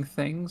earring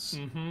things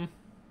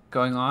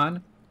going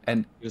on,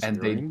 and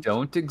they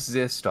don't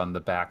exist on the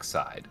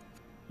backside.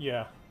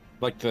 Yeah.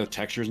 Like the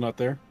texture's not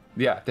there?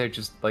 Yeah, they're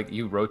just like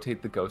you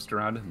rotate the ghost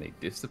around and they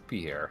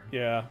disappear.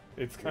 Yeah,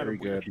 it's kind Very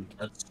of weird. good.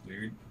 That's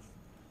weird.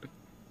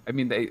 I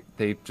mean,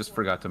 they just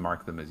forgot to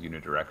mark them as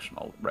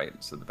unidirectional, right?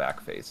 So the back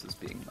face is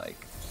being like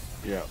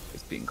Yeah.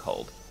 is being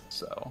culled.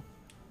 So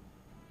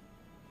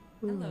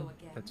Hello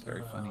again. that's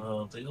very funny.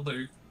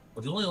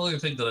 The only other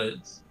thing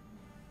that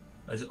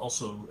I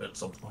also at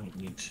some point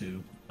need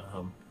to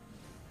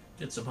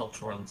get some help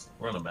to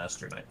run a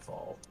Master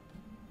Nightfall.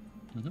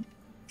 Mhm.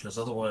 Because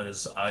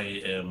otherwise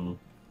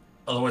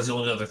Otherwise, the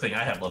only other thing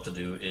I have left to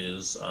do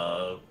is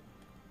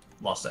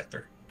Lost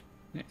Sector.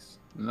 Nice.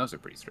 And those are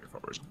pretty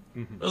straightforward.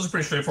 Mm-hmm. Those are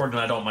pretty straightforward,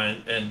 and I don't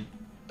mind. And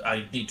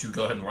I need to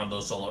go ahead and run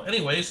those solo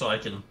anyway, so I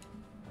can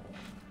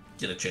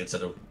get a chance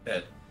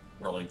at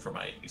rolling for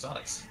my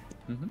exotics.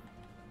 Mm-hmm.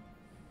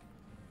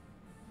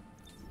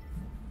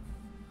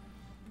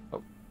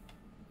 Oh.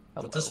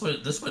 But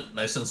this went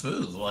nice and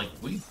smooth. Like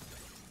we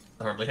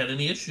hardly had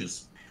any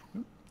issues.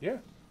 Yeah.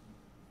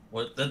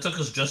 That took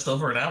us just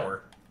over an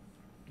hour.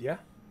 Yeah.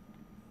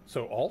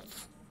 So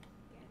alts?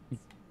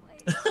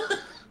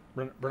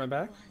 Run it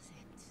back?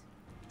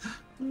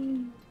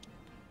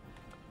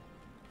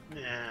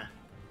 Yeah.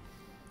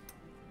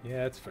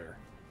 Yeah, it's fair.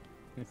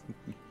 I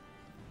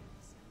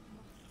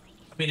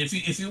mean,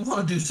 if you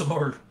want to do some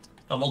more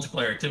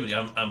multiplayer activity,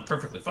 I'm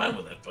perfectly fine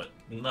with it, but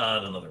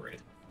not another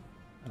raid.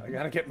 I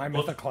gotta get my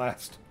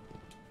mythoclast.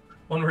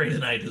 One raid a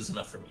night is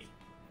enough for me.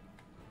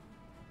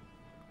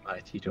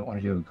 But you don't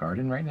want to do a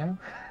garden right now?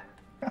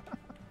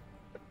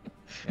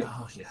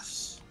 Oh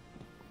yes.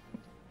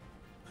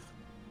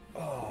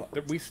 Oh,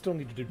 we still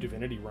need to do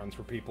divinity runs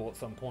for people at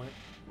some point.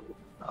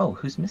 Oh,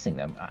 who's missing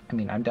them? I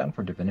mean, I'm down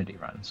for divinity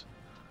runs.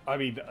 I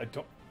mean, I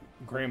don't.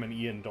 Graham and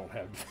Ian don't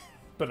have,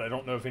 but I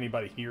don't know if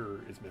anybody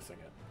here is missing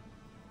it.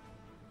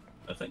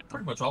 I think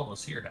pretty much all of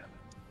us here have it.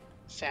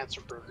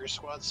 Sansa Burger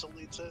Squad still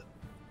needs it.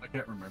 I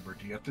can't remember.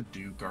 Do you have to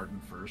do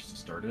garden first to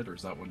start it, or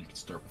is that one you can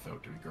start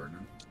without doing garden?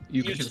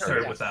 You can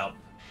start without.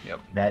 Yep.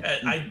 That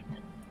I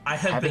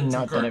have having been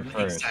not to done it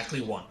garden first.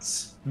 exactly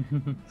once.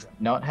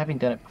 Not having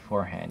done it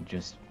beforehand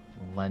just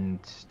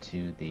lends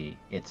to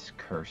it's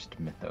cursed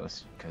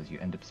mythos, because you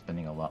end up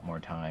spending a lot more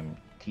time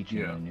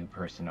teaching a new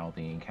person all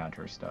the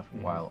encounter stuff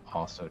while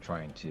also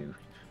trying to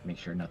make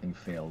sure nothing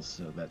fails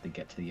so that they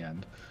get to the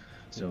end.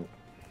 So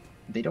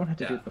they don't have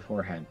to do it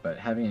beforehand, but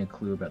having a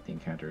clue about the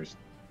encounters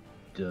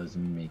does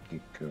make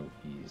it go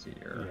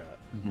easier.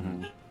 Yeah.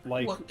 Mm-hmm.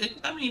 Like, well,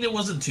 it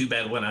wasn't too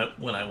bad when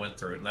I went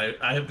through it, and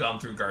I have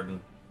gone through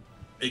garden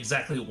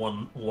exactly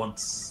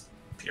once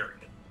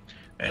period,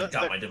 and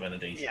got my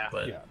divinity. Yeah.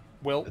 But yeah.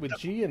 Well, with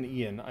G and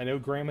Ian, I know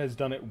Graham has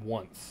done it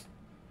once,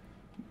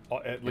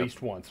 at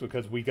least once,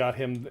 because we got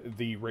him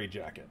the raid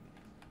jacket.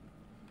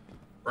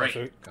 Right.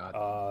 So,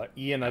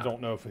 Ian, I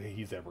don't know if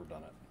he's ever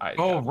done it.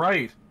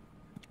 Right.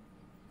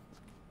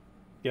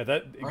 Yeah,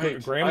 that Right.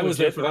 Graham I was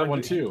there for that earned one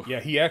it. too. Yeah,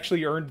 he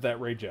actually earned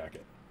that raid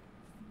jacket.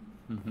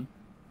 Mm-hmm.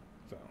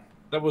 So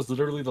that was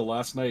literally the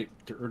last night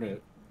to earn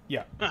it.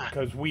 Yeah,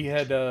 because we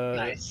had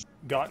Nice.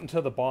 gotten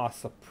to the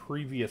boss the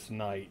previous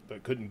night,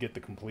 but couldn't get the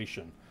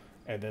completion.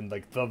 And then,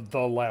 like,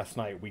 the last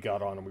night we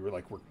got on and we were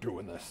like, we're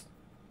doing this.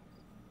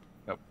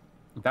 Yep.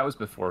 That was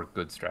before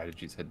good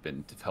strategies had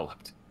been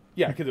developed.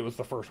 Yeah, because it was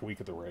the first week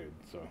of the raid,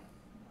 so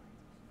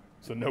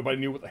nobody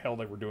knew what the hell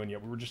they were doing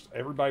yet.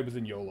 Everybody was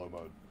in YOLO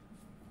mode.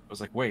 I was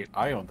like, wait,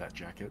 I own that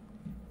jacket.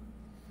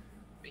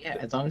 Yeah,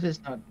 as long as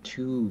it's not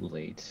too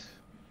late.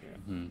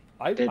 Mm-hmm.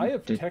 I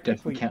have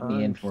technically count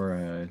me in for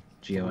a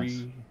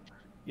GOS.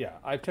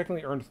 I've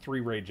technically earned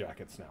 3 raid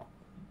jackets now.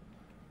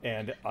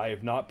 And I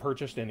have not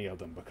purchased any of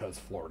them because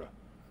Florida.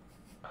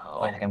 Oh,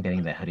 I think I'm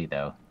getting the hoodie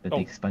though. The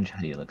big sponge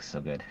hoodie looks so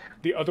good.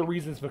 The other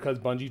reason is because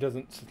Bungie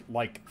doesn't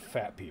like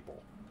fat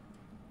people.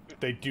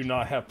 They do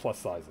not have plus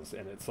sizes,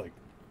 and it's like,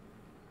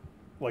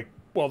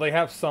 well, they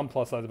have some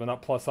plus sizes, but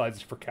not plus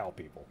sizes for cow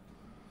people.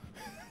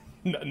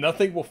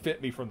 Nothing will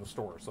fit me from the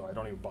store, so I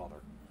don't even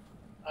bother.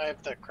 I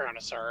have the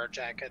Chronosaur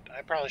jacket.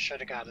 I probably should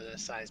have got it a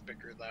size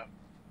bigger though.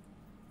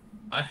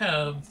 I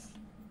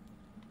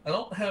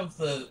don't have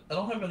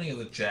any of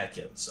the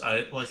jackets.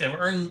 I've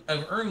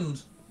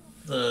earned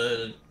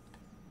the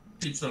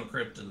Deepstone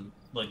Crypt and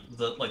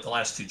the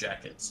last 2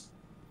 jackets.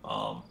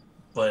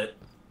 But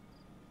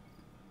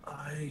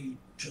I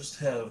just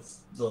have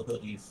the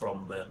hoodie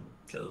from them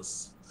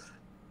because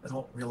I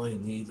don't really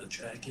need the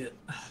jacket.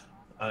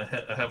 I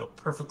have a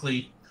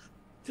perfectly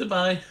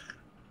I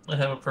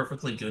have a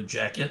perfectly good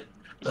jacket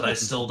that I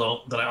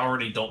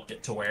already don't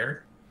get to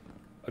wear.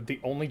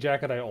 The only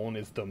jacket I own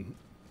is the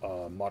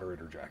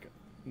moderator jacket.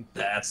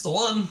 That's the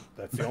one.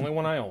 That's the only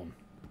one I own.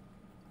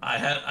 I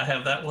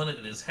have that one.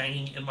 It is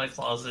hanging in my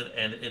closet,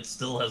 and it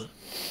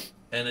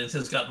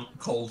has gotten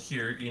cold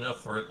here,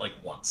 for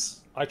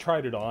once. I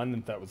tried it on,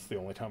 and that was the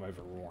only time I've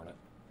ever worn it.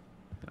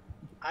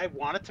 I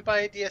wanted to buy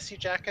a DSC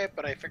jacket,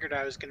 but I figured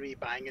I was going to be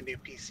buying a new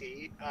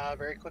PC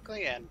very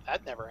quickly, and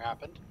that never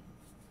happened.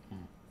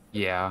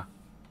 Yeah.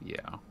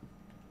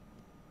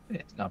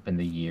 It's not been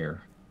the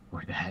year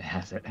where that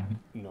has it.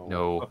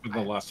 No. Up in the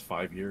last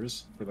 5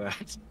 years for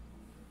that.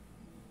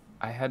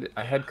 I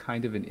had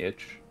kind of an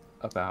itch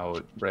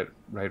about right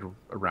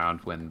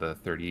around when the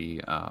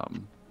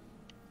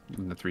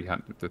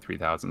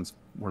 3000s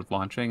were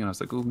launching, and I was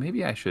like, oh,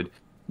 maybe I should.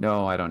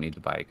 No, I don't need to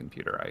buy a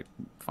computer. I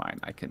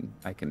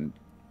can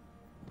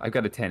I've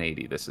got a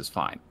 1080. This is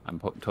fine. I'm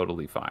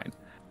totally fine.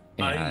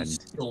 I And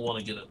still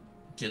want to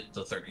get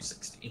the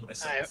 3060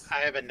 myself. I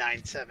have a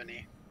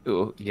 970.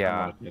 ooh, I yeah,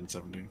 want a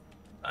 1070.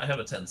 I have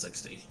a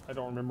 1060. I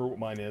don't remember what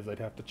mine is. I'd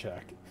have to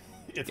check.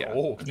 It's Yeah.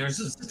 old. Yours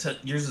is the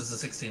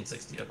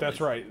 1660. I That's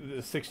believe. right.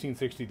 The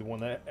 1660, the one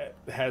that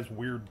has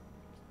weird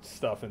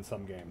stuff in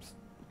some games.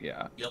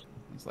 yeah. Yep.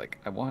 It's like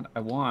I want,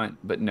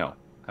 but no,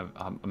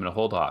 I'm gonna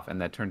hold off. And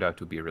that turned out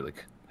to be a really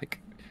like.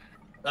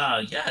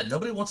 Yeah,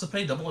 nobody wants to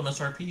pay double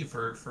MSRP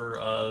for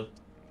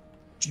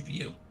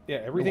GPU. Yeah,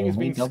 everything is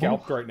Only being double?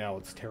 scalped right now.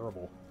 It's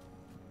terrible.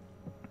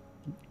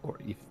 Or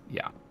if,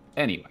 yeah.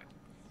 Anyway,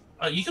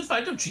 You can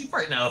find them cheap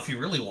right now if you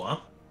really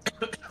want.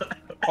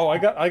 Oh, I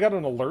got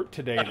an alert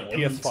today that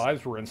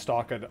PS5s were in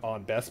stock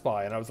on Best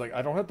Buy, and I was like,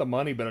 I don't have the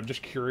money, but I'm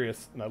just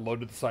curious. And I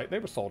loaded the site. They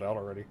were sold out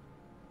already,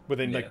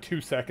 within Yeah. like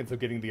 2 seconds of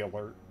getting the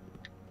alert.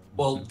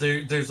 Well,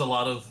 there's a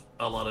lot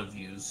of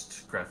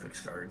used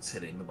graphics cards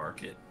hitting the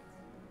market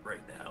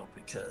right now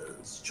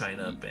because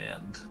China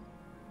banned.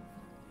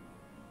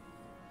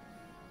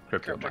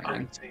 crypto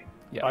mining. Cryptocurrency.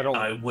 Yeah.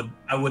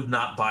 I would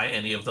not buy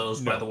any of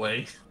those, by No. the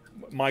way.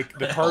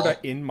 The card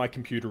in my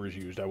computer is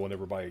used. I will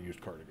never buy a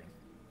used card again.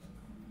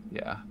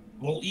 Yeah.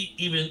 Well,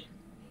 even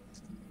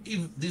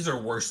these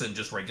are worse than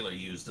just regular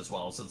used as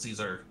well, since these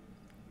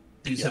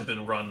have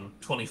been run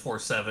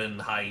 24/7,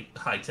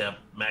 high temp,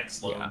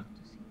 max load. Yeah.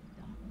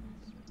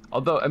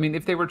 Although, I mean,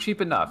 if they were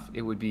cheap enough,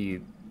 it would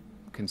be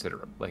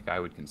considerable. Like I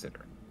would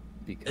consider,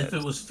 because If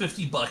it was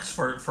 $50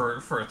 for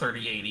a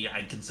 3080,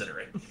 I'd consider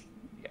it.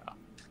 yeah,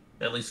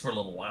 At least for a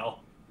little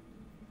while.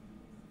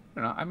 I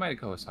don't know. I might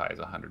go as high as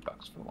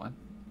 $100 for one.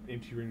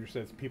 MT Ranger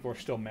says people are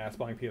still mass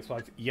buying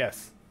PS5s.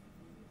 Yes,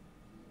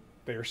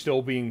 they are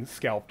still being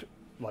scalped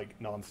like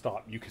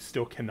nonstop. You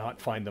still cannot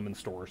find them in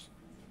stores.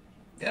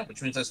 Yeah,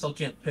 which means I still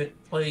can't play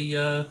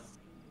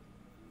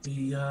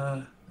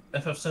the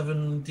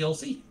FF7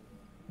 DLC.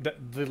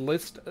 The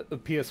list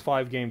of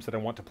PS5 games that I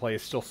want to play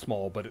is still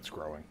small, but it's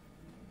growing.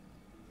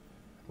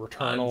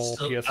 Returnal, I'm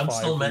still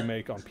PS5 mad-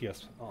 remake on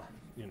PS. Oh,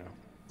 you know.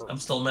 I'm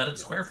still mad at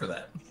Square for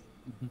that.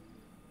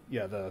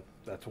 Yeah,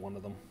 that's one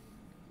of them.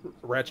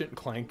 Ratchet and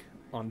Clank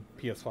on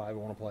PS5. I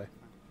want to play.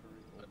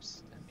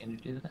 Whoops, I mean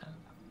to do that.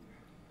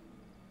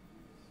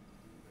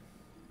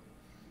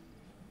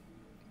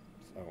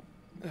 So,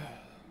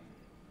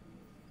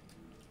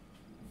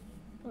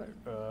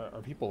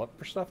 are people up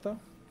for stuff though?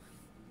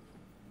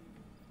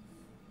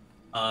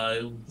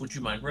 Would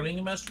you mind running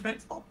a Master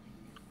Nightfall?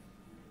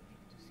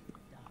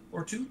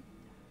 Or two?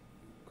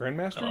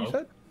 Grandmaster, you Hello?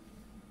 said?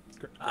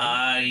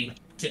 I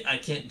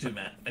can't do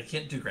I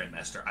can't do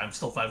Grandmaster. I'm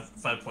still 5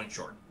 points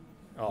short.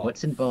 Oh,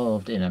 What's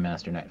involved in a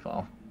Master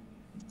Nightfall?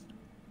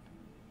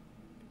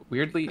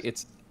 Weirdly,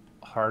 it's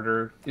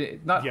harder.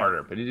 Not Yeah.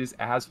 harder, but it is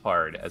as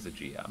hard as a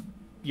GM.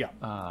 yeah.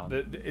 Um,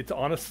 It's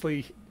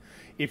honestly,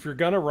 if you're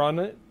gonna run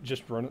it,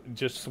 just run it.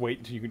 Just wait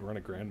until you can run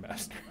a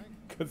Grandmaster,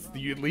 because at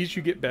least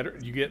you get better.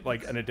 You get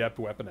like an adept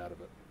weapon out of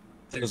it.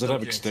 Does it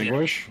have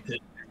extinguish?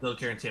 They'll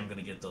guarantee I'm going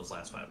to get those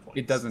last 5 points.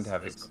 It doesn't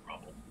have That's the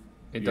problem.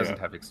 it Yeah. doesn't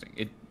have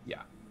extinct.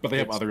 Yeah. But they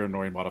have It's- other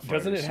annoying modifiers.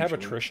 Doesn't it have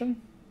usually.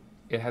 attrition?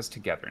 It has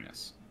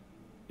togetherness.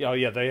 Yeah, oh,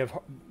 yeah. They have.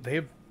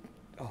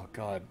 Oh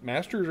god,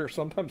 masters are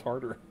sometimes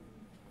harder.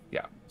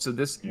 Yeah. So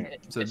this. Yeah.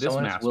 So If this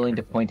someone's master. willing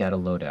to point out a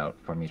loadout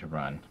for me to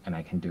run, and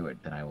I can do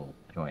it, then I will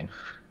join.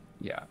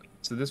 Yeah.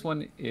 So this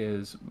one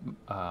is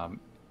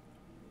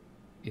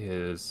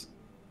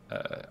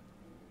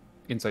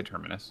Insight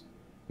Terminus,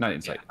 not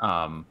Insight.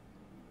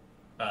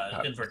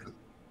 Inverted.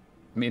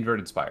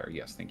 Inverted Spire.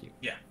 Yes, thank you.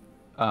 Yeah.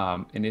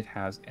 And it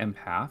has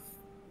Empath,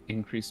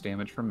 increased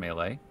damage from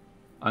melee,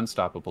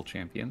 Unstoppable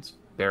Champions,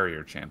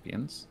 Barrier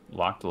Champions,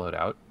 Locked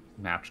Loadout,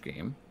 Match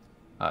Game,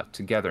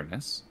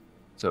 Togetherness.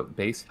 So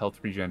base health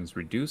regen is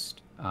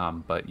reduced,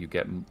 but you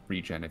get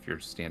regen if you're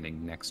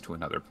standing next to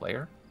another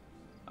player.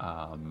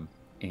 And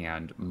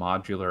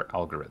Modular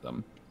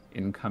Algorithm,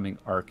 incoming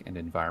arc and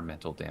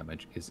environmental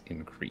damage is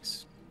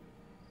increased.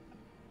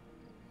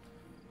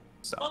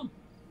 So Fun.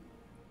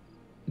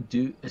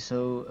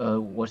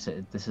 What's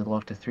it? This is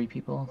locked to 3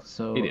 people.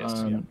 So It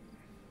is, yeah.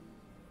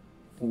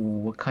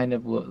 What kind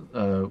of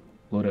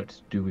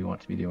loadouts do we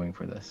want to be doing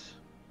for this?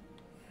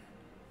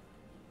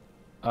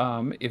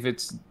 if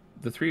it's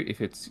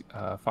if it's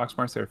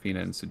Foxmar, Seraphina,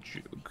 and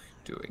Sejuk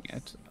doing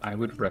it, I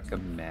would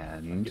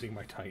recommend. Getting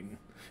my Titan.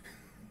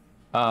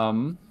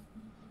 Um,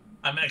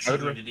 I'm I actually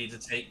would going to need to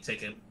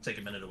take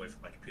a minute away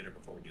from my computer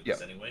before we do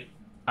this anyway.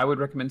 I would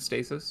recommend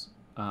Stasis.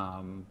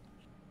 For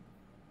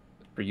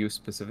you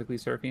specifically,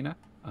 Seraphina.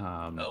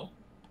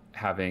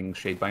 Having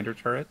Shadebinder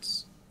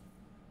turrets,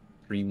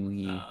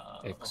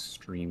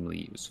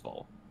 extremely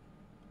useful.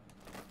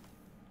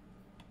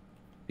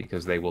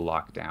 Because they will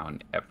lock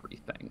down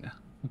everything.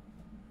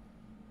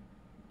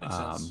 Makes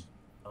sense.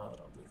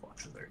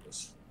 Watcher, there it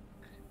is.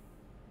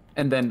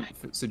 And then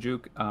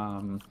Sejuk,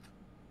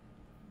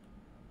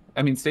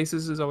 I mean,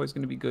 Stasis is always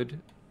going to be good.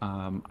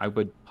 I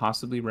would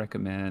possibly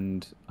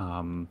recommend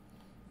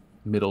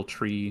Middle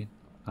Tree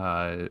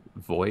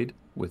Void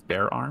with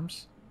Bear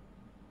Arms.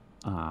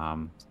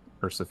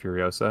 Ursa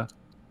Furiosa.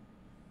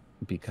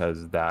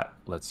 because that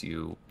lets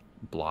you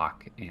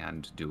block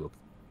and do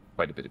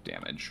quite a bit of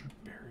damage.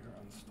 Barrier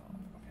unstoppable.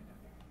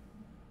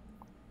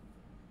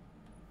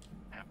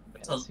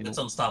 Okay. It's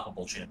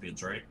unstoppable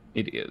champions, right?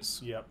 It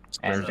is. Yep. And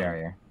Squares,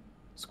 barrier.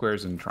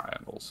 squares and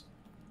triangles.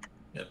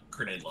 Yep,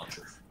 grenade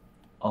launcher.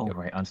 Oh, Yep.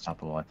 right,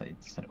 unstoppable. I thought it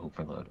said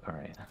overload. All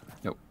right.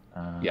 Nope.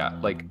 Yeah,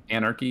 like Um,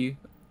 anarchy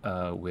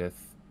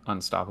with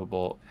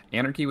unstoppable,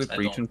 anarchy with I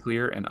breach don't- and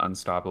clear, and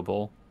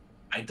unstoppable.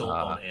 I don't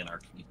want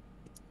anarchy.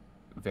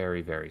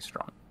 Very, very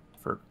strong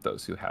for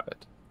those who have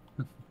it.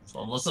 So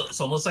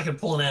unless I can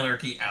pull an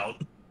anarchy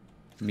out,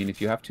 I mean,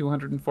 if you have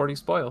 240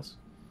 spoils,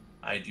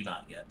 I do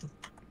not yet.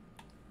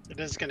 It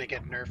is gonna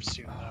get nerfed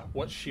soon though.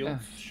 What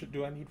shields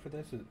do I need for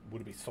this?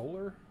 Would it be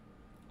solar?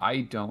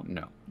 I don't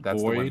know. That's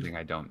the one Void. thing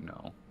I don't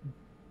know.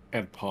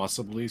 And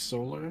possibly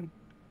solar. Okay.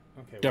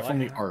 well,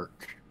 Definitely I have,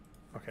 arc.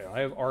 Okay, I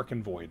have arc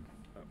and void.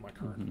 My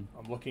current. Mm-hmm.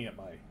 I'm looking at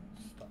my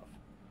stuff.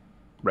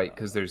 Right,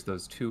 because there's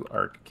those 2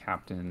 arc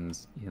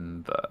captains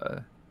in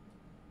the...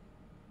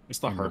 It's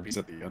the Mhm. harpies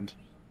at the end.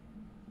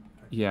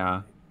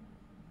 Yeah.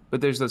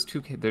 But there's those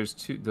 2...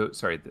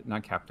 Sorry,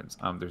 not captains.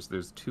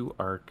 There's 2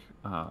 arc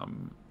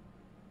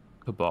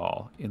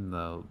cabal in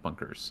the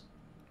bunkers.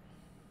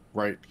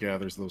 Right, yeah,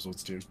 there's those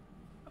ones too.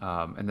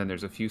 And then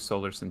there's a few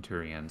solar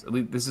centurions. At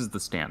least this is the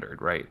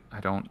standard, right? I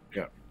don't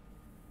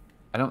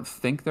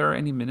think there are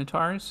any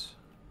minotaurs.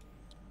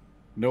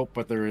 Nope,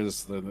 but there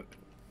is the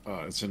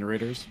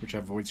incinerators, which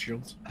have void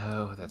shields.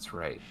 Oh, that's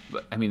right.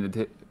 But I mean,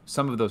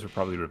 some of those are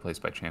probably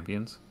replaced by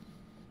champions.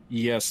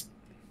 Yes,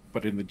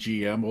 but in the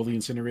GM, all the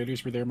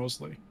incinerators were there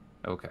mostly.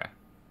 Okay.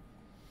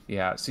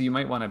 Yeah, so you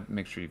might want to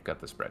make sure you've got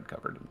the spread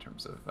covered in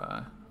terms of.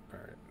 All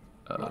right.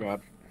 Oh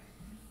god.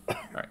 All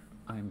right,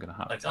 I'm gonna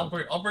hop. Like I'll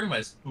bring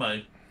my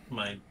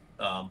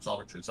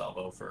Salvatrude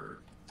salvo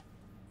for.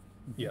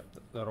 Yep,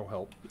 that'll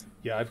help.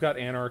 Yeah, I've got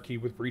anarchy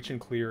with breach and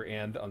clear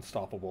and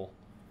unstoppable.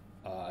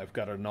 I've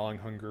got a gnawing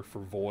hunger for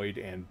void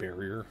and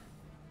barrier.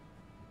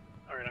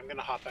 All right, I'm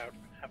gonna hop out.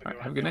 Have a All good right,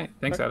 have a one. good night.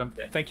 Thanks, Adam.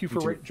 Thank you You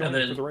for too. joining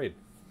And then- for the raid.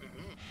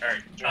 All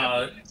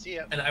right. See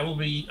ya. And I will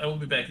be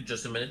back in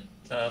just a minute,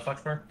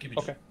 Foxmar.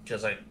 Okay.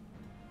 Because I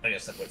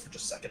guess I'd wait for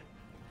just a second.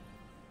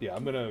 Yeah,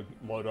 I'm gonna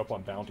load up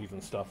on bounties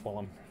and stuff while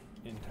I'm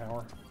in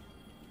tower.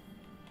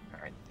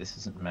 Alright, this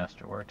isn't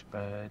masterworked,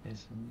 but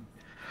isn't...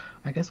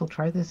 I guess we'll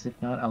try this. If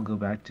not, I'll go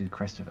back to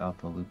Crest of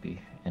Alpha Lupi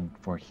and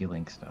for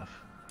healing stuff.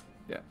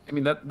 Yeah, I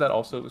mean that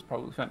also was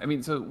probably fine. I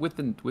mean, so with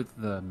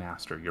the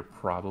master, you're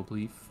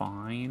probably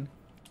fine.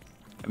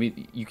 I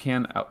mean, you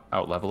can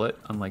out level it,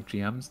 unlike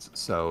GMs,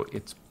 so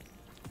it's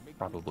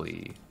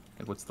probably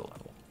what's the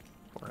level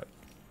for it?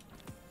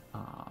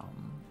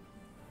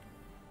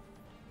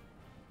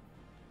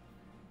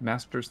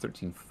 Master's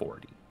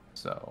 1340,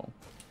 so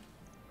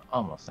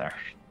Almost there.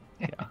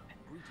 yeah.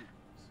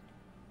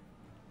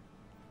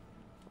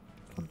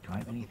 Do I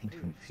have anything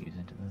to infuse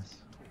into this?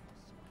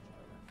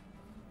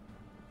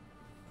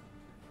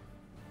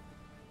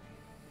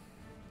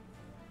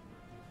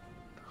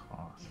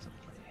 Possibly.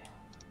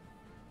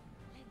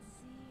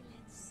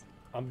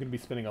 I'm gonna be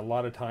spending a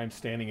lot of time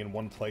standing in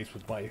one place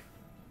with my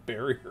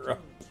barrier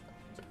up.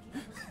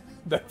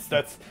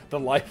 That's the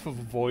life of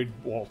a void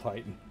wall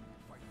titan.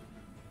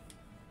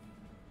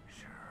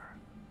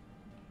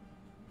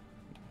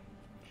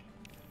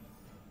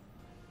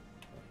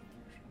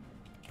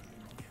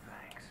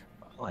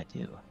 Oh, I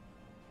do.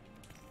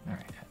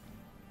 Alright.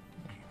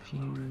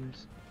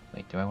 Infuse.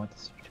 Wait, do I want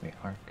this to be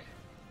arc?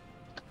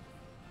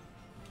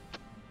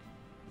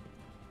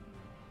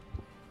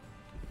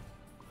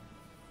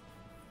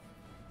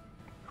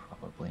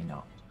 Probably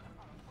not.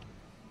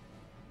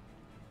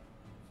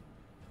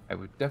 I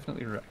would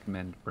definitely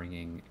recommend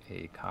bringing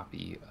a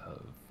copy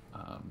of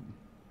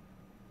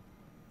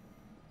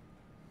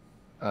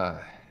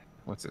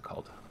what's it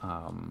called?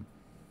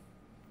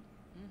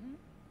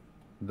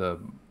 The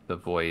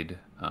void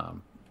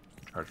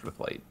charged with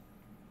light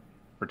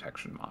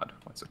protection mod.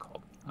 What's it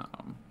called?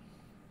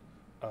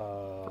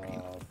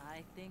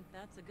 I think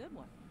that's a good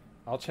one.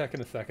 I'll check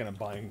in a second. I'm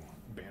buying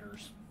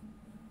banners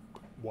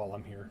while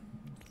I'm here.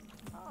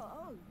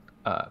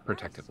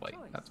 Protective nice light.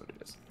 choice. That's what it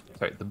is.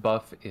 Sorry, the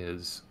buff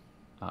is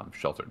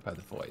sheltered by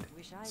the void.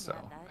 Wish I'd So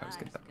had that I was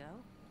getting axe that go.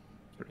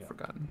 sort of Yeah.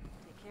 forgotten.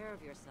 Take care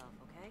of yourself,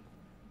 okay?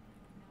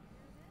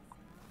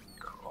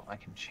 Cool, I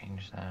can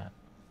change that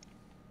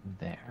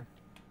there.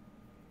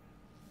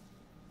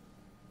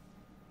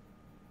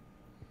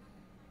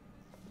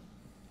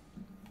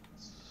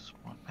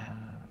 Swap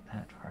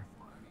that for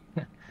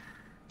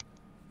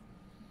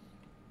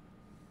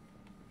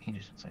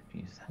ages since I've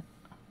used that.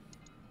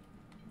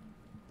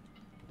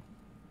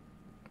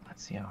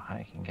 Let's see how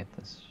high I can get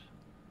this.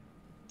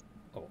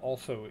 Oh,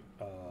 also,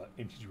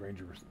 MTG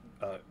Rangers,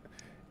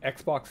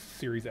 Xbox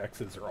Series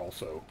X's are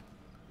also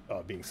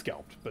being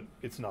scalped, but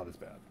it's not as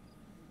bad.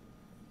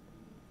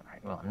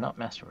 Alright, well, I'm not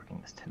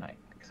masterworking this tonight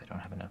because I don't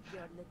have enough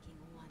You're looking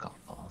golf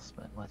balls,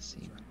 but let's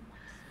see.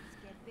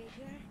 Get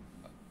bigger.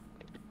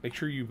 Make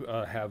sure you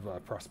have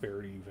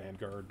Prosperity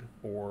Vanguard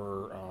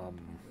or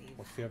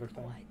what's the other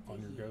thing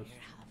on your Ghost?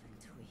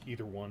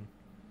 Either one.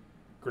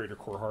 Greater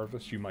Core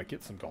Harvest, you might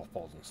get some golf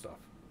balls and stuff.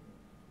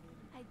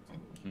 I do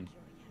enjoy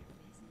your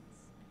visits.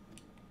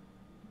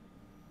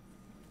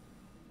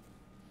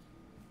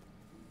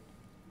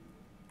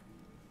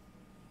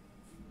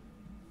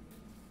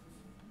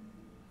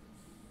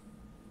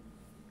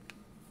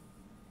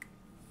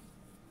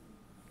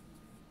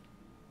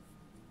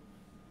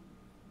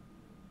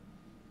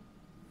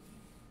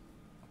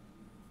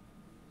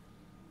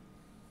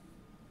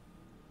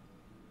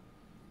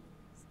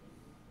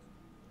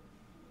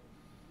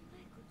 I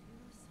could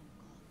use some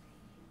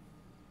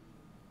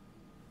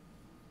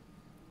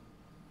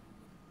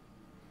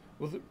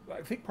coffee. Well,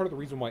 I think part of the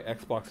reason why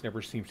Xbox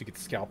never seems to get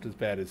scalped as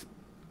bad is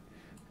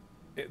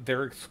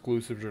their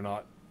exclusives are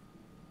not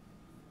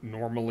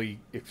normally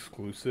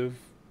exclusive.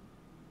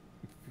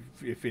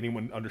 If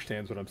anyone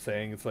understands what I'm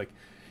saying, it's like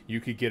you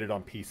could get it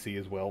on PC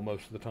as well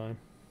most of the time.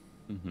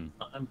 Mm-hmm.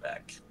 I'm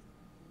back.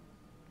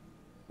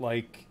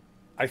 Like,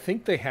 I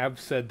think they have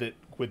said that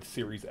with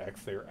Series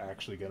X, they're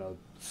actually gonna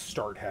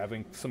start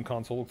having some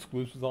console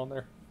exclusives on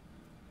there.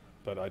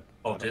 But I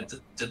Oh, don't know.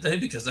 did they?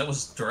 Because that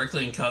was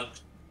directly in cut.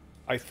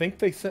 I think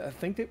they said. I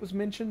think it was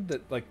mentioned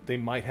that like they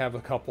might have a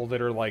couple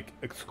that are like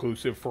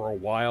exclusive for a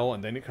while,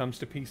 and then it comes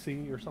to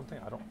PC or something.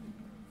 I don't.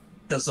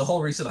 That's the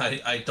whole reason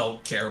I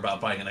don't care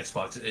about buying an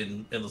Xbox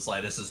in the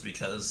slightest is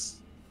because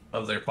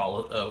of their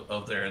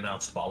of their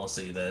announced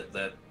policy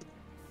that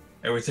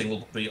everything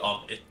will be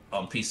on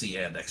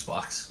PC and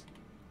Xbox.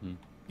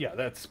 Yeah,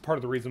 that's part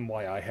of the reason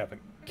why I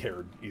haven't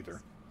cared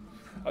either.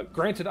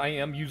 Granted, I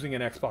am using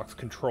an Xbox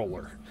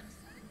controller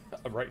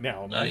right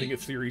now. I'm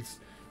using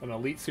an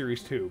Elite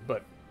Series 2,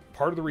 but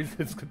part of the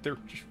reason is that they're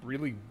just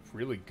really,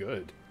 really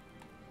good.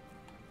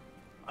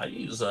 I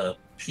use a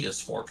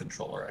PS4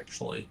 controller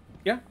actually.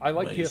 Yeah, I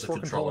like I use a PS4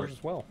 controller. controllers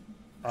as well.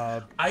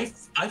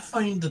 I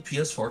find the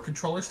PS4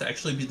 controllers to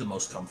actually be the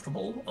most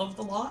comfortable of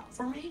the lot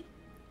for me.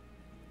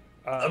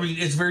 I mean,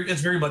 it's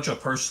very much a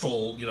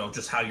personal,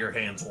 just how your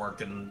hands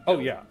work, and Oh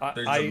yeah,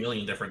 there's a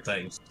million different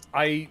things.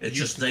 It's It's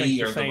just just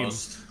they are the same,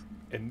 most.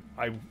 and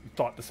I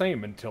thought the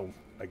same until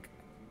I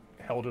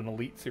held an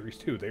Elite Series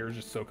 2. They are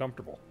just so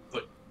comfortable.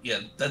 But yeah,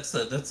 that's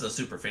the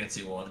super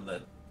fancy one.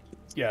 That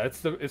Yeah,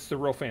 it's the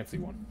real fancy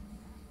one.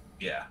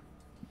 yeah,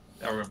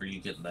 I remember you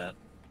getting that.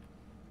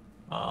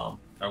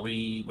 Are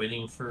we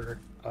waiting for?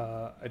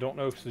 I don't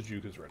know if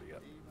Sujuka's ready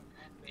yet.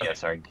 Yeah,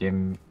 sorry.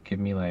 Give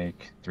me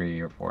like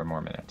 3 or 4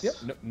 more minutes.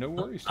 Yep, no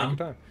worries. Take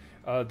your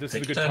time. This is a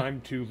Take good your time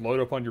to load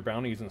up on your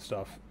bounties and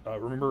stuff.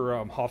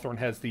 Remember, Hawthorne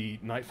has the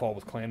Nightfall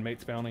with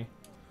clanmates bounty.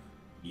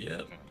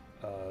 Yeah.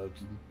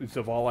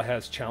 Zavala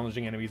has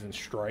challenging enemies and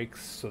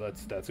strikes, so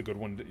that's a good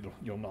one that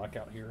you'll knock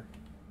out here.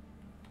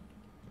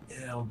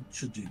 Yeah,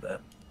 should do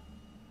that.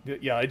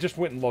 Yeah, I just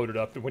went and loaded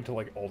up. It went to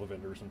like all the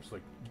vendors. I'm just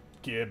like,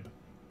 Gib.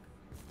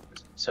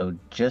 So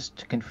just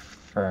to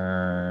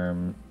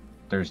confirm,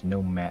 there's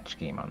no match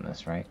game on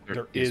this, right?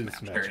 There is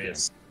match There game.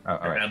 is. Oh, all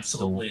There right.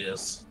 absolutely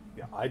is.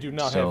 Yeah, I do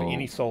not have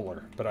any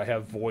solar, but I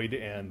have Void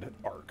and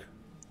Arc.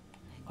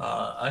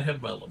 I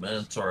have my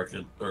lament, or I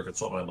could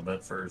swap my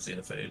lament for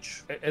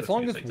Xenophage. As if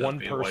long you as think that'd one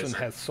be person wiser.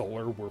 has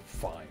solar, we're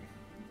fine.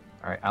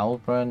 All right, I'll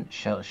run.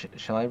 Shall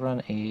I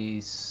run a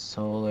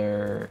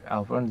solar?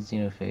 I'll run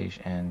Xenophage,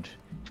 and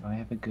do I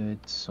have a good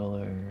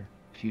solar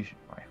fusion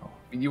rifle?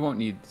 You won't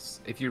need,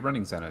 if you're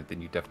running Xeno,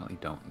 then you definitely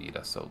don't need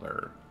a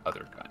solar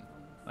other gun.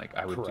 Like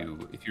I would Correct.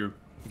 do, if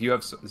you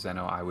have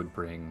Xeno, I would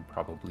bring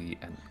probably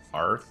an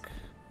arc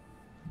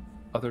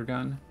other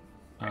gun.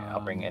 All right,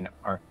 I'll bring an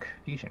arc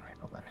fusion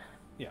rifle then.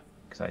 Yeah.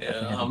 Because I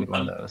definitely have a good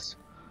one of those.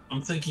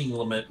 I'm thinking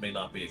lament may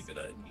not be a good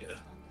idea.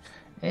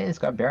 It's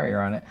got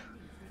barrier on it.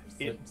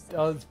 It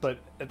does, but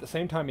at the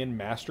same time, in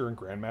Master and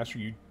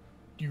Grandmaster,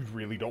 you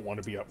really don't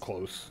want to be up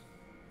close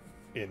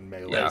in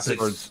melee. Yeah,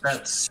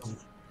 That's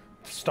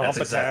Stomp attacks.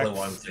 exactly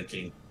what I'm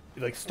thinking.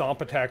 Like stomp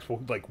attacks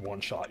will like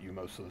one shot you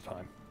most of the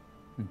time.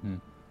 Mm-hmm.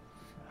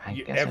 I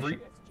guess I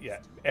should-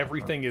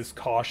 Everything is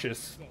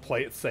cautious.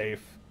 Play it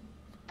safe.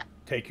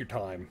 Take your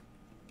time.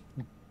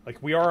 Like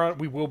we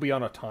will be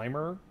on a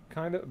timer,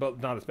 kind of,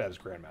 but not as bad as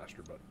Grandmaster.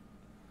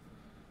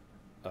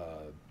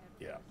 But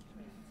yeah.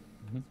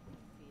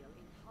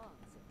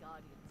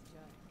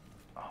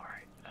 All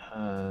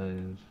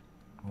right.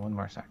 One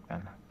more sec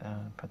then.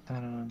 Put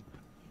that on.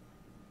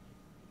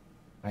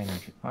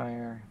 Energy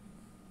fire.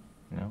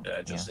 No. Yeah,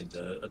 I just need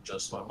to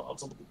adjust my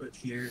mods a little bit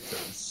here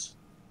because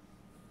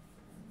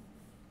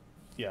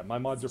Yeah, my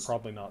mods are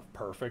probably not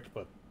perfect,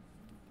 but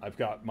I've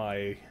got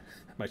my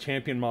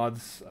champion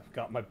mods. I've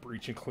got my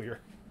breach and clear.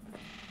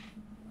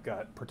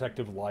 Got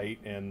protective light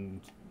and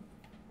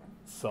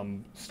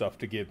some stuff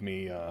to give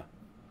me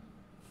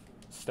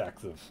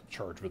stacks of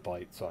charge with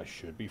light, so I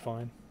should be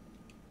fine.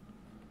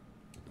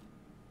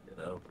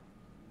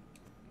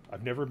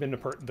 I've never been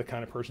the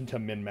kind of person to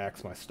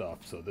min-max my stuff,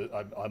 so that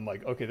I'm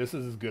like, okay, this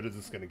is as good as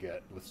it's gonna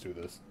get. Let's do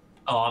this.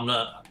 Oh, I'm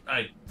not.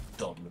 I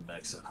don't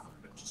min-max it. I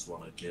just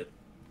want to get.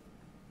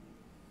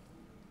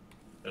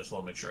 I just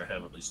want to make sure I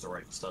have at least the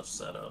right stuff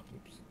set up.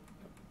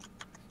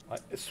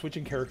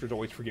 Switching characters, I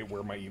always forget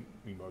where my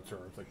emotes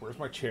are. It's like, where's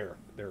my chair?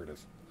 There it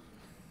is.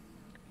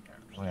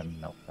 I'm gonna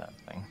melt that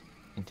thing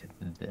into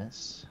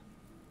this.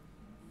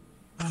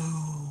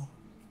 Oh.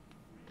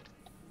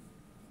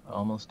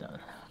 Almost done.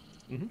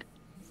 Mm-hmm.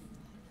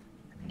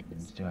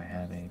 And do I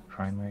have a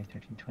primary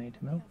 1320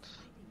 to melt?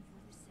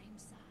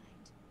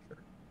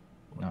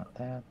 Not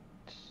that.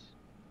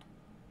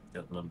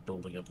 Yeah, and I'm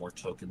building up more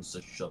tokens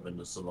to shove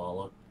into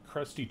Zavala.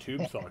 Crusty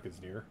tube sock is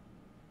near.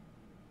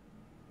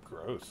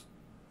 Gross.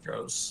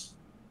 Gross.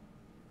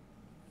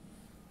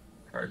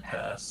 Hard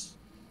pass.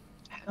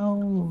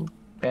 How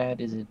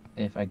bad is it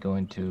if I go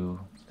into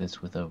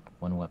this with a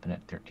one weapon at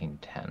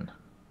 1310?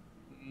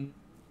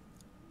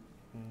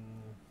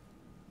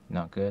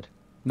 Not good?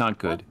 Not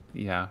good.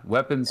 Yeah.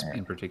 Weapons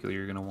in particular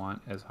you're going to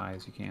want as high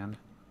as you can.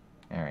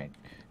 Alright.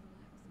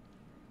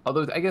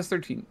 Although, I guess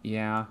 13...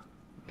 Yeah.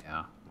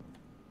 Yeah.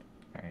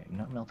 Alright, I'm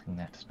not melting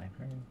that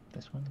sniper.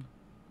 This one?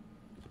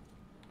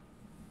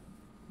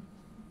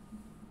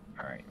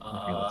 Alright.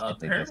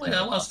 Apparently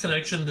I lost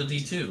connection to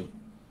D2.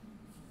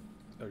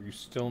 Are you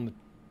still in the...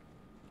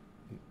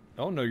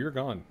 Oh, no, you're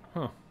gone.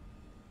 Huh.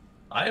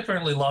 I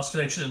apparently lost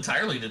connection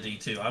entirely to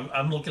D2.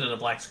 I'm looking at a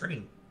black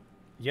screen.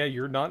 Yeah,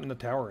 you're not in the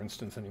tower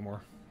instance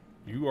anymore.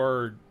 You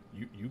are...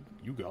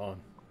 You gone.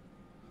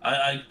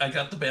 I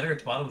got the banner at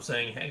the bottom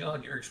saying, hang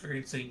on, you're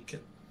experiencing...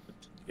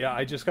 Yeah,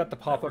 I just got the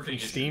pop-up from Networking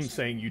Steam issues.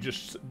 saying you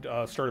just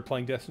started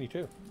playing Destiny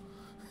 2.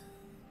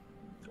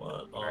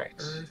 What on Right.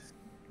 earth?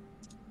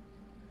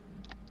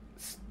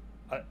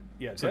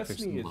 Yeah, Looks like there's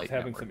Destiny some is light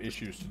having network some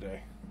issues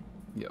today.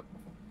 Yep.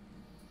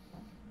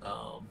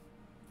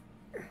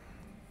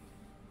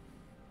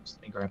 Just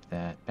let me grab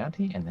that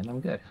bounty and then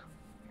I'm good.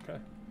 Okay.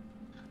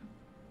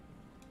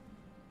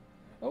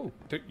 Oh,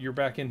 you're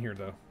back in here,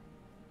 though.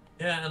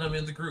 Yeah, and I'm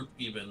in the group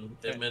even.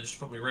 They managed to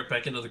put me right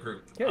back into the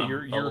group. Yeah, I'm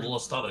you're a little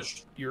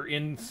astonished. You're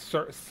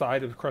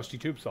inside of Crusty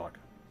Tube Sock.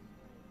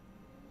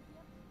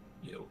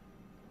 You.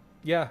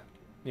 Yeah,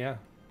 yeah.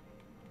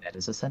 That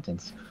is a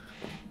sentence.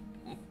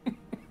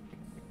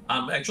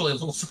 I'm actually a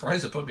little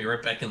surprised it put me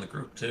right back in the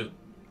group, too.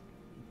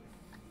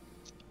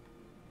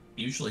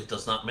 Usually it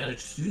does not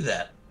manage to do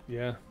that.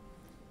 Yeah.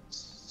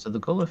 So the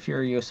goal of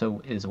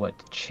Furioso is what?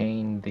 To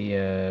chain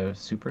the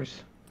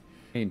supers?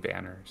 Main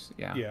banners,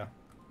 yeah. Yeah.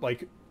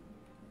 Like,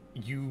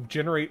 you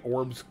generate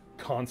orbs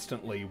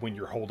constantly when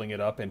you're holding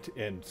it up and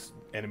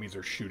enemies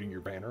are shooting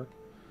your banner.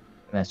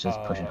 And that's just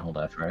push and hold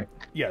F, right?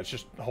 Yeah, it's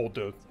just hold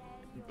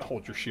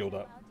your shield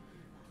up.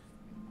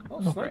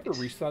 Oh, Oh, Sniper right.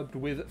 resubbed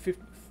with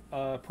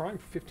Prime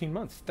for 15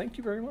 months. Thank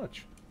you very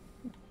much.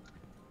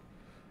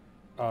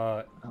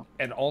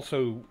 And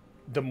also,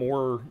 the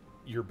more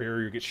your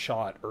barrier gets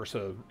shot,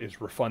 Ursa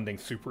is refunding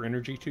super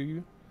energy to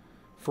you.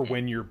 For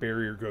when your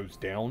barrier goes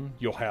down,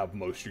 you'll have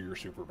most of your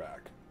super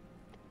back.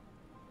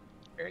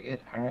 Very good.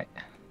 Alright.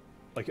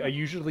 Like, I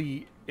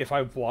usually, if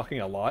I'm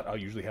blocking a lot, I'll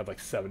usually have like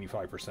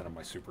 75% of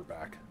my super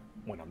back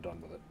when I'm done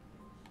with it.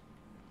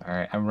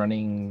 Alright, I'm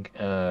running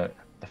the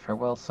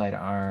Farewell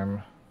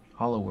Sidearm,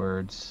 Hollow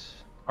Words,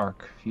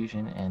 Arc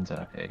Fusion, and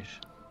Zenopage.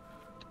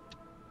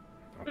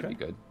 That'd be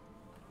good.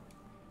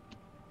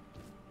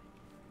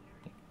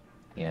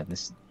 Yeah, the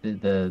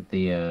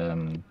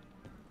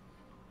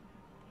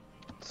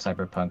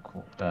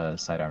Cyberpunk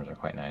sidearms are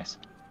quite nice.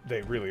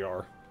 They really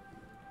are.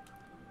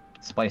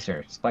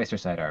 Splicer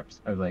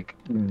sidearms. I was like,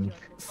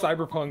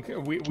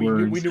 Cyberpunk, we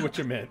knew what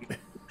you meant.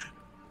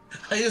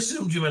 I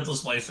assumed you meant the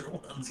splicer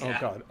ones. Yeah.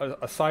 Oh god,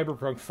 a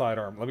Cyberpunk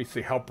sidearm. Let me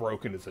see, how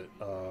broken is it?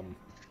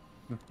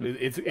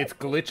 It's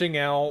glitching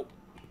out.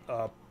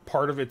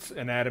 Part of its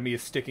anatomy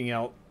is sticking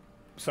out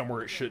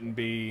somewhere it shouldn't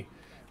be.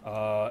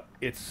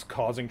 It's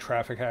causing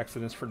traffic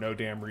accidents for no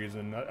damn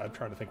reason. I'm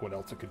trying to think what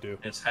else it could do.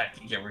 It's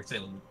hacking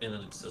everything in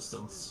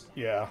existence.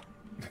 Yeah.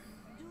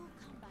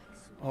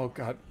 Oh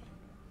god.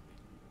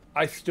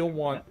 I still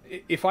want.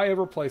 If I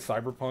ever play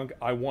Cyberpunk,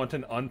 I want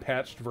an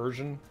unpatched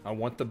version. I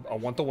want the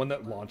one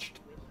that launched.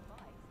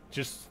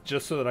 Just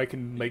so that I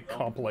can make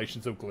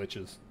compilations of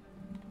glitches.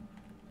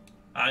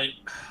 I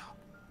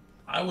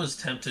was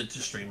tempted to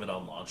stream it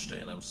on launch day,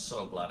 and I'm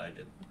so glad I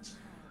didn't.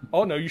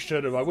 Oh no, you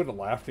should have. I would have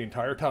laughed the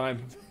entire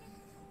time.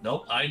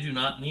 Nope, I do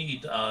not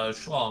need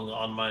Shuang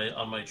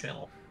on my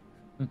channel.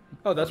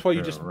 Oh, that's why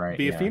you just Right,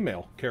 be a yeah.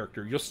 female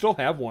character. You'll still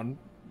have one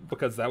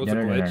because that was a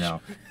glitch. No.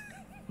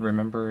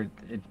 Remember,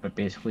 but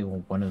basically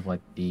one of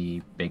like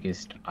the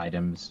biggest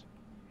items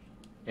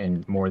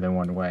in more than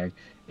one way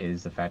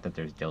is the fact that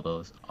there's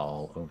dildos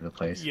all over the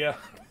place. Yeah.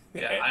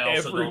 Yeah, I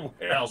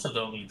also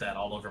don't need that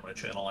all over my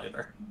channel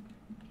either.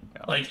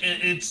 Yeah. Like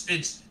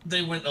it's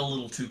they went a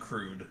little too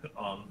crude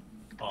on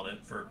it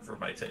for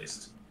my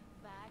taste.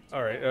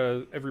 All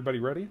right. Everybody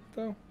ready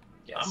though?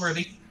 Yes. I'm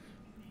ready.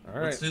 All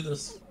right. Let's do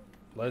this.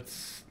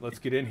 Let's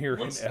get in here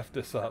Let's- and f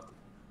this up.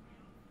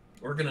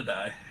 We're gonna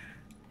die.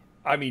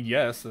 I mean,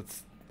 yes,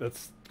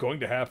 that's going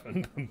to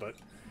happen, but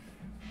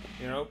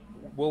you know,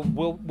 we'll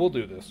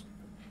do this.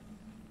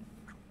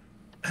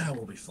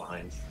 We'll be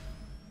fine.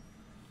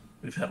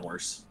 We've had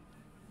worse.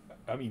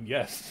 I mean,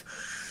 yes,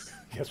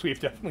 yes,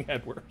 we've definitely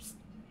had worse.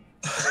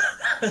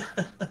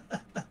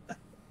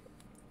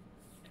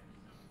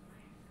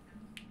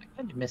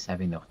 I did miss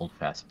having the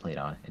holdfast plate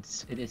on.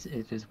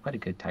 It is quite a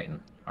good Titan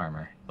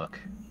armor look.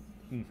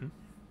 Mm-hmm.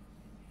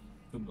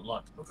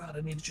 Oh god,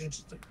 I need to change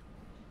something.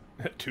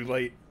 Too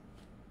late.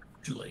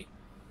 Too late.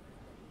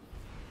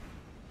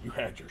 You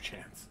had your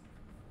chance.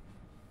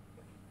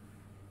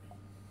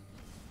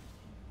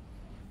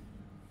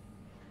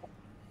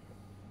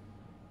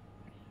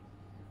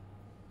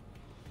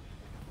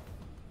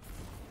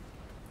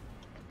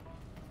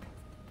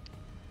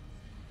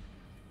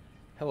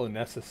 Hello,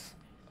 Nessus.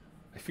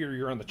 I fear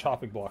you're on the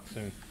chopping block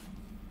soon.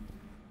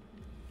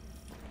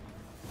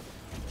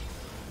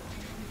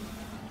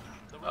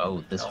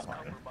 Oh, this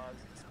one.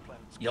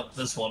 Yep,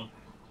 this one.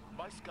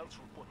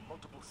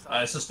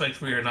 I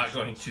suspect we are not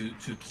going to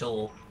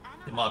kill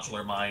the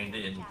modular mind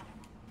in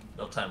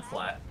no time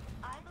flat.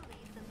 I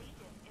believe the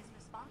Legion is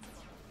responsible.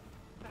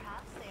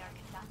 Perhaps they are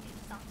conducting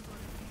some sort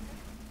of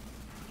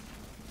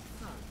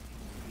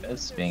research.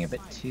 That's being a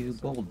bit too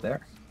bold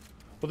there.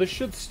 Well, this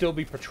should still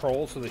be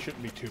patrol, so they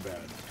shouldn't be too bad.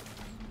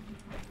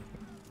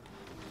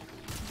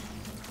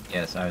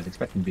 Yes, I was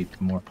expecting to be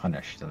more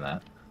punished than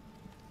that.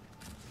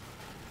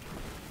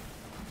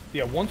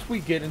 Yeah, once we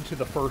get into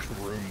the first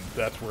room,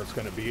 that's where it's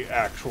going to be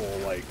actual,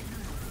 like,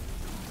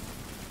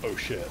 oh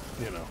shit,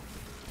 you know.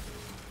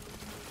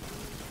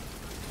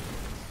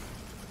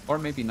 Or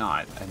maybe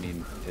not. I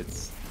mean,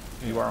 it's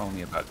you are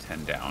only about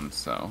 10 down,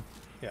 so.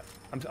 Yeah,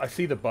 I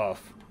see the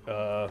buff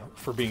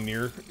for being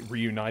near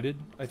reunited.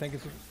 I think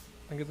it's it.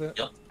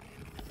 Yep.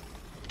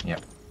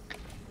 Yep.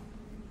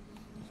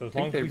 So as I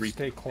long think as we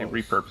stay close.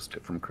 they repurposed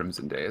it from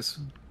Crimson Days.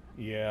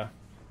 Yeah.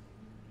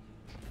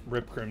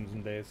 Rip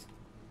Crimson Days.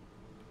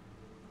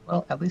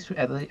 Well, at least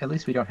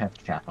we don't have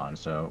cap on,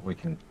 so we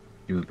can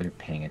do a bit of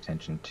paying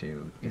attention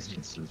to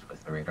distances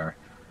with the radar.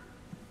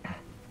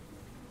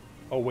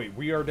 Oh wait,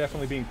 we are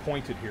definitely being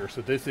pointed here,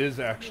 so this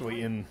is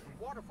actually in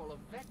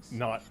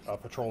not a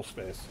patrol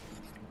space.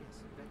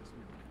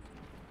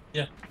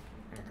 Yeah.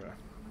 Okay.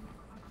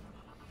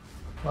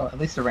 Well, at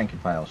least the rank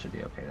and file should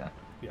be okay then.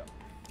 Yeah.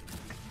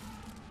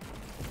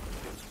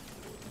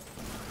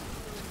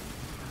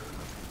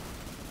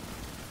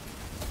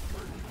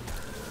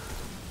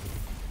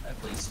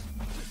 Please.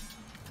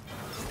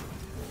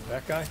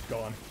 That guy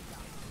gone.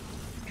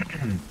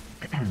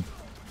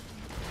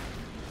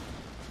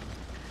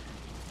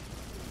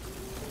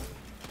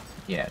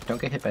 Yeah, don't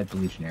get hit by the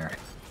Legionnaire.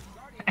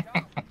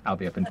 I'll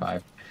be up in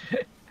 5.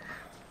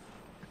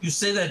 You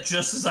say that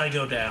just as I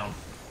go down.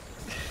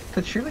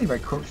 But surely my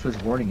corpse was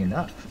warning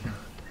enough.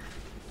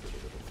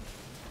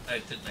 I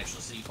didn't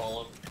actually see you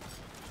fall over.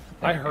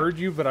 I heard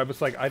you, but I was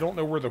like, I don't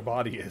know where the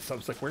body is. I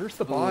was like, where's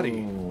the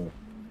body? Ooh,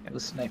 it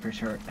was sniper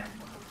short.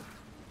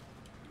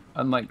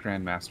 Unlike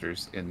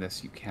Grandmasters, in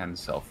this you can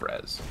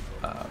self-res,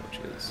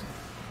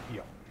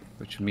 Yeah.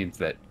 which means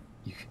that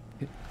you,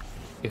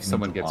 if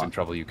someone a gets in lot.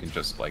 trouble, you can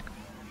just like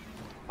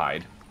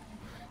hide.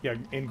 Yeah,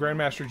 in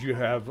Grandmasters you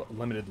have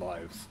limited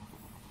lives.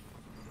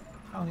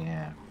 Oh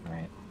yeah,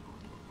 right.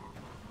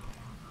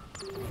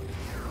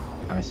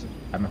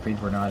 I'm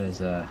afraid we're not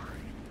as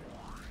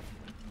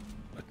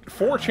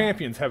 4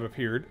 champions have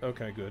appeared.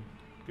 Okay, good.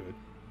 Good.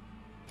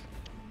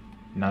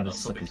 not as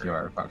slick as you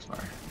are,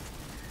 Foxmar.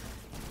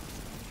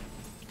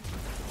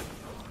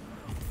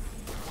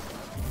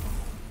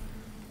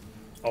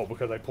 Oh,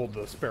 because I pulled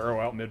the Sparrow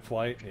out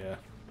mid-flight? Yeah.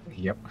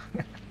 Yep.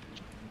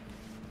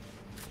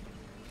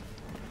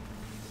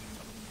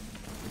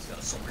 He's got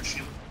a silver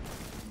shield.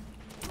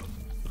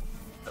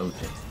 Oh,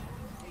 shit.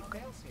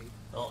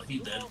 Oh, he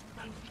did.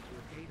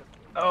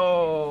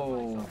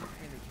 Oh.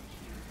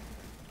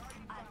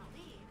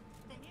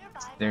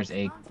 There's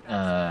a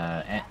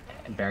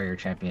barrier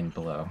champion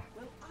below.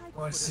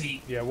 Oh, I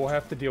see. Yeah, we'll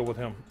have to deal with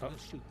him. Oh,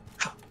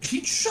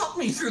 He shot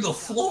me through the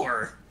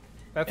floor.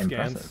 that's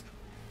Impressive. scans.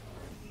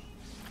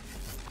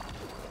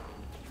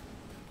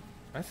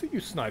 I see you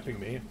sniping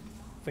me. I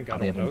think I I'll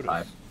be don't up in notice.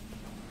 5.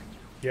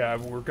 Yeah,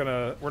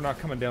 we're not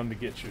coming down to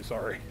get you,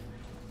 sorry.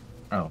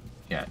 Oh,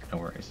 yeah, no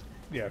worries.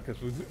 Yeah, because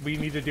we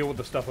need to deal with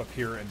the stuff up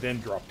here and then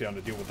drop down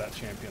to deal with that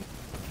champion.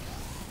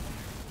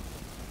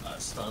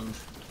 Stunned.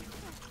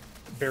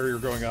 Barrier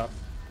going up.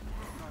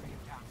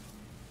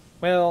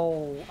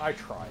 Well, I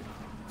tried.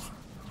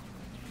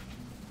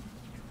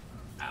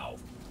 Ow.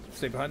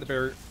 Stay behind the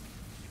barrier.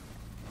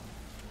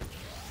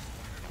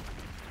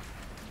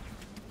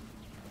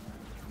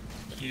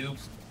 You.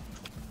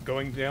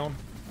 Going down.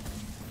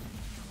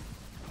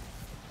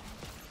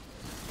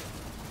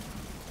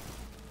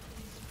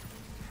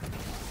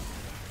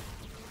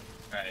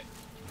 Alright.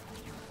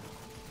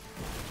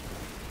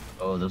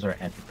 Oh, those are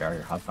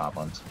anti-barrier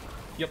hobgoblins.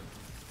 Yep.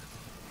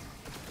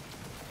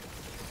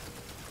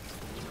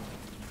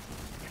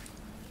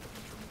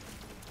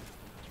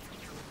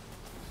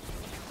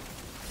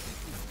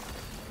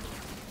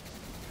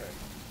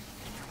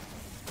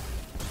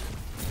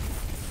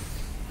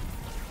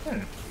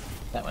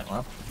 That went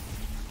well.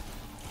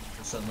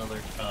 There's another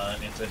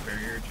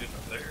anti-barrier dude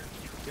up there.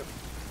 Yep.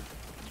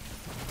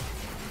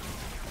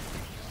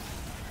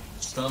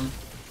 Stun.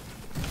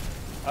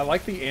 I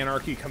like the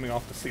anarchy coming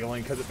off the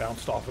ceiling because it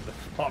bounced off of the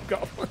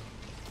hobgoblin.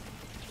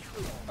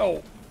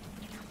 Oh.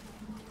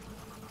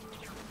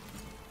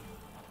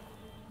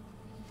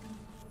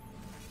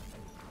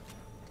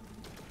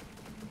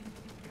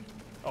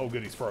 Oh,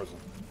 good, he's frozen.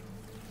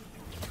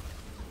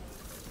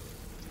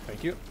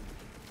 Thank you.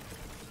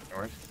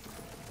 Alright.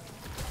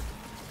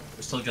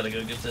 We're still gotta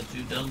go get that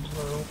dude down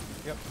below.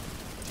 Yep.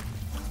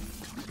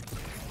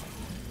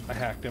 I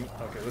hacked him.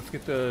 Okay, let's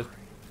get the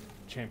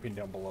champion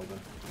down below then.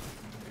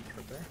 It's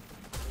right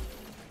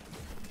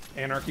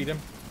there. Anarchied him.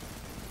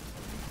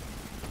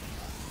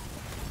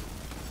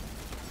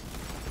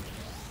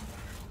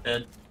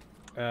 Dead.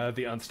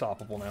 The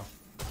unstoppable now.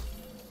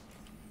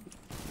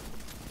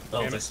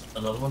 Oh, there's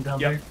another one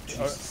down Yep. there?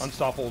 Jesus.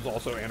 Unstoppable is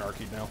also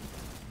anarchied now.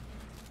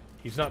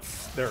 He's not.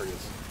 There he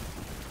is.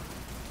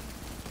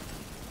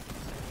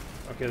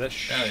 Okay,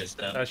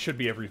 that should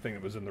be everything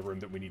that was in the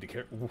room that we need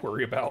to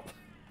worry about.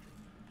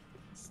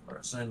 As far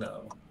as I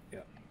know.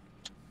 Yeah.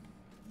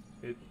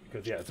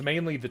 Because, yeah, it's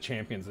mainly the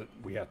champions that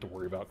we have to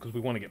worry about, because we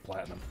want to get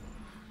platinum.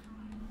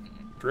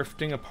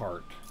 Drifting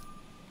apart.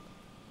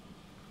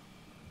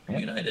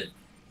 United.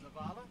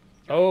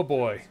 Oh,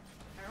 boy.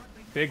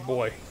 Big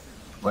boy.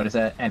 What is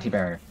that?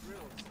 Anti-barrier.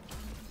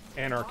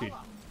 Anarchy.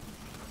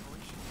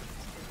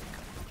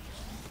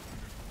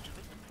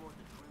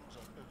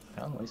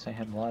 Oh, at least I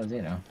had a lot of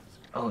Xeno.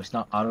 Oh, it's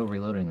not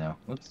auto-reloading, though.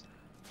 Whoops.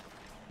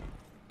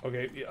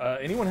 Okay,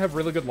 anyone have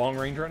really good long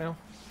range right now?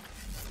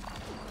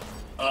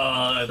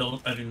 I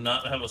do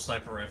not have a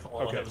sniper rifle.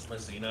 All Okay. I have is my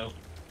Xeno.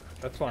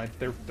 That's fine.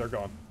 They're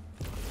gone.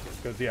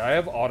 Because, yeah, I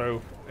have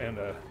auto and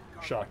a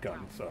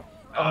shotgun, so...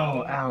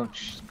 Oh,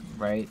 ouch.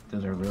 Right,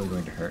 those are really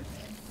going to hurt.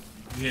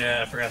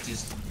 Yeah, I forgot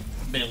these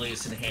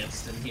melee's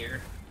enhanced in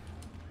here.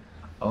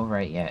 Oh,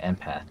 right, yeah,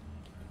 empath.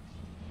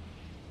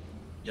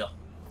 Yep.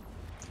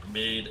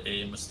 Made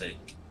a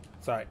mistake.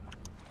 Sorry.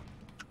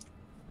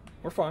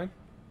 We're fine.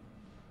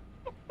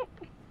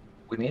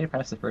 We made it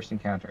past the first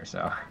encounter,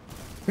 so...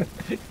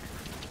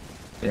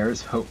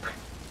 There's hope.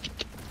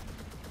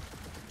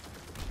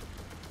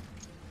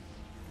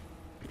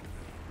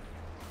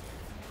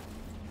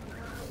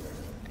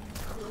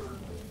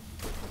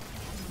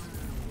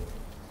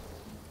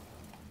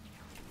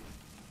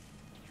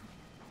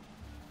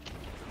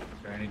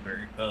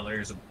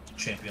 There's a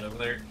champion over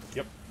there.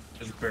 Yep.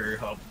 There's a barrier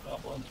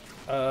hobgoblin.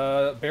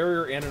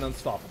 Barrier and an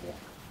unstoppable.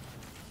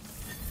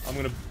 I'm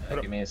gonna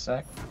put Give me a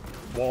sec.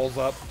 walls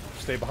up.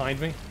 Stay behind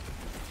me.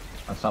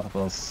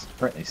 Unstoppable's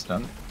currently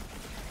stunned.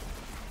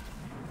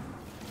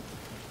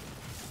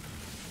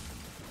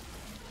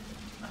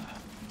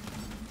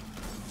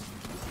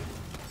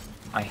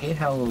 I hate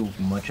how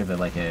much of it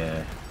like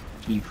a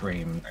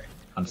keyframe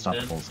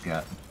Unstoppable's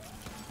got.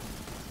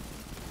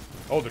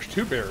 Oh, there's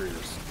two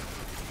barriers.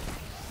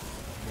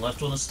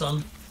 Left one is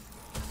stunned.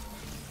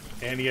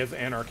 And he has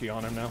Anarchy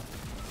on him now.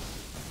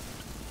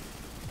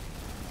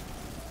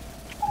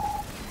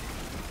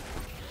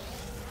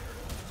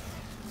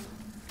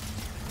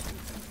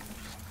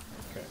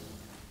 Okay.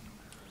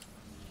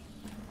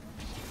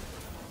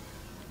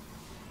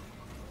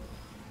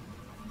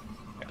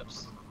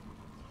 Oops.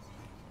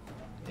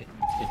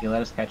 If you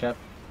let us catch up,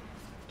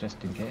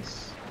 just in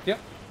case. Yep.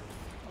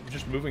 I'm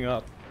just moving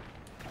up.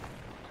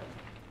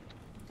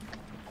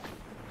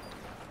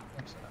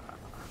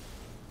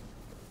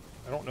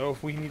 I don't know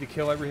if we need to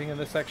kill everything in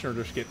this section or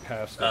just get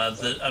past it.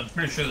 I'm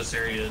pretty sure this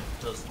area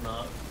does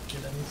not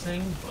get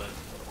anything, but...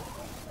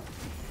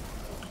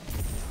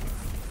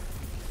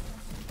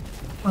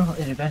 Well,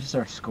 it advances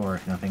our score,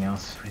 if nothing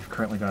else. We've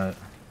currently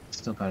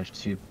still got a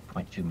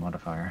 2.2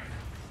 modifier.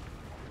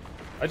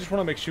 I just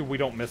want to make sure we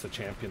don't miss a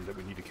champion that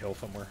we need to kill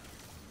somewhere.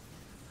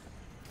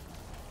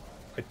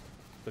 But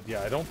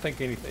yeah, I don't think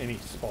any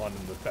spawn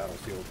in the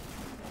battlefield.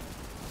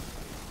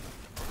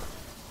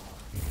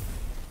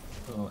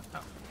 Oh,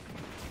 ow.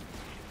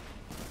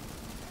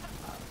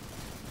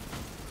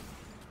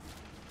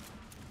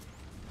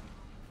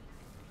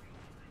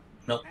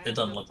 Nope, it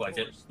doesn't look like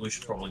it. We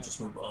should probably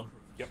just move on.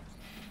 Yep.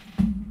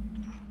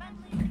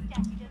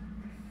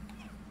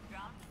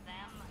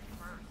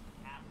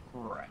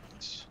 Right.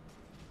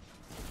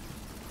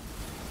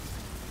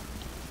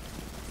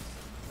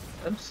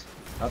 Oops.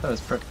 I thought that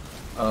was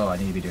Oh, I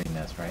need to be doing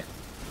this, right?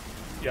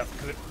 Yep,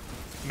 because it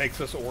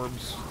makes us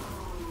orbs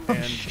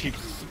and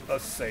keeps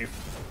us safe.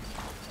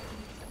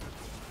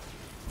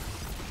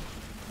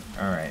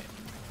 Alright.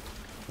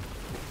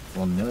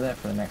 We'll know that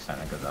for the next time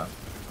it goes up.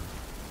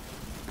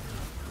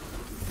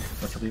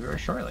 Which will be very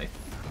shortly.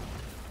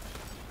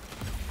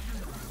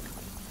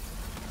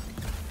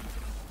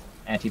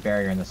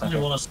 Anti-barrier in the I center.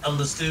 want to stun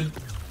this dude.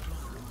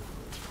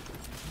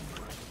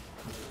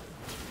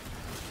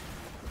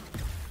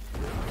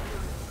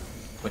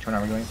 Which one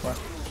are we going for?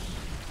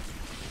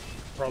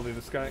 Probably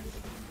this guy.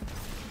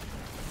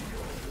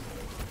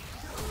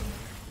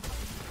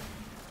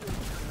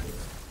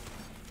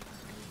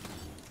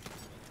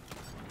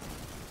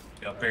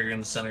 Yeah, barrier in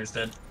the center is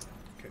dead.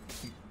 Okay.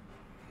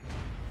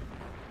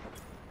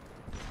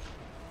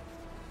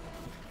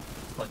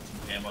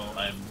 Collecting ammo.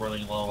 I'm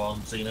running low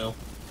on Xeno.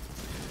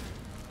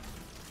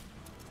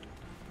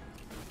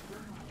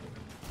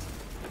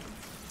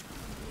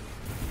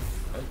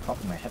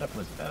 Popping my head up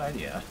was a bad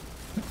idea.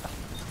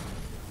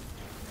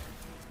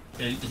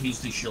 He's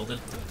de-shielded.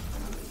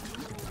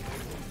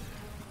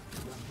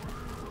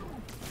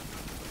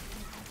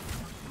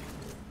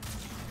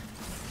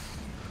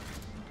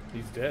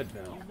 He's dead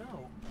now. You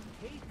know,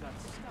 Cade got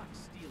stuck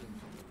stealing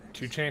from the vets.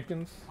 2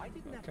 champions. Why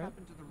didn't that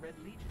happen to the Red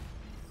Legion?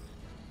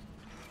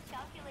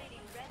 Calculating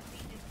Red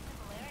Legion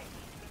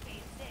similarity to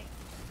Cade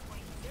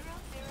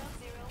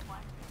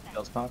 6.0001%.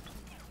 Bill's popped.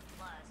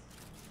 Plus,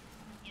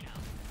 you know,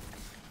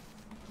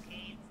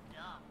 Cade's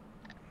dumb.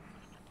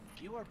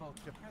 You are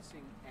both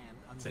depressing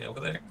and See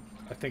over there?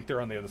 I think they're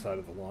on the other side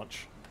of the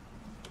launch.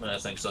 I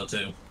think so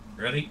too.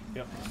 Ready?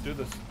 Yep, let's do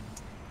this.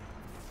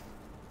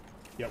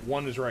 Yeah,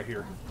 1 is right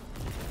here.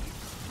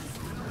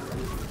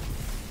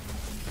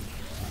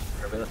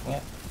 What are we looking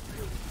at?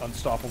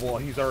 Unstoppable.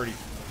 He's already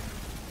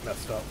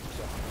messed up.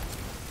 So.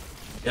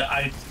 Yeah,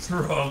 I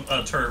threw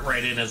a turret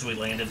right in as we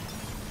landed.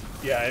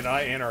 Yeah, and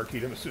I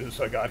anarchied him as soon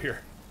as I got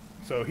here.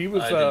 So he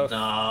was. I did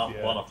not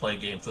yeah. want to play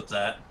games with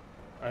that.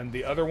 And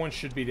the other one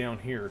should be down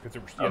here because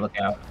it was. Oh, look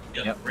out.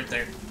 Yep, right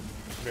there.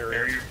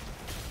 Barrier.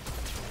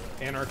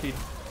 Anarchy.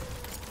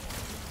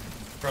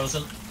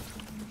 Frozen.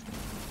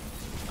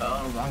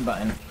 Oh, wrong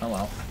button. Oh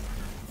well.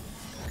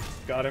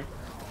 Got him.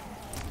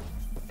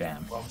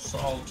 Damn. Problem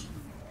solved.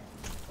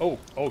 Oh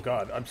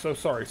God! I'm so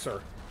sorry,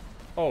 sir.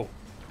 Oh,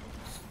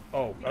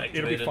 it'll be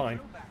Activated. fine.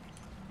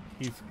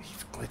 He's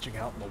glitching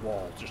out in the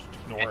wall. Just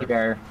ignore him.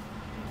 Anti-barrier.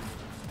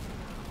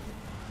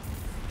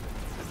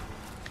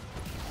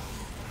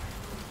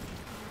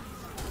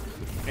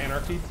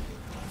 Anarchy.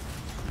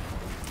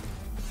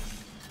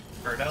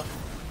 Bird out.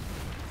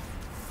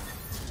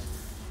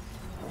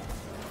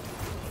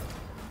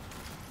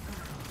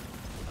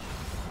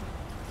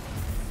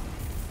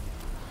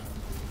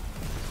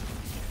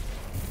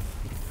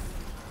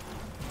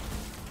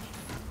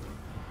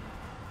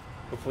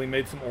 Hopefully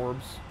made some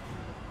orbs.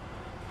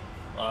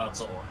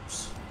 Lots of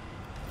orbs.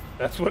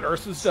 That's what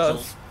Ursus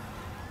does.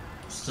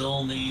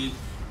 Still need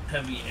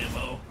heavy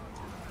ammo.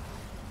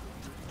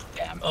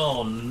 Damn.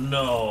 Oh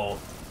no.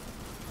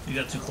 You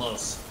got too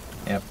close.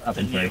 Yep, up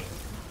in Didn't you? 3.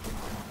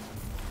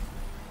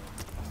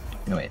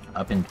 No, wait,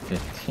 up in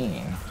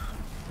 15.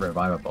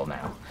 Revivable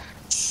now.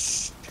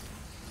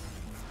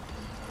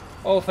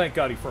 Oh, thank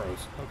God he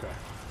froze. Okay.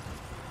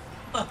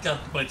 I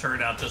got my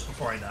turret out just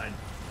before I died.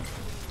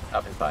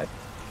 Up in 5.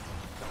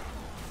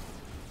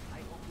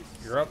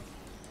 You're up.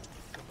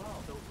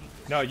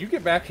 No, you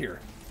get back here.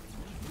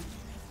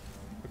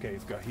 Okay,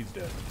 he's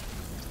dead.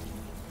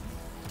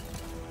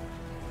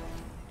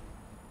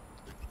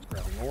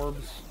 Grabbing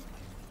orbs.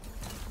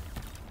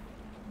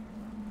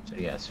 So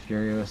yes,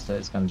 Furiosa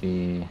is going to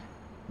be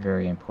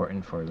very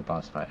important for the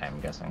boss fight, I'm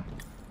guessing.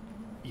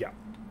 Yeah.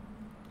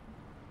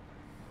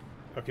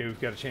 Okay, we've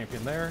got a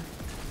champion there.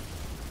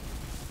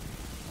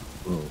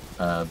 Ooh,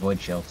 Void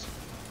Shields.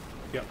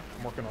 Yep,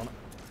 I'm working on it.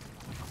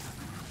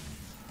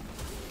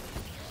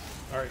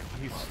 Alright,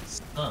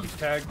 he's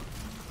tagged.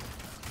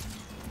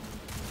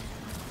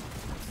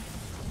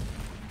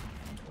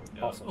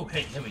 Awesome.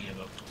 Okay, heavy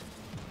ammo.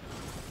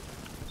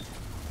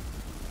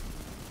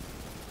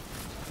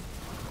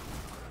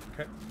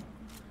 Okay.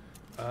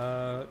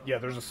 Yeah,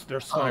 there's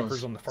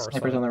snipers on the far side.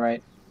 Snipers on the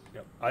right.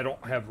 Yep. I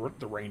don't have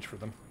the range for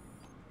them.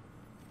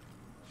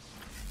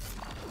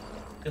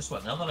 Guess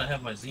what? Now that I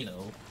have my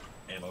Xeno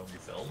ammo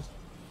refilled,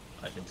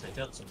 I can take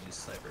out some of these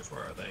snipers.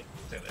 Where are they?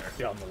 They're there.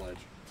 Yeah, on the ledge.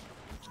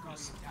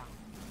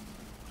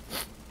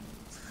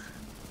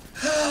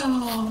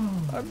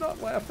 I'm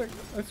not laughing,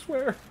 I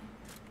swear.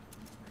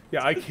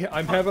 Yeah, I can't,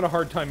 I'm having a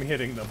hard time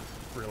hitting them,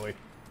 really.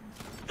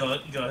 Go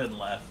ahead and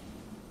laugh.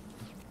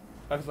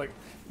 I was like,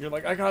 you're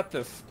like, I got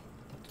this.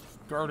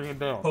 Guardian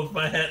down. Poke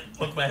my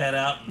head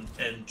out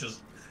and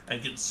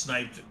get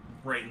sniped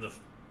right in the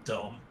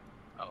dome.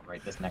 Oh,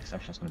 right, this next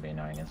section is going to be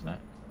annoying, isn't it?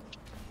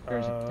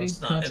 There's a big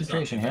It's not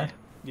concentration too here. bad.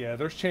 Yeah,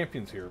 there's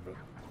champions here, but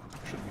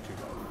shouldn't be too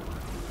bad.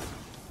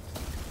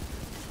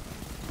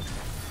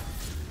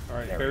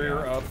 Alright, There we barrier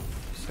go. up.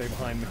 Stay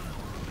behind me.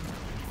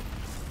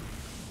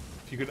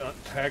 If you could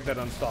tag that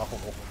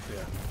unstoppable.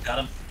 Yeah. Got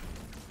him.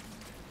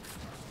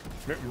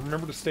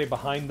 Remember to stay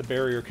behind the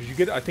barrier,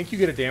 because I think you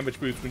get a damage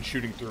boost when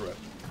shooting through it.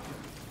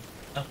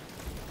 Oh,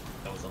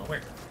 I was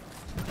unaware.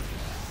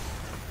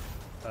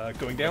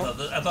 Going down?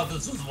 I thought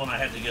this was the one I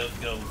had to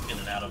go in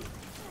and out of.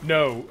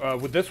 No,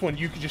 with this one,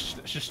 you can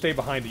just stay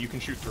behind it. You can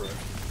shoot through it.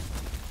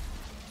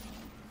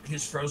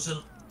 He's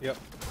frozen. Yep.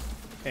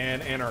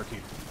 And Anarchy.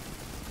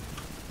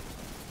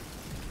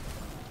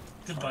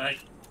 Goodbye.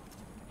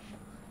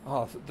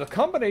 Oh, the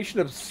combination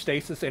of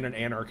stasis and an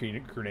Anarchy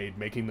grenade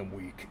making them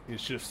weak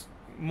is just,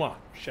 mwah,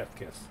 chef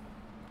kiss.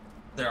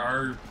 There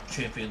are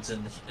champions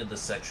in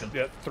this section.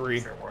 Yep,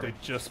 3. Sure were. They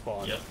just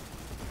spawned. Yep.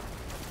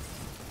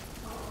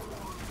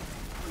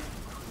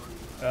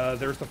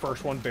 There's the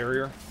first one,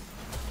 barrier.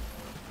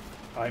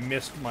 I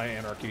missed my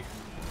Anarchy.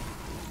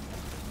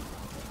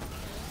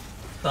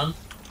 Done.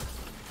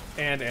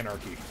 And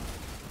Anarchy.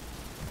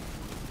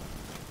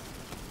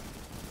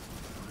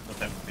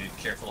 What I have to be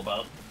careful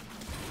about.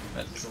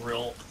 That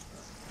drill.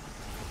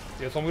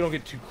 Yeah, as long as we don't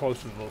get too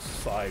close to the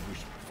side, we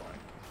should be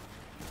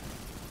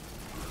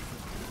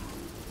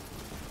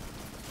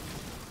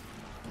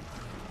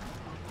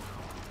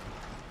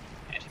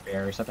fine.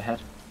 Anti-barriers up ahead.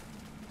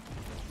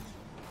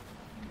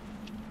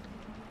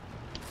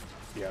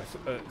 Yeah,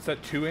 is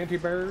that 2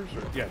 anti-barriers?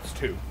 Yeah, it's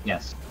 2.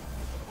 Yes.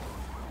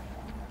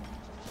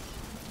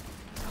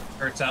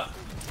 Hurts out.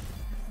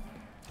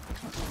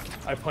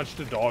 I punched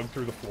a dog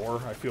through the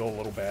floor. I feel a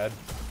little bad.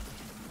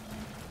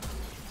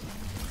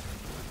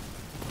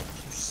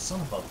 You son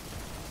of a...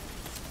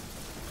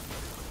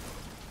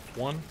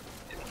 1.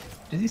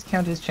 Do these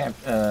count as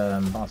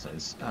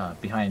bosses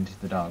behind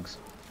the dogs?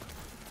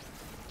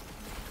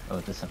 Oh,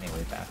 this sent me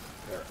way back.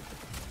 There.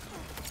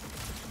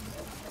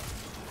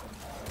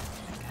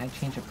 Can I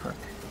change a perk?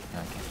 No,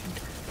 I can't change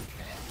a perk.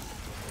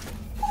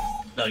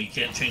 No, you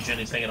can't change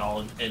anything at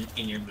all in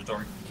your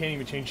inventory. You can't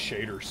even change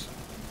shaders.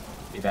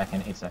 Be back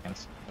in 8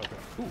 seconds. Okay.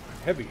 Ooh,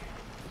 heavy.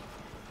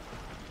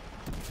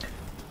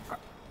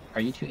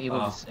 Are you two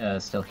able to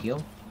still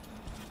heal?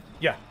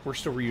 Yeah, we're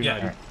still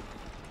reunited. Yeah.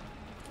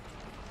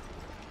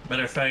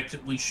 Matter of fact,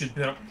 we should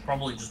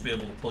probably just be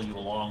able to pull you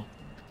along.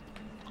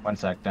 1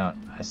 sec, don't.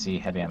 I see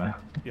heavy ammo.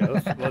 Yeah,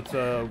 let's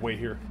wait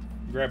here.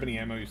 Grab any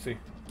ammo you see.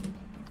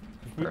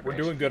 We're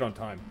doing good on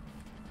time.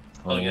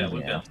 Oh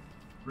yeah,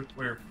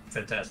 we're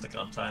fantastic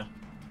on time.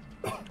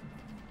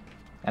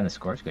 And the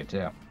score's good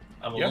too.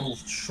 I'm a little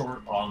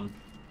short on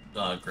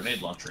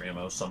grenade launcher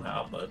ammo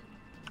somehow, but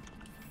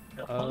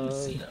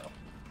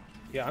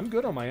yeah, I'm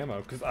good on my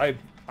ammo because I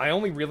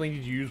only really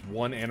need to use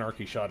 1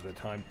 anarchy shot at a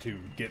time to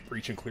get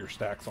breach and clear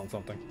stacks on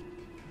something.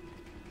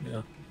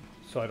 Yeah.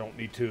 So I don't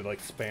need to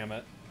like spam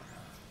it.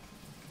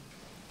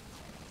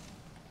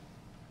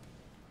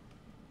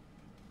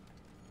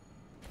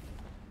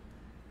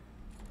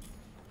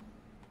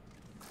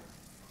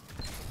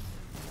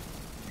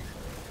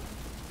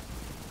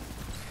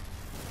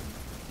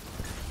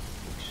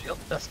 Shield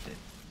dusted.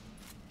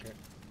 Okay.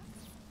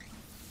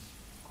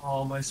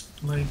 Oh, my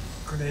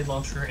grenade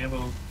launcher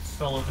ammo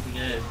fell over the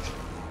edge.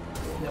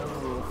 No.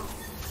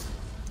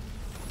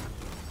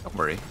 Don't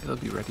worry, it'll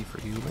be ready for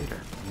you later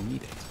when you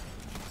need it.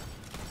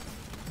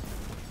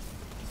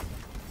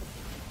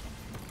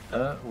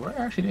 We're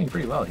actually doing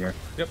pretty well here.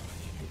 Yep.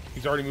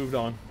 He's already moved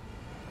on.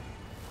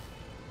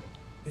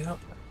 Yep.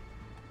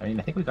 I mean,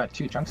 I think we got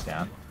 2 chunks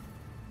down.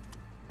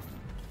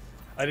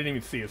 I didn't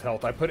even see his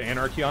health. I put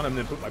anarchy on him,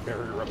 then put my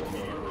barrier up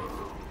immediately.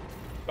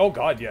 Oh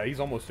god, yeah, he's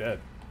almost dead.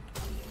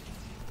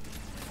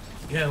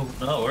 Yeah,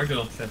 no, we're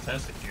doing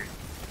fantastic here.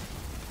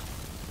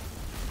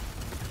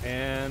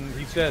 And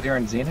he's dead.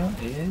 Darren Zeno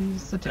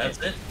is the ticket.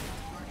 That's it.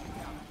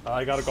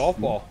 I got a golf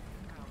ball.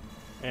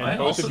 And I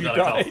both also of you got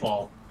died. a golf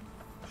ball.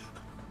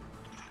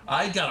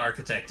 I got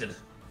architected.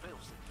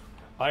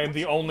 I am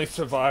the only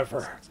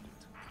survivor.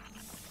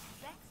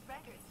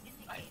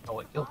 Oh,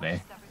 it killed me.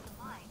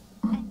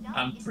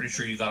 I'm pretty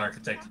sure you got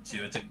architected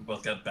too. I think we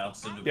both got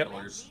bounced into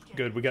pillars.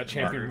 Good, we got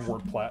champion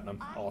reward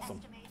platinum.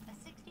 Awesome.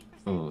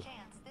 Ooh.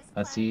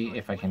 Let's see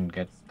if I can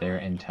get there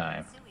in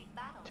time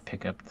to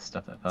pick up the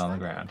stuff that fell on the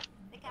ground.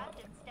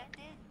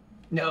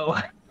 No!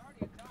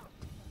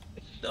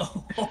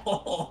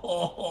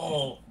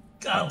 Oh,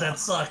 God, that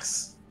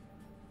sucks.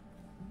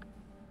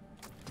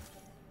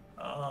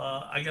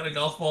 I got a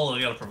golf ball and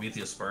I got a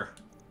Prometheus spur.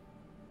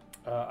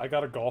 I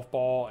got a golf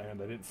ball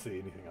and I didn't see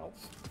anything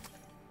else.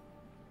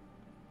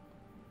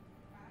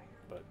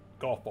 But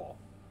golf ball.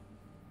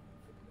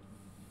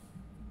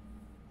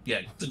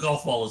 Yeah, the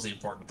golf ball is the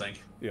important thing.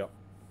 Yep.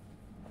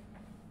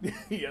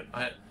 Yep.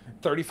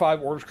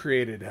 35 orbs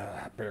created.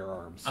 Bear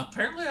arms.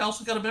 Apparently, I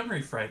also got a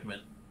memory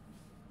fragment.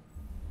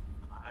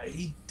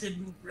 I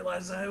didn't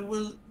realize I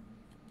was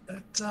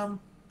at,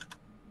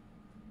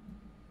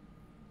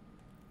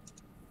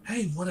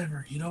 Hey,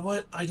 whatever. You know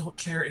what? I don't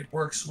care. It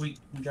works. We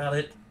got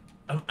it.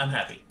 I'm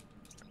happy.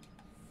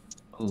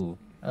 Ooh.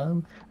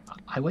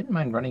 I wouldn't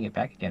mind running it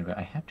back again, but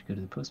I have to go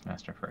to the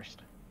postmaster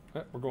first.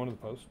 Okay, we're going to the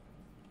post.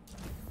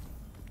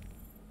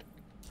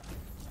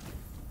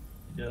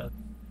 Yeah.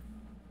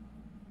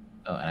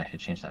 Oh, and I should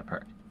change that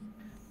perk.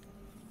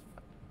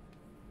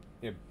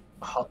 Yeah.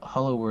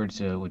 Hollow words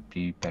would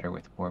be better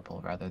with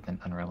Warble rather than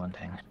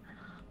Unrelenting.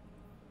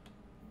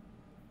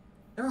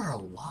 There are a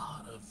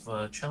lot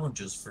of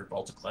challenges for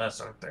Baltic class,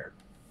 aren't there?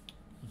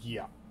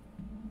 Yeah.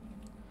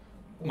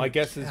 My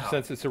guess is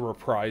since it's a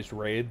reprised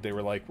raid, they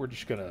were like, we're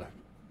just gonna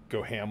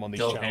go ham on these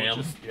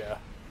challenges. Ham? Yeah.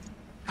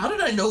 How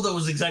did I know that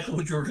was exactly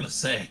what you were gonna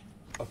say?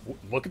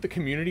 Look at the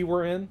community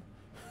we're in.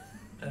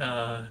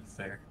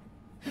 Fair.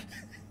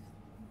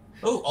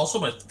 Oh, also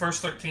my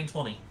first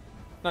 1320.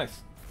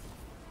 Nice.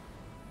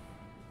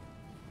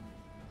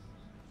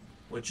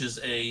 Which is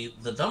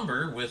the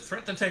number with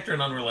threat detector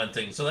and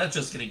unrelenting, so that's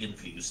just getting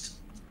confused.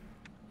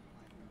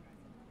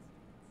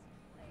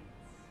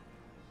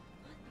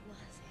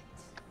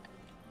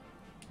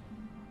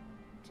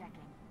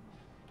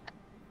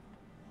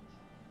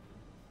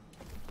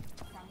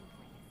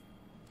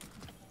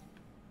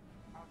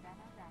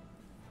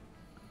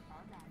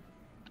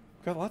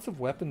 Got lots of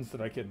weapons that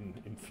I can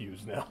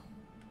infuse now.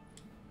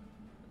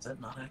 Does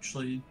that not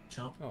actually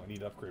count? Oh, I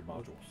need upgrade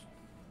modules.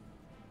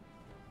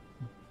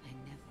 I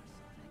never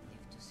thought I'd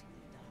live to see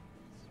the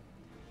darkness.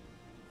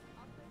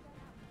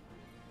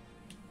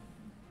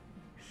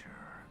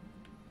 Sure.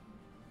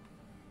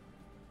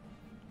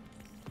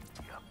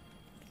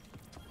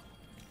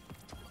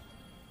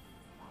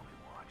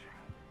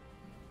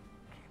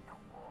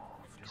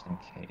 just in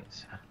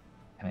case.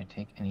 Can I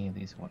take any of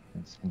these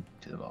weapons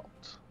into the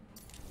vault?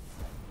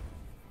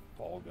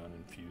 Ball gun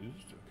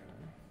infused.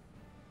 Okay.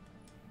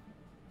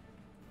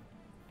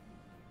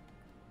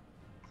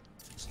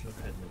 Let's go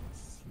ahead and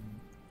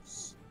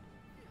infuse.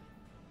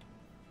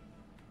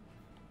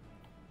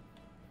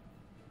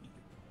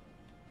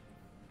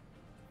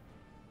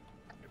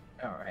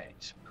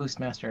 Alright.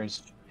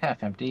 Postmaster's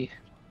half empty.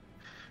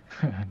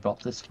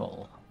 Vault is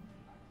full.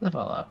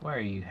 Lavala, why are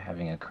you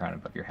having a crown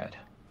above your head?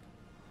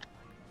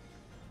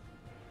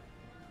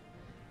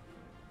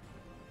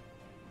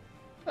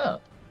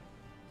 Oh.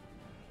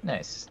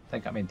 Nice.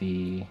 That got me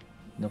the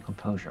no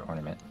composure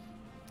ornament.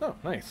 Oh,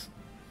 nice.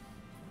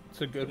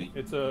 It's a good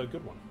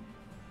one.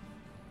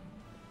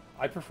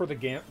 I prefer the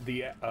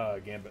Gambit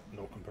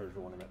no composure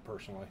ornament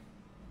personally.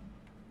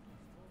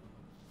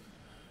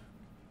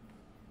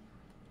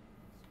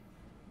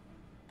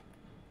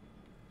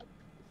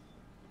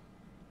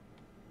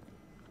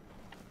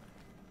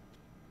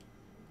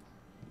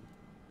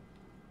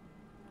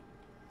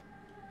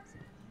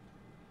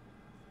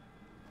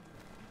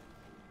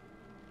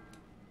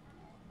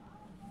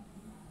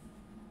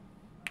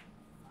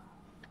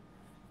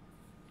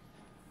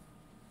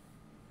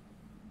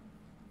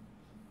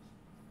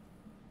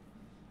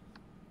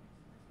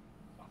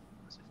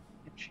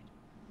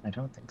 I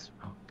don't think so.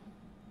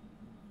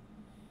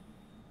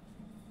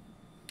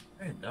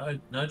 Alright,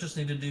 now I just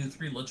need to do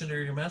 3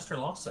 legendary master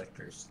lost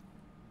sectors.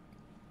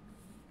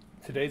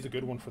 Today's a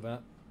good one for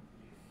that.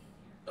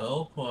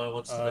 Oh, well,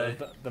 what's today?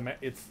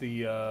 It's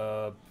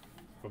the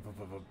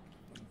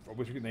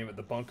what should we name it?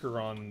 The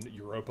bunker on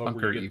Europa. Bunker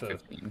where you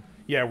get E15.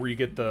 where you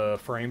get the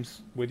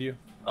frames with you.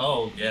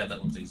 Oh, yeah, that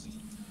one's easy.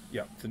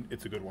 Yeah,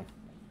 it's a good one.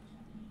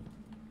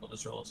 Well,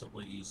 it's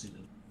relatively easy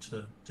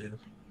to do.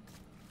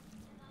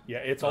 Yeah,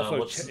 it's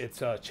also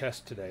it's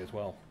chest today as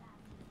well.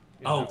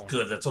 Oh,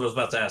 good. That's what I was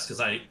about to ask,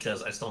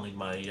 because I still need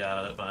my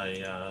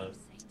my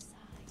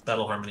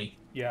Battle Harmony.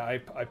 Yeah, I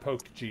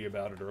poked G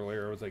about it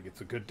earlier. I was like,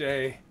 it's a good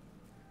day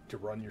to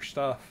run your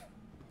stuff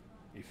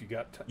if you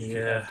got if you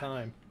have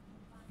time.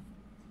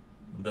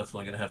 I'm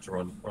definitely gonna have to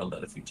run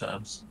that a few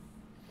times.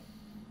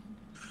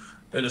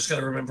 I just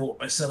gotta remember what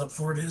my setup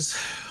for it is.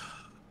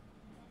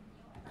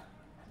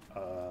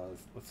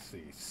 Let's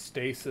see,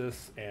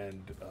 stasis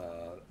and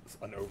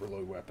an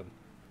overload weapon.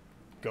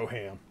 Go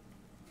ham.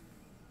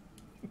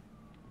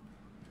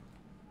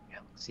 Yeah,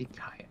 see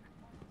Kaya.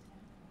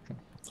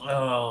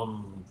 What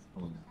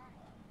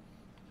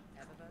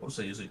was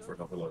I using for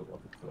an overload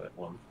weapon for that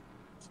one?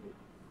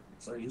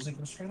 Was I using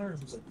Constrainer or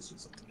was I using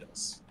something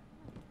else?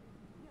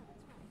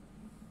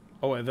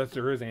 Oh, and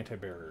there is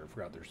anti-barrier. I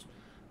forgot there's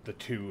the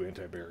 2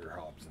 anti-barrier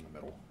hobs in the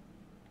middle.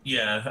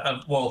 Yeah,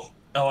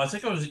 I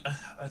think I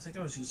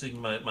was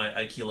using my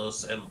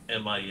Ikilos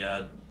and my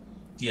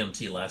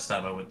DMT last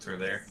time I went through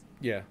there.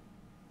 Yeah.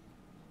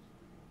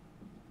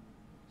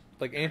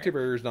 Like,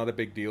 anti-barrier is not a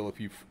big deal if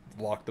you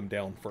lock them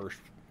down first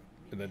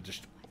and then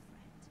just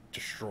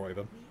destroy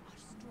them.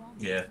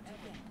 Yeah.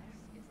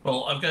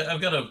 Well, I've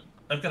got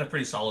a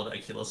pretty solid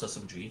Ikilos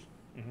SMG.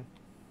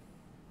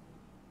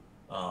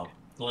 The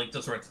link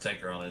that's right to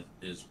tanker on it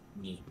is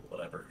me,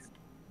 whatever.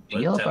 The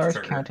yellow bars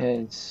count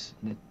as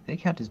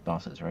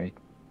bosses, right?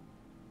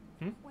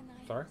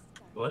 Sorry?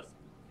 What?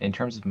 In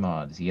terms of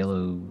mods, the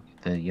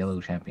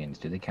yellow champions,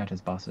 do they count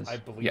as bosses? I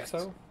believe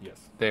so.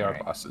 Yes. They are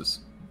bosses.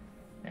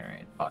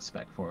 Alright, boss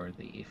spec for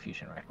the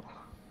fusion rifle.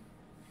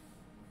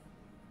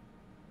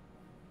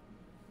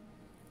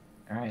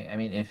 Alright, I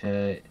mean, if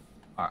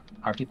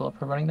are people up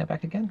for running that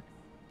back again?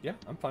 Yeah,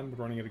 I'm fine with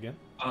running it again.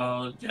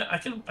 Yeah, I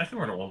can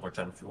run it one more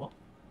time if you want.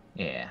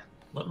 Yeah.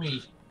 Let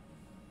me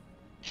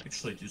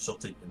actually do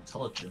something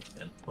intelligent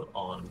and put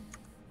on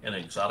an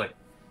exotic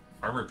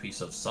armor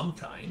piece of some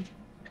kind.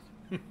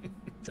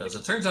 Because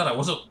it turns out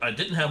I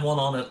didn't have one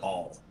on at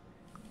all.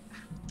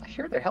 I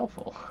hear they're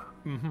helpful.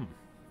 Mm-hmm.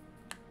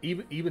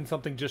 Even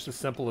something just as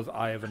simple as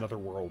Eye of Another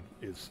World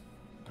is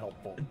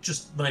helpful.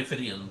 Just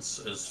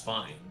Nightfalls is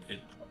fine. It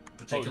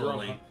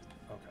particularly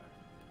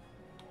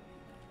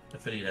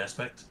Affinity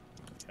aspect.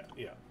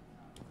 Yeah.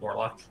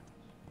 Warlock.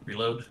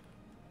 Reload.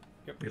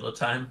 Yep. Reload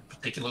time,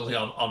 particularly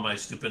on my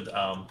stupid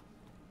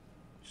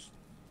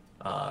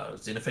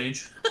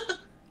Xenophage.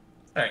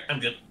 Alright, I'm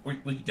good. We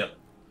can go.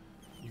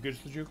 You good,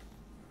 Sujuk?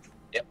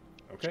 Yep.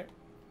 Okay.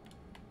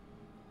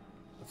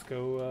 Let's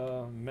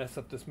go mess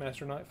up this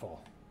Master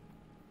Nightfall.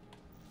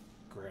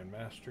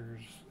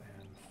 Grandmasters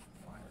and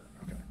fire.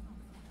 Okay.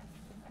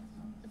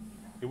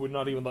 It would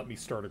not even let me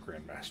start a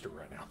Grandmaster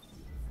right now.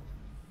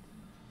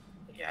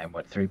 Yeah, I'm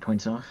what, 3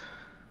 points off?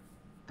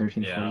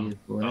 1340 is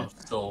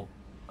below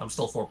I'm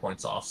still 4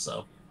 points off,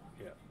 so.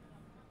 Yeah.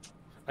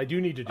 I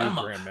do need to do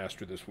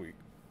Grandmaster this week.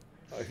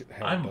 I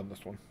haven't done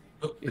this one.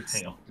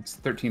 Hang on. It's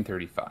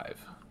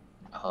 1335.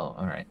 Oh,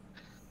 alright.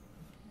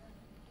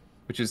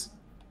 Which is,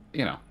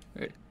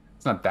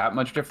 it's not that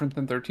much different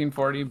than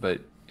 1340,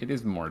 but it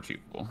is more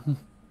achievable.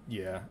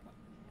 Yeah.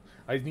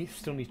 I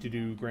still need to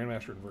do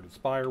Grandmaster Inverted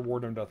Spire,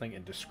 Wardom Nothing,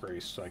 and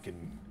Disgrace so I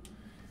can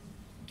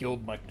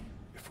guild my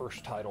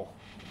first title.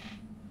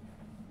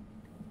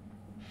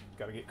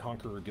 Gotta get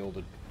Conqueror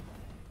gilded.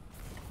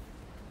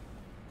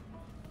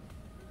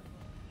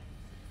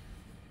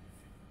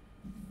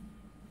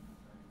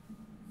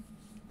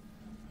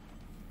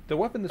 The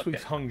weapon this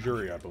week's Hung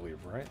Jury, I believe,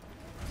 right?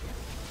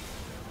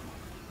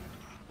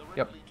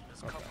 Yep.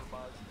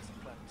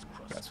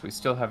 Yes, we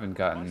still haven't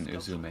gotten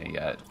Uzume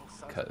yet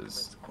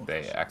because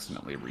they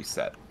accidentally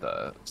reset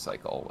the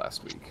cycle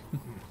last week.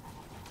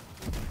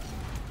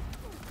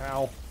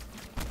 Ow.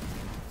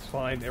 It's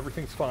fine.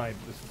 Everything's fine.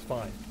 This is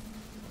fine.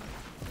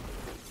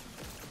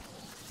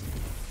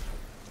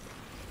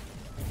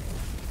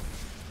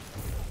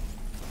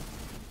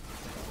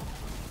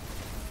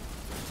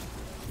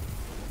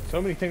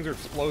 So many things are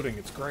exploding.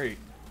 It's great.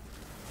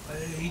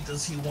 Hey,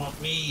 does he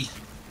want me?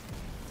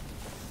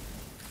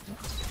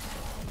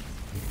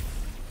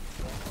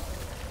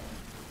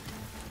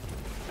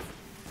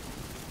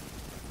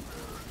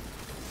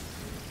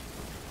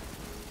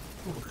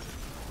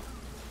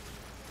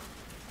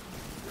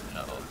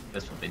 Oh,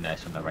 this would be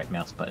nice when the right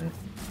mouse button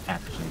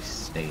actually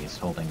stays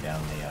holding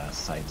down the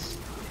sights.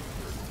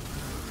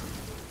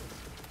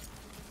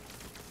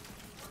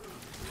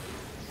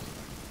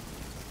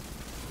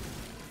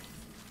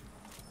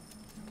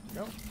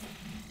 Go.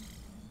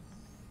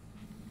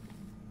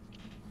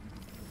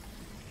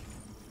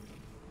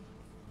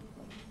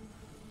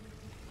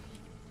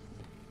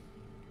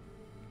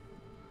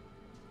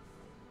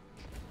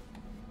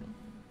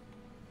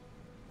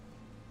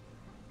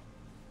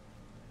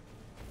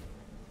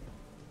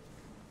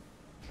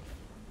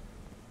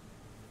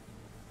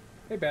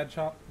 Hey, Bad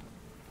Chop.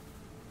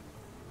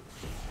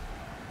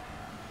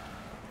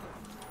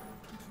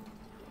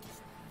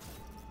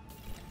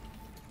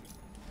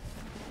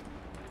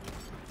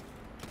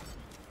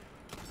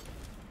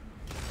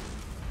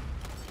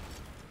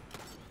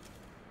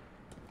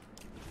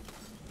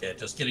 Yeah,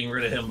 just getting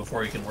rid of him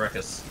before he can wreck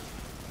us.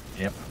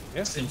 Yep.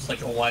 Yeah. Seems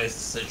like a wise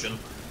decision.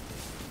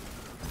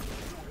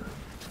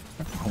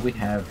 We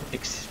have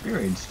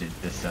experienced it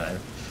this time.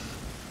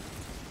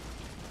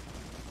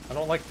 I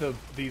don't like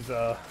these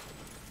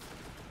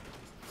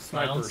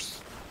snipers.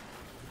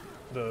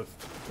 Don't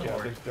Yeah,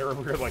 worry. they're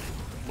like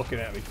looking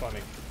at me funny.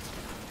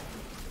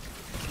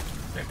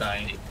 They're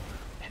dying.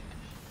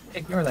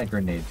 Ignore that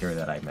grenade throw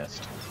that I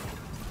missed.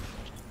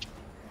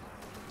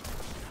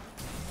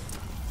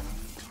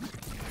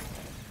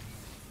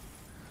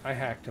 I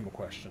hacked him a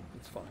question.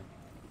 It's fine.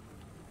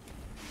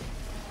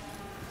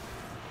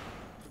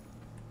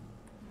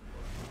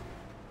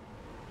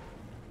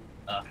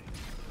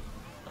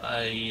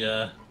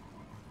 I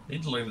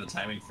need to learn the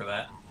timing for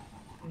that.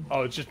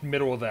 Oh, it's just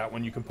middle of that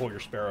when you can pull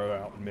your Sparrow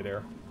out in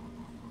midair.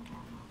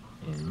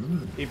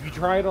 If you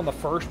try it on the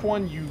first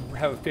one, you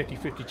have a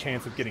 50-50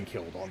 chance of getting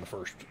killed on the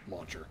first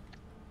launcher.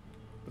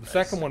 But the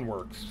second one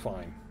works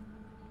fine.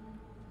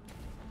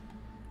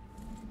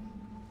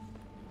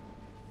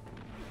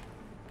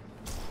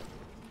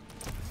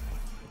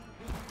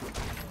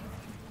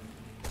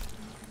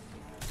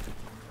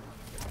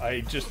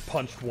 I just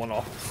punched one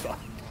off the side.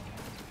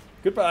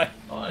 Goodbye.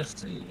 Oh, I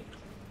see.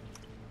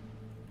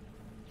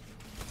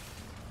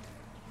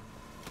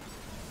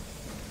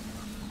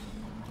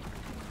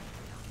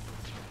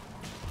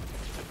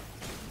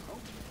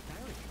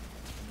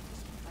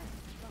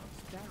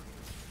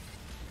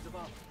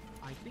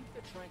 I think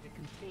they're trying to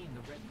contain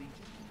the Red Legion.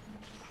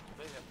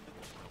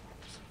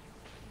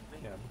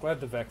 Yeah, I'm glad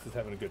the Vex is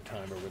having a good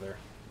time over there.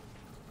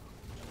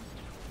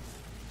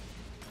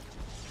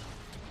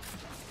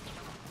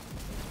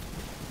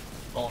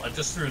 Well, I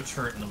just threw a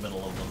turret in the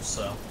middle of them,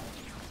 so...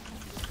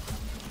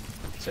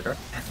 Consider.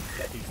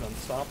 He's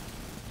unstopped.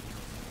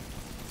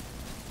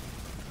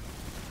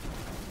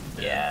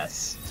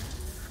 Yes.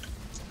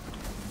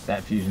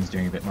 That fusion's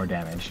doing a bit more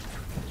damage.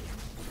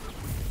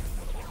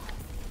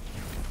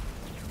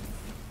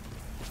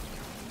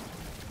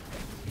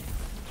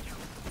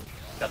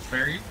 That's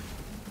very...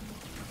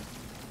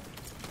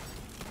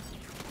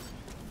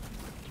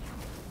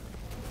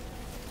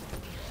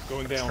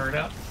 Going down. Turret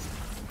out.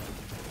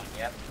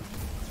 Yep.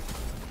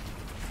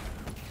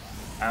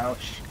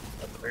 Ouch.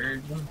 That's very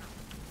one.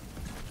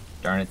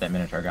 Darn it, that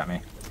Minotaur got me.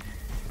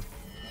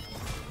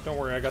 Don't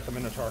worry, I got the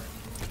Minotaur.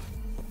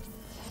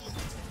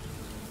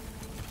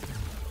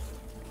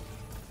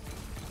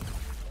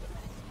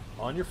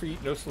 On your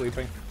feet, no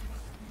sleeping.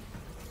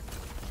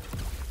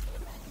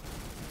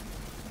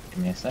 Give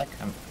me a sec.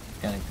 I'm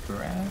gonna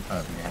grab.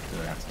 Oh, we have to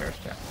go downstairs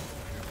too.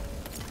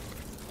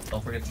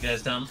 Don't forget you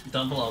guys down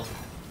below.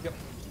 Yep.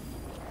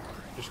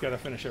 Just gotta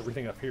finish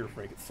everything up here to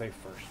make it safe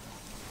first.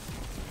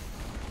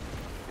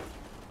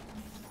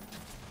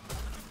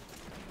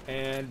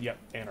 And, yep,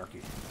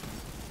 Anarchy.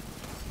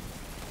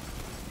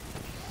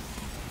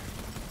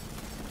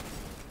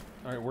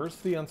 Alright, where's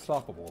the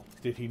Unstoppable?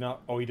 Did he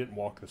not? Oh, he didn't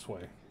walk this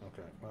way.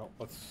 Okay, well,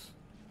 let's...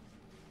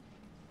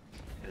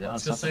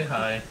 Let's just say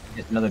hi.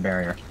 It's another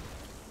barrier.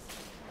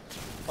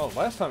 Oh,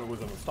 last time it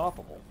was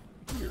Unstoppable.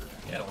 Weird.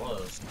 Yeah, it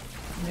was.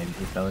 Maybe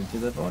he fell into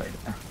the void.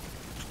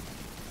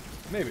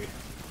 Maybe.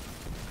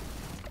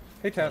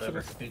 Hey,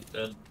 Whatever. Tacitus. He's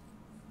dead.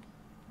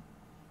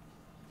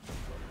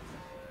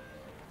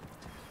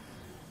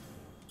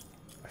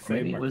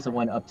 Maybe it was the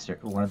one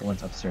upstairs, one of the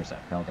ones upstairs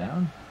that fell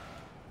down.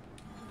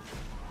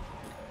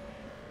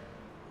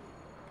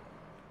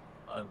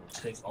 I will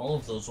take all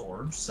of those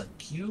orbs.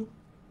 Thank you.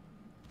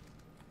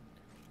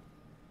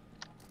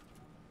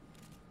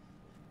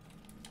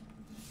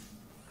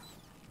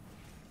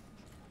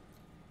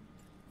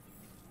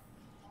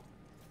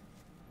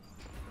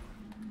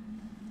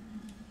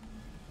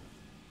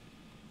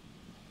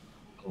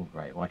 Oh,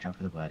 right. Watch out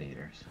for the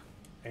gladiators.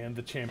 And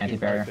the champion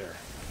Anti-barrier. right there.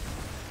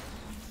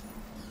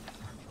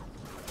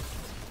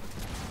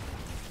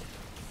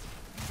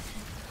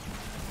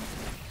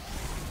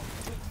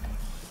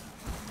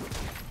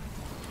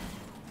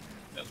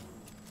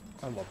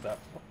 I love that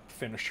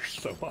finisher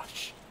so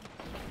much.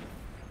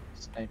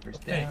 Snipers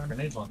Okay, down.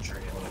 grenade launcher.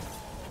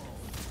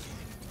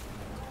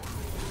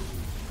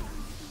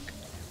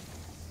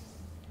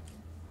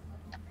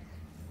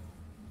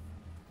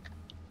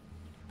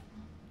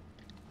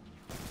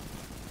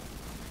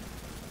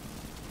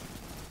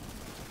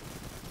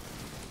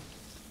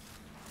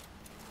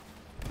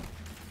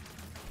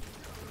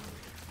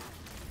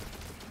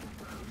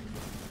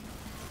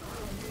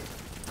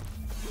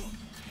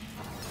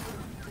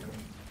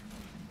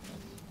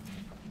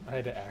 I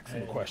had to ask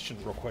him a question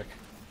real quick.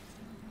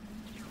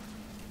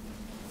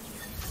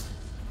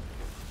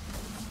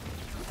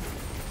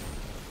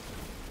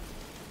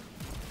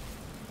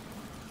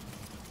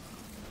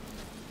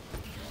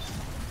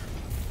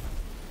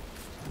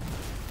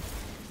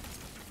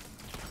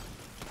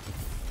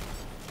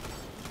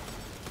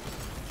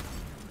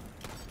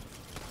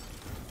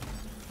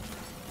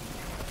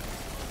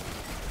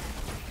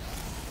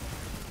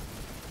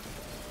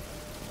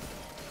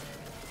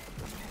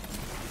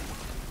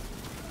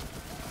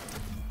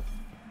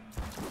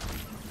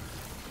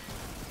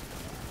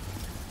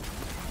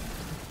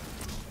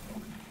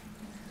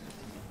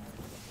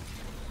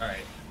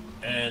 Alright.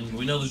 And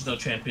we know there's no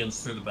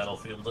champions through the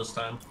battlefield this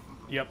time.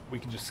 Yep, we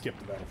can just skip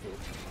the battlefield.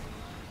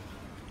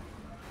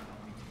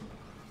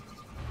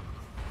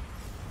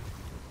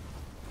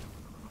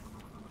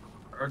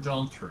 Charge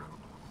on through.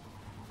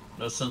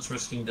 No sense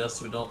risking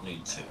deaths we don't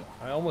need to.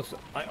 I almost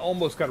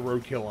got a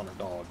roadkill on a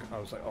dog. I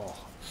was like, oh,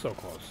 so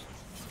close.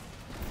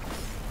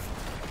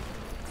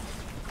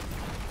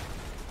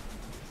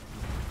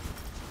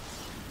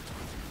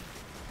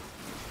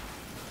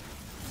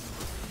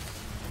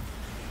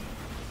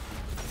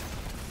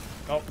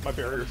 Oh, my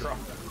barrier dropped.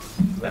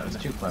 That was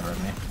too clever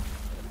of me.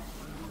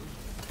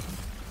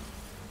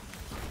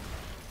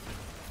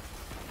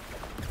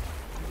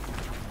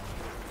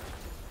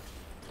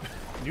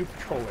 New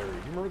patrol area.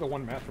 You remember the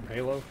one map from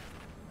Halo?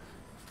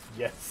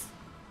 Yes.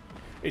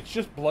 It's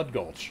just Blood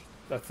Gulch.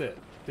 That's it.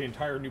 The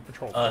entire new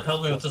patrol.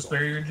 Help me with this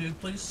barrier, dude,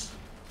 please.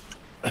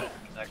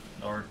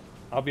 Or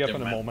I'll be up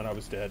in a moment. I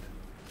was dead.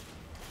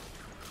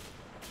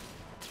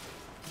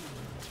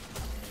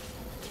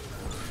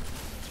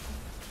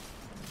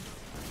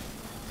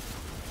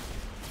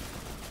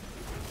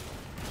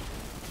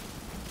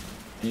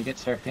 Can you get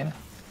Seraphina?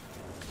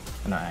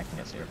 No, I can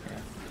get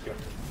Seraphina. Yep.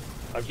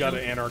 I've got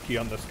an anarchy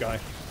on this guy.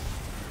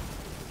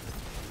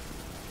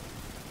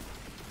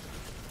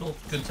 Cool,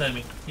 good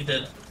timing. He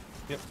did.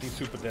 Yep, he's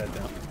super dead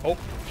now. Oh,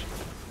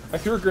 I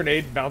threw a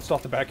grenade, bounced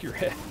off the back of your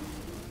head.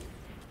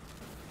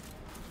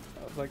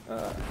 I was like,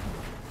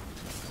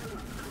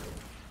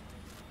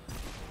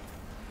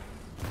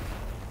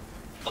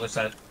 Other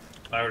side.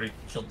 I already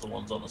killed the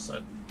ones on the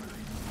side.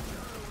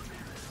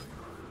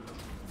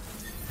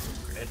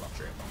 Grenade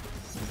launcher ammo.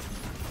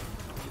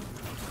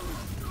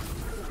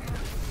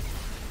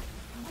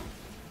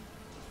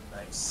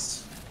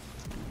 Nice.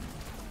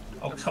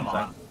 Oh, come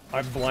on.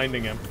 I'm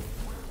blinding him.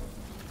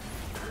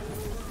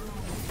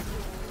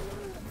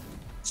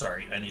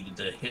 Sorry, I needed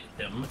to hit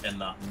him and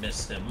not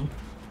miss him.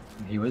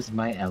 He was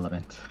my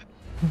element.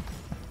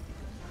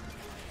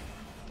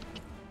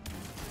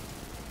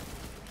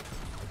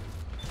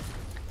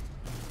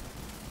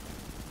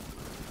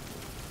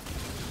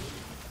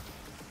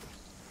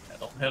 I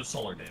don't have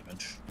solar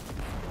damage.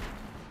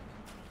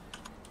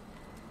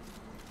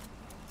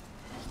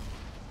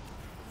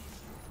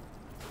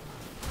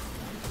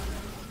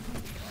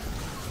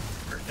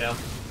 Hurt down.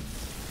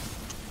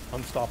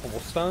 Unstoppable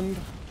stunned.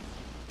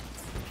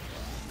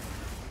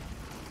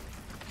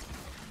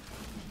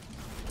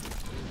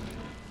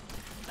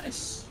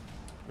 Nice.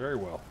 Very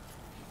well.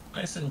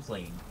 Nice and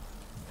clean.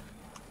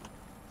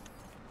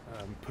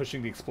 I'm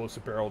pushing the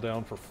explosive barrel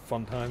down for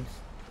fun times.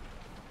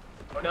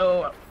 Oh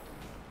no!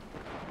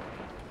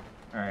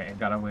 Alright, I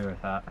got away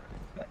with that.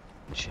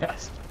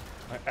 Chest.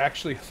 I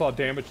actually saw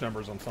damage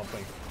numbers on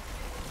something.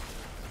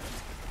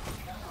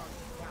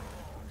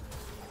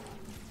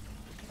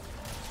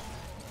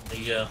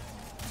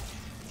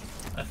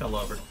 I fell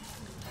over.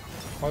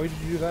 Why would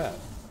you do that?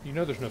 You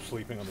know there's no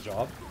sleeping on the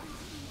job.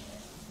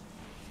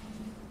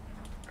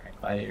 Alright,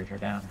 gladiators are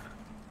down.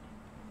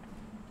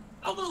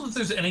 I don't know if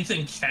there's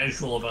anything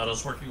casual about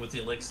us working with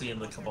the Elixir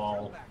and the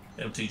Cabal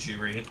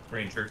MTG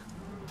Ranger.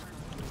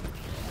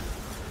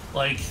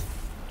 Like,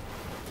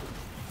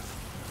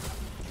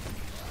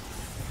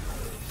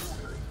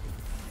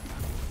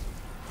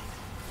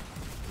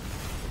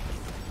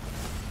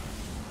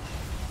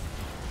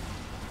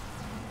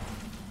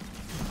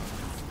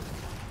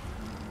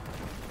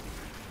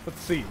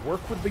 Let's see.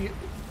 Work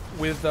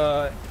with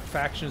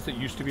factions that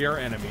used to be our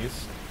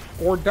enemies,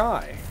 or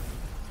die.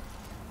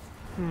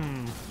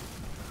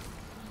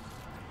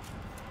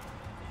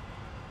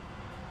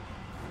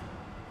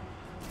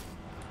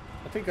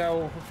 I think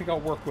I'll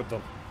work with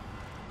them.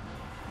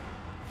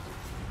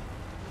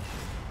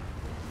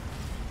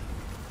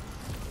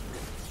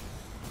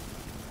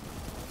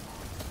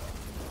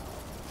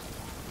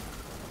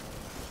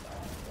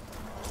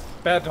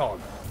 Bad dog.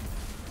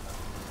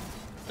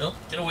 No,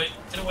 get away,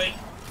 get away.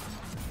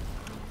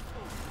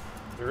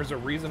 There is a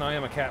reason I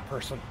am a cat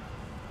person.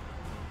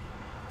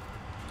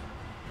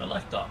 I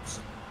like dogs.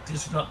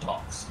 These are not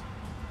dogs.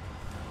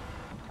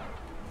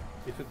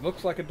 If it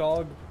looks like a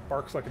dog,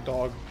 barks like a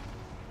dog,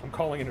 I'm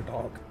calling it a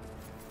dog.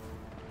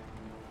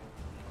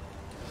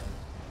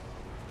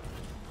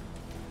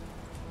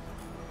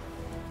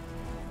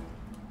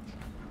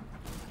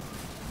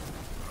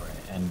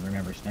 And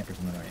remember, snipers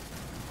on the right.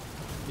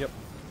 Yep.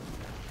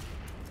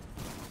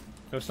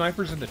 No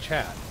snipers in the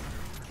chat.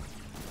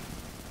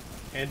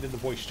 And in the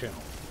voice channel.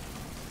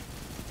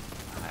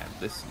 I'm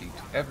listening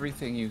to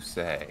everything you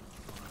say.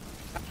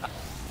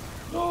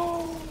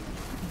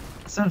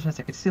 Sometimes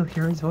I could still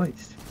hear his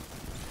voice.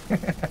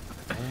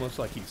 Almost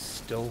like he's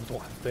still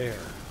there.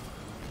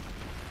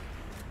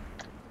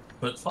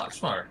 But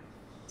Foxmar,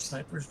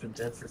 Sniper's been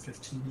dead for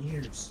 15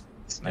 years.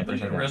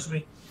 Snipers Anybody are gonna dead. res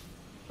me?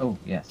 Oh,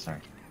 yeah,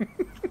 sorry.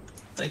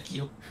 Thank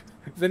you.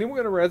 Is anyone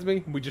gonna res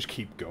me? We just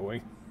keep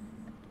going.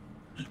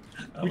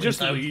 I We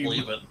just I would leave.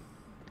 believe it.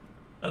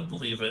 I'd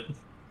believe it.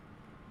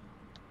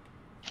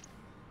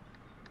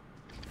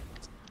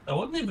 I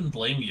wouldn't even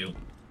blame you.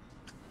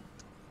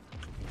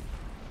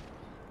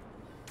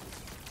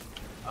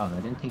 Oh,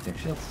 they didn't take their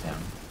shields down.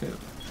 Good.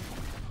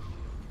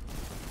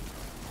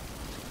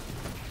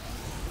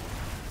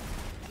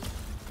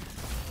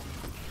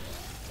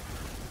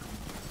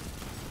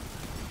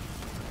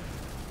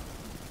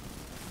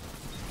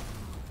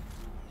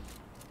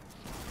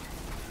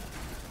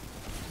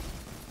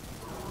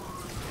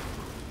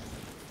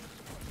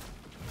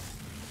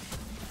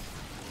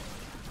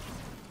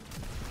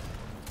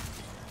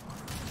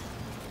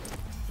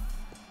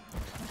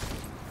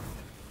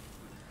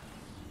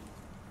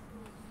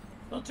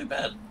 Not too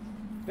bad.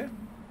 Yeah.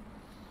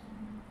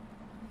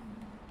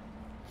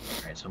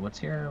 Alright, so what's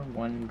here?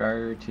 One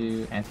barrier,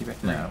 two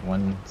anti-barriers? No,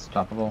 one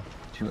stoppable,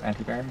 two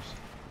anti-barriers?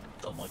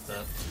 Something like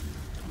that.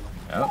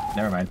 Oh,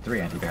 never mind,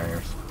 three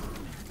anti-barriers.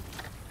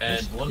 And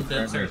Just one keep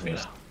dead barriers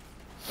Seraphina.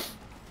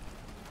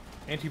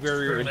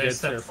 Anti-barrier and Apparently I dead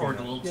stepped forward a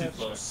Seraphina. little too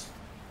close.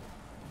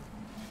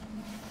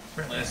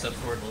 Apparently I stepped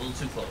forward a little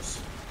too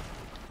close.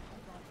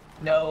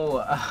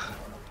 No!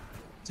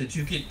 Did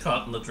you get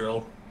caught in the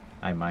drill?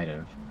 I might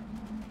have.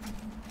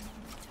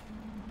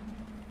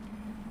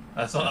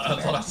 I thought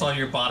I saw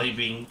your body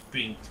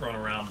being thrown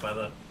around by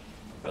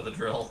the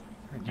drill.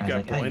 You I was got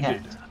like, oh,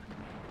 blended.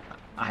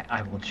 yeah.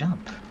 I will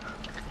jump.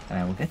 And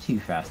I will get to you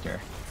faster.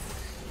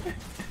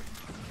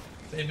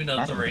 Maybe not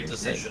That's the a right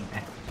mistake.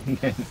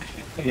 decision.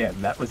 Yeah,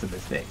 that was a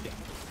mistake.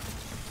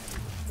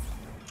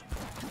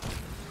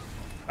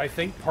 I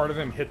think part of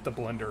him hit the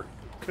blender,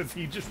 because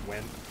he just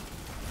went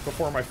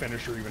before my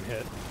finisher even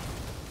hit.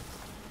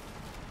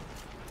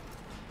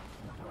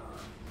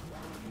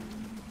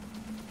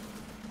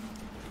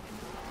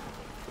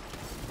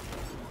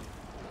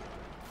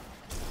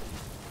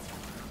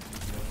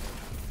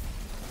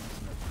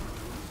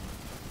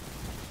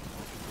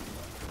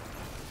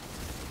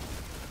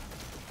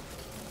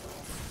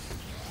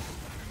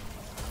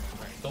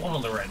 The one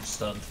on the right is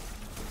stunned.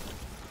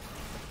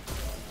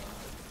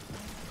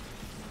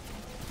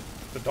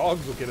 The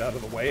dogs will get out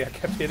of the way. I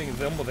kept hitting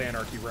them with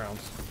anarchy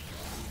rounds.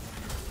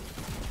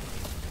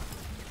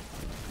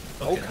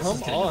 Okay, Oh, this come is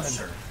getting on.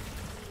 absurd.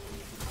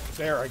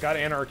 There, I got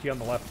anarchy on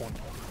the left one.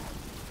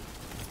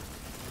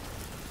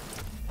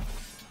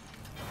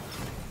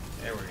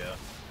 There we go.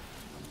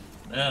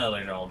 Now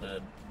they're all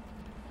dead.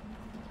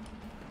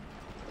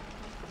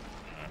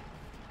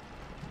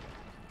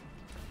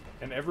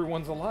 And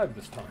everyone's alive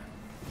this time.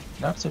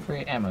 Not so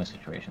great ammo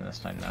situation this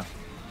time, though.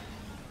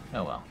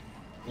 Oh well.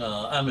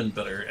 I'm in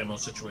better ammo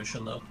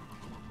situation though.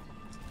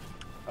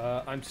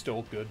 I'm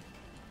still good.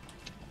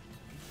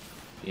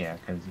 Yeah,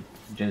 because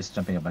just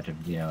jumping a bunch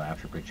of,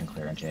 after breach and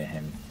clear into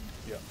him.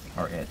 Yeah.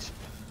 Or it.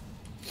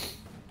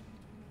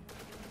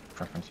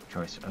 Preference of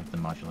choice of the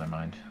modular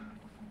mind.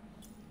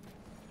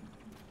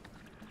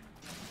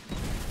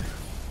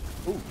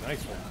 Ooh,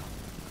 nice one.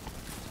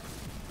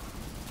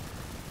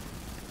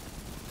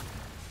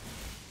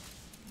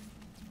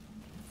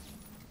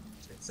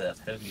 It's that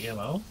heavy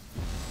ammo.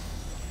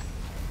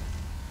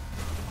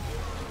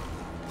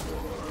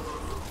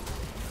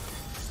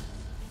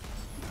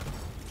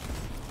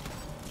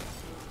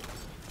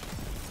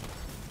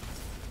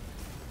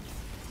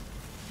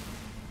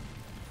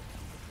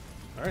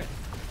 Alright.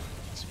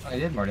 I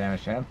did more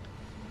damage to him.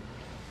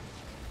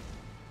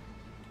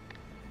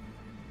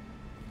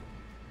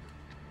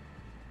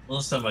 Well,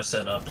 this time I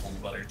set up a little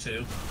better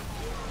too.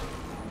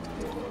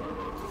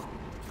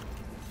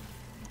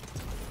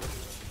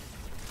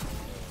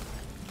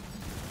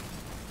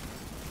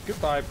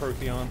 Goodbye,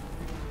 Protheon.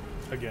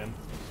 Again.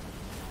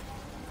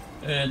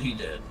 And he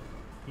did.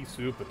 He's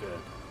super dead.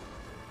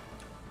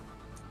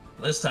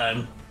 This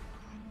time,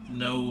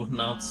 no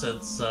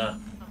nonsense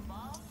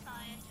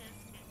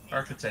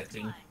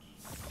architecting.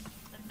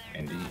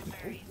 Indeed.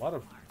 Ooh, a lot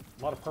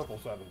of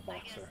purples out of the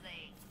box there.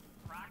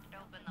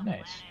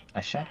 Nice.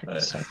 A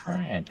shattered cipher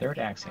and third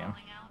axiom.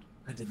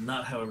 I did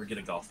not, however, get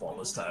a golf ball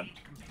this time.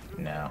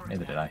 No,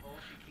 neither did I.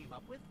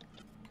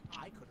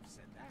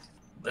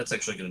 That's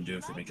actually going to do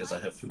it for me because I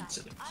have food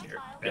sitting here,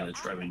 and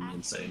it's driving me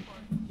insane.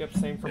 Yep,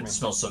 same for me. It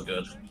smells so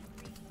good.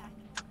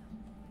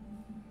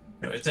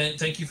 Anyway,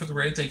 thank you for the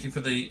raid. Thank you for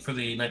the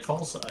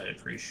Nightfalls. I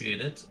appreciate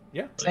it.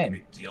 Yeah, same.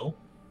 Great deal.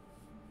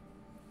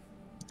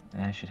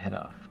 I should head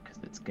off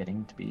because it's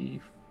getting to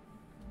be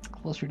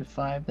closer to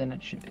 5 than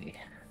it should be.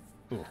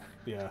 Ooh,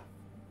 yeah.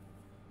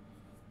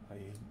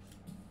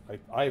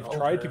 I've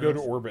tried to go to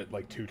orbit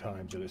like 2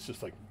 times and it's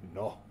just like,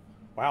 no.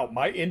 Wow,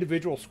 my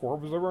individual score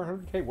was over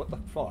 100k? What the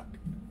fuck?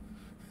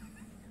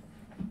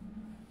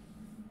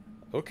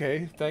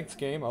 Okay, thanks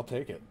game, I'll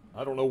take it.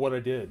 I don't know what I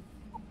did.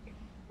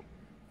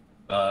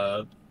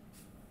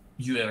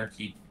 You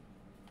anarchy.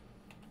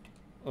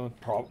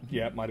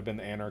 Yeah, it might have been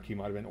the anarchy,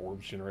 might have been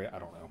orbs generate, I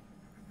don't know.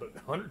 But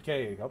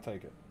 100k, I'll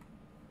take it.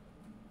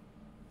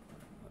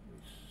 Let me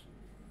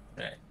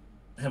see. Alright.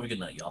 Have a good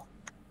night, y'all.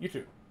 You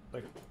too.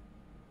 Later.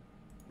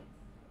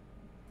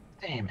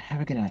 Damn,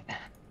 have a good night.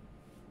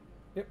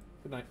 Yep,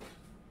 good night.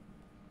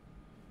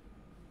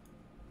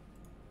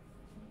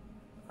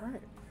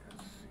 Alright.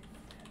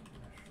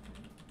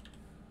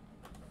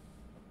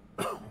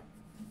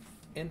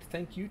 And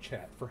thank you,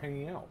 chat, for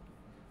hanging out.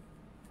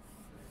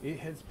 It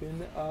has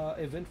been an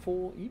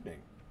eventful evening.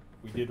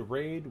 We did a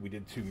raid, we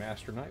did 2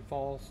 Master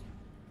Nightfalls.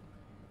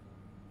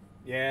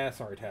 Yeah,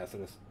 sorry,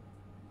 Tacitus.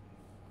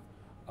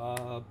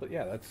 But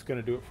yeah, that's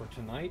gonna do it for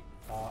tonight.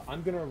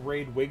 I'm gonna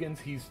raid Wiggins.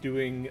 He's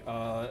doing,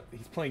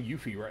 he's playing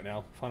Yuffie right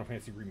now, Final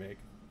Fantasy Remake,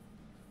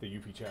 the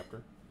Yuffie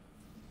chapter.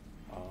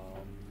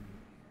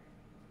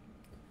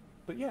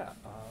 But yeah,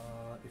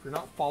 if you're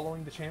not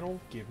following the channel,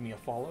 give me a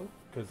follow,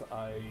 because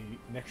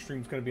next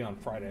stream's gonna be on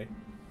Friday,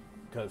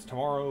 because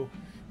tomorrow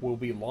will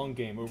be long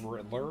game over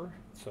at Lure,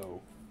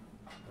 so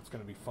that's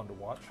gonna be fun to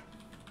watch.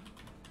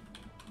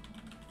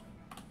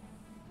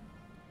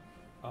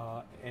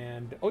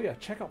 And oh yeah,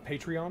 check out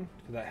Patreon,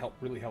 because that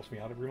really helps me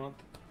out every month.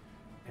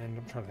 And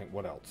I'm trying to think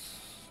what else.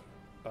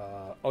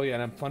 Oh yeah,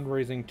 and I'm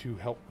fundraising to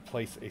help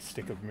replace a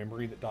stick of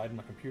memory that died in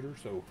my computer,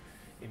 so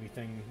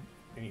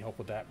any help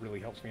with that really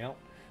helps me out.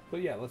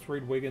 But yeah, let's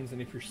raid Wiggins,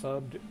 and if you're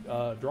subbed,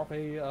 drop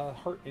a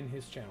heart in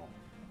his channel.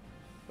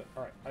 But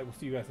alright, I will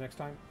see you guys next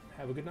time.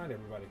 Have a good night,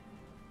 everybody.